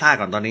รื่องแค่ซ่า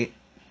ก่อนตอนนี้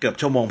เกือบ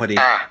ชั่วโมงพอดี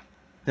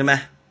ใช่ไหม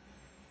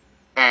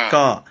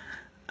ก็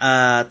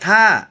ถ้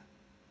า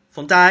ส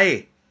นใจ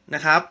น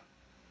ะครับ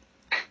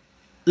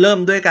เริ่ม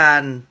ด้วยกา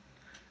ร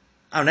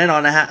เอาแน่นอ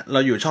นนะฮะเรา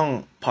อยู่ช่อง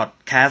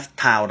Podcast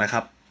Town นะค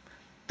รับ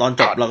ตอน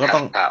จบเราก็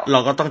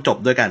ต้องจบ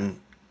ด้วยกัน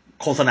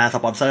โฆษณาส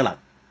ปอนเซอร์หลัก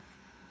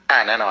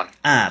แน่นอน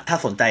ถ้า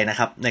สนใจนะ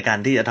ครับในการ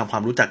ที่จะทำควา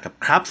มรู้จักกับ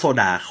คราฟต์โซ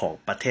ดาของ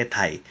ประเทศไท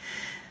ย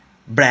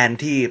แบรนด์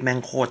ที่แม่ง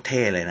โคตรเ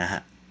ท่เลยนะฮ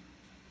ะ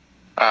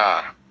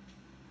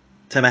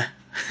ใช่ไหม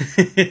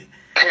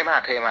เท่มาก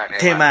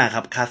ค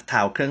รับคาสทา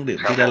วเครื่องดื่ม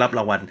ที่ได้รับร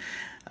างวัล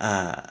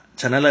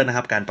ชนะเลิศนะค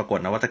รับการประกวด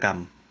นวัตกรรม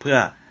เพื่อ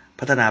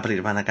พัฒนาผลิ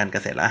ตภัณฑ์ทางการเก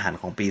ษตรและอาหาร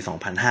ของปี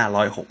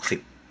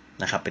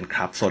 2560 นะครับเป็นคร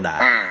าฟต์โซดา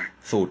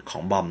สูตรขอ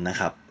งบอมนะ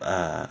ครับ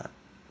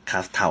คา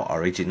สทาวออ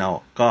ริจินัล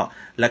ก็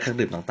และเครื่อง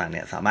ดื่มต่างๆเ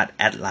นี่ยสามารถแ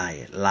อดไล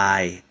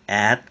น์แอ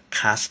ดค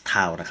าสท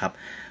าวนะครับ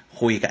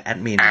คุยกับแอด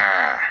มิน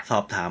สอ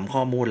บถามข้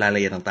อมูลรายละ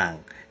เอียดต่าง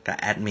ๆกับ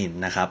แอดมิน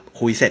นะครับ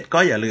คุยเสร็จก็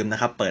อย่าลืมนะ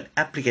ครับเปิดแอ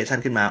ปพลิเคชัน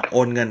ขึ้นมาโอ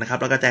นเงินนะครับ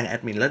แล้วก็แจ้งแอ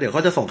ดมินแล้วเดี๋ยวเข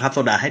าจะส่งคาสโซ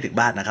ดาให้ถึง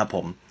บ้านนะครับผ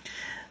ม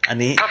อัน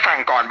นี้ถ้าสั่ง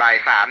ก่อนบ่าย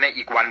 3เนี่ย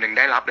อีกวันหนึ่งไ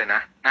ด้รับเลยน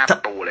ะหน้าปร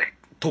ะตูเลย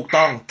ถูก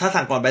ต้องถ้า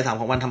สั่งก่อนบ่าย 3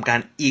ของวันทำการ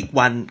อีก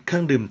วันเครื่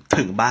องดื่ม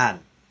ถึงบ้าน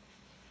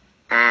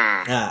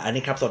อัน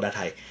นี้ครับโซดาไ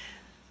ทย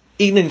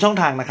อีกหนึ่งช่อง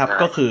ทางนะครับ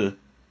ก็คือ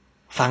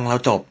ฟังเรา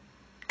จบ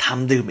ท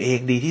ำดื่มเอง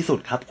ดีที่สุด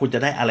ครับคุณจะ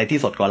ได้อะไรที่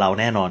สดกว่าเรา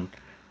แน่นอน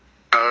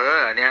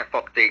อันนี้ส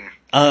ดจริง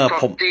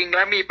สดจริงแล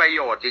ะมีประโย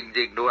ชน์จ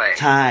ริงๆด้วย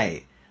ใช่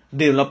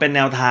ดื่มเราเป็นแ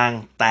นวทาง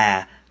แต่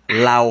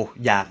เรา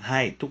อยากให้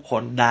ทุกค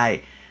นได้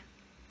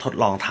ทด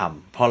ลองท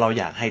ำเพราะเรา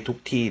อยากให้ทุก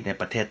ที่ใน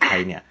ประเทศไทย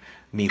เนี่ย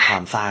มีควา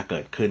มซ่าเกิ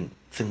ดขึ้น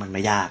ซึ่งมันไ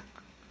ม่ยาก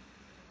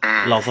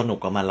เราสนุก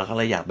กับมันเราก็เ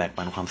ลยอยากแบ่ง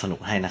ปันความสนุก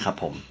ให้นะครับ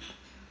ผม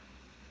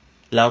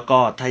แล้วก็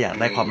ถ้าอยาก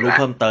ได้ความรู้เ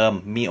พิ่มเติม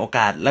มีโอก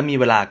าสและมี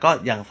เวลาก็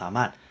ยังสาม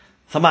ารถ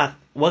สมัคร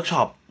เวิร์กช็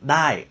อปไ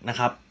ด้นะ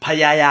ครับพ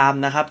ยายาม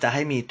นะครับจะใ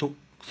ห้มีทุก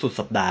สุด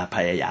สัปดาห์พ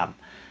ยายาม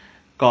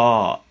ก็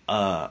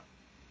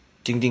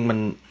จริงๆมั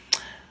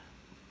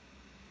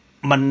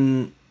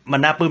น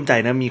น่าปลื้มใจ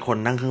นะมีคน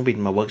นั่งเครื่องบิน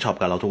มาเวิร์กช็อป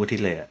กับเราทุกอาทิต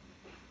ย์เลย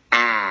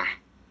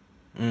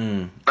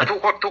แต่ทุก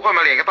คนม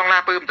าเรียนก็ต้องน่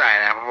าปลื้มใจ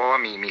นะเพราะว่า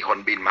มีคน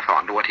บินมาสอ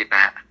นทุกอาทิตย์น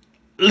ะ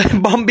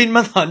บอมบินม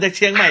าสอนจากเ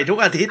ชียงใหม่ทุก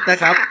อาทิตย์นะ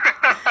ครับ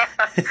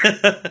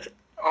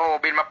โอ้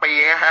บินมาปี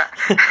ฮะ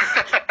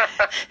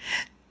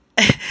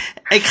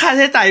ไอ้ค่าใ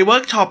ช้จ่ายเวิ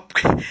ร์กช็อป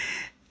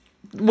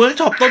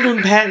ต้นทุน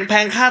แพ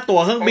งค่าตั๋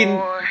วเครื่องบิน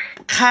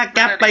ค่าแ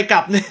ก๊ปไปก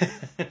ลับเนี่ย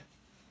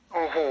โ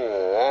อ้โห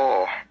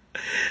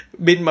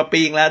บินมา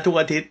ปีงแล้วทุก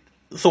อาทิตย์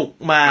ศุก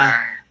ร์มา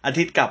อา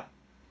ทิตย์กลับ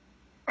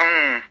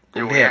ก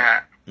รุงเทพ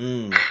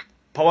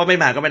เพราะว่าไม่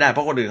มาก็ไม่ได้เพร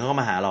าะคนอื่นเขาก็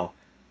มาหาเรา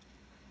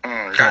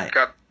ใช่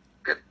ก็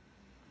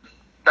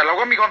แต่เรา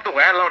ก็มีความสุข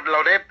นะเร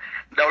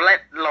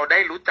าได้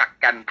รู้จัก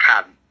กัน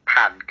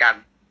ผ่านการ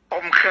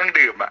ต้มเครื่อง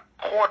ดื่มอ่ะ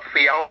โคตรเ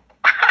ฟี้ยว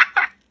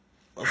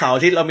เสาร์อ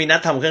าทิตย์เรามีนัด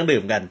ทำเครื่องดื่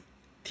มกัน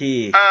ที่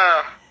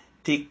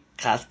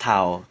คาสทา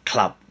วค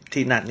ลับ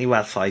ที่นัดนิวา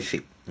สซอย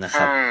10นะค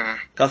รับ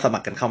ก็สมั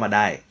ครกันเข้ามาไ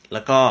ด้แ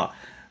ล้วก็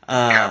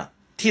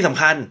ที่สำ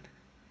คัญ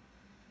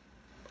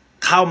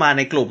เข้ามาใ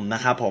นกลุ่มน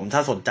ะครับผมถ้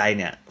าสนใจ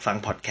เนี่ยฟัง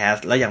พอดแคส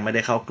ต์แล้วยังไม่ไ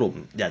ด้เข้ากลุ่ม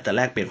อยากจะแ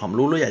ลกเปลี่ยนความ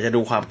รู้หรืออยากจะ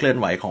ดูความเคลื่อน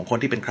ไหวของคน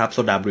ที่เป็นครับโซ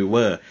ดาบริวเว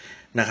อร์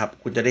นะครับ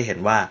คุณจะได้เห็น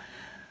ว่า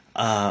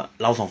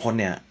เราสองคน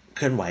เนี่ยเค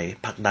ลื่อนไหว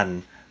ผลักดัน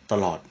ต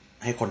ลอด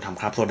ให้คนท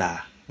ำครับโซดา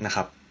นะค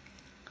รับ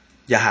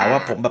อย่าหาว่า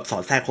ผมแบบสอ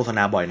ดแทรกโฆษณ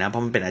าบ่อยนะเพรา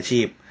ะมันเป็นอา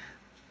ชีพ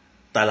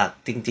แต่หลัก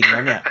จริงๆแล้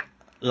วเนี่ย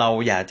เรา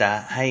อยากจะ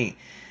ให้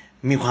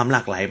มีความหล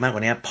ากหลายมากกว่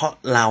านี้เพราะ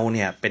เราเ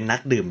นี่ยเป็นนัก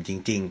ดื่มจ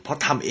ริงๆเพราะ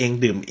ทำเอง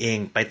ดื่มเอง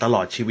ไปตล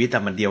อดชีวิตแต่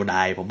มันเดียวด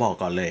ายผมบอก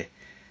ก่อนเลย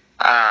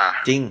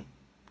จริง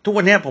ทุก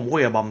วันนี้ผมคุ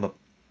ยกับบอมแบบ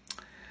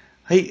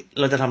เฮ้ย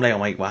เราจะทำอะไรออ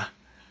กมาอีกวะ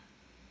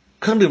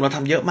เครื่องดื่มเราท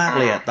ำเยอะมาก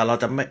เลยอ่ะแต่เรา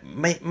จะ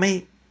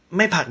ไ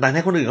ม่ผลักดันใ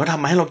ห้คนอื่นเขาท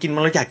ำมาให้เรากินมั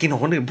นเราอยากกินขอ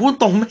งคนอื่นพูด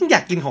ตรงไม่อย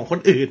ากกินของคน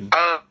อื่น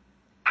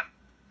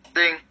จ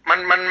ริงมั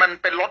น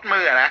เป็นรสมื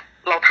อนะ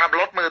เราทำ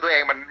รสมือตัวเอ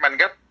งมัน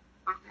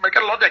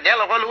ก็รสอย่างเงี้ย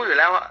เราก็รู้อยู่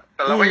แล้วแ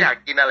ต่เราก็อยาก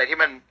กินอะไรที่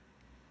มัน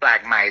แปล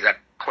กใหม่จาก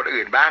คน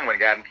อื่นบ้างเหมือ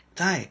นกัน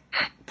ใช่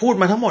พูด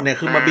มาทั้งหมดเนี่ย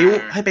คือมาบิ้ว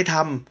ให้ไป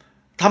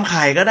ทำข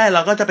ายก็ได้เร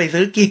าก็จะไป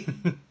ซื้อกิน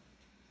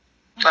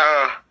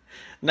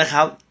นะค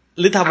รับ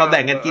หรือทำมาแ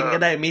บ่งกันกินก็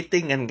ได้มีต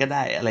ติ้งกันก็ไ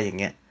ด้อะไรอย่าง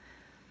เงี้ย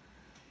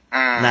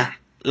นะ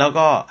แล้ว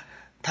ก็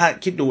ถ้า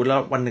คิดดูแล้ว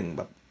วันหนึ่งแ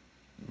บบ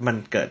มัน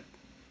เกิด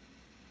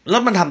แล้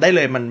วมันทำได้เ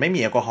ลยมันไม่มี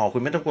แอลกอฮอล์คุ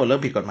ณไม่ต้องกลัวเรื่อ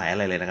งผิดกฎหมายอะ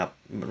ไรเลยนะครับ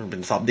มันเป็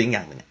นซอฟต์ดริงก์อ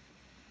ย่างหนึ่ง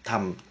ท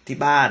ำที่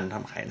บ้านท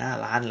ำขายหน้า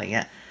ร้านอะไรเ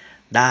งี้ย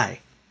ได้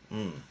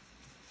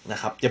นะ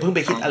ครับอย่าเพิ่งไป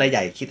คิดอะไรให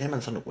ญ่คิดให้มั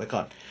นสนุกไว้ก่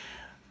อน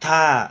ถ้า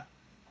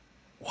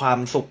ความ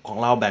สุขของ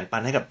เราแบ่งปั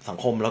นให้กับสัง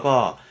คมแล้วก็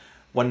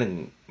วันหนึ่ง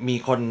มี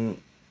คน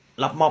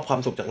รับมอบความ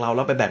สุขจากเราแ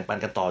ล้วไปแบ่งปัน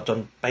กันต่อจน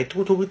ไป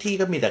ทุกที่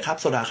ก็มีแต่ครับ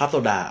โซ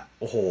ดา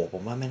โอ้โหผ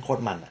มว่าแม่งโคต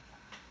รมันอ่ะ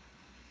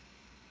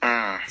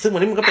ซึ่งวัน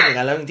นี้มันก็เป็นอย่าง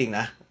นั้นแล้วจริงๆน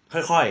ะค่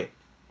อย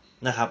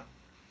ๆนะครับ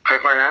ค่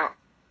อยๆแล้ว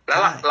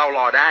เราร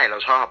อได้เรา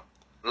ชอบ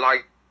รอ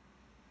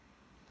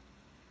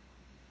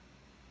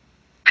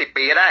10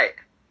 ปีก็ได้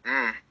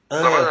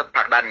เราก็จะผ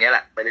ลักดันอย่างเงี้ยแห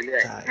ละไปเรื่อ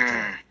ย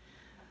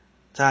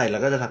ๆใช่แล้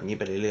วก็จะทำอย่างนี้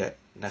ไปเรื่อย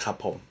ๆนะครับ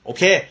ผมโอ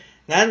เค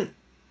งั้น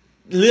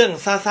เรื่อง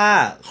ซ่า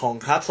ๆของ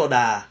ครับโซด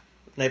า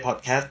ในพอด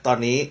แคสต์ตอน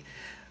นี้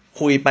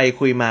คุยไป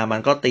คุยมามัน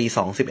ก็ตี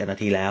 21 นา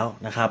ทีแล้ว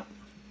นะครับ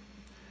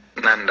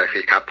นั่นแหละสิ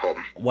ครับผม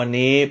วัน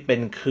นี้เป็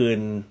นคืน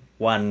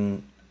วัน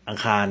อัง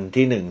คาร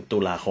ที่1 ตุ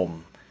ลาคม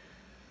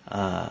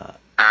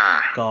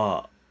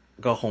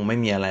ก็คงไม่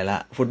มีอะไรละ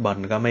ฟุตบอล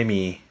ก็ไม่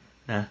มี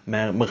นะแม้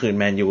เมื่อคืน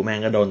แมนยูแม่ง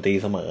ก็โดนตี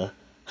เสมอ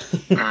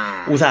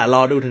อุตส่าห์ร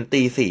อดูถึง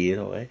ตี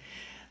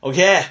 4โอเค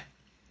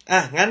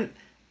งั้น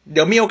เ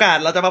ดี๋ยวมีโอกาส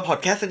เราจะมาพอด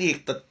แคสต์กันอีก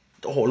แต่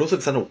โอ้โหรู้สึ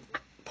กสนุก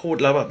พูด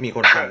แล้วแบบมีค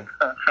นฟัง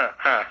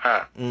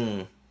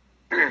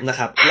นะค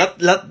รับแ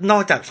ล้วนอ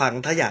กจากฟัง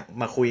ถ้าอยาก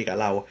มาคุยกับ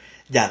เรา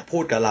อยากพู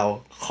ดกับเรา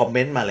คอมเม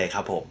นต์มาเลยค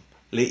รับผม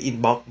หรืออิน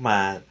บ็อกซ์มา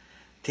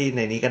ที่ใน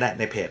นี้ก็ได้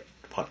ในเพจ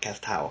Podcast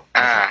Town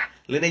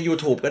หรือใน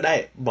YouTube ก็ได้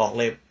บอก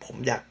เลยผม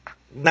อยาก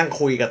นั่ง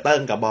คุยกับเติ้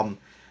งกับบอม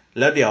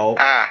แล้วเดี๋ยว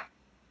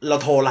เรา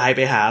โทรไลน์ไ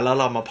ปหาแล้ว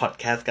เรามาพอด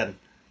แคสต์กัน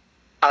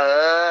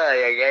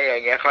อย่าง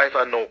เงี้ยค่อยส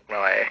นุกห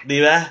น่อยดี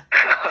ไหม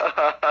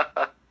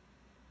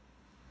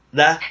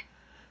นะ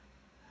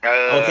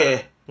โอเค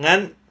งั้น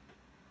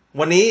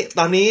วันนี้ต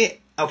อนนี้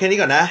เอาแค่นี้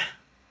ก่อนนะ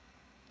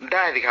ไ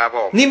ด้สิครับผ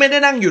มนี่ไม่ได้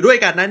นั่งอยู่ด้วย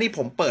กันนะนี่ผ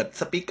มเปิด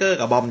สปีกเกอร์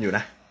กับบอมอยู่น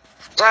ะ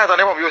ใช่ตอน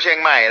นี้ผมอยู่เชียง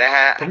ใหม่นะฮ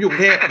ะผมอยู่กรุ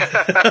งเทพ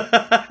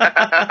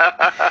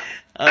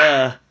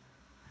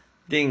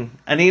จริง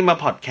อันนี้มา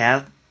พอดแคส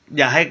ต์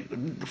อย่าให้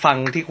ฟัง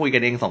ที่คุยกั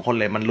นเอง2 คน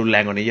เลยมันรุนแร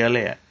งกว่านี้เยอะเล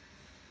ย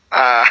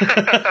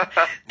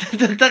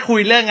ถ้าคุย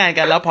เรื่องงาน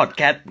กันแล้วพอดแ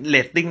คสต์เร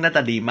ตติ้งน่าจ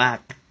ะดีมาก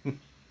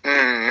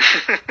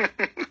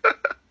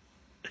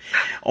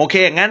โอเค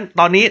งั้น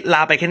ตอนนี้ล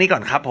าไปแค่นี้ก่อ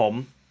นครับผม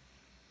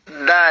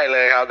ได้เล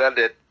ยครับเดี๋ย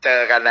วเจ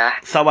อกันนะ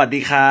สวัสดี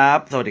ครับ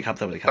สวัสดีครับ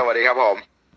สวัสดีครับผม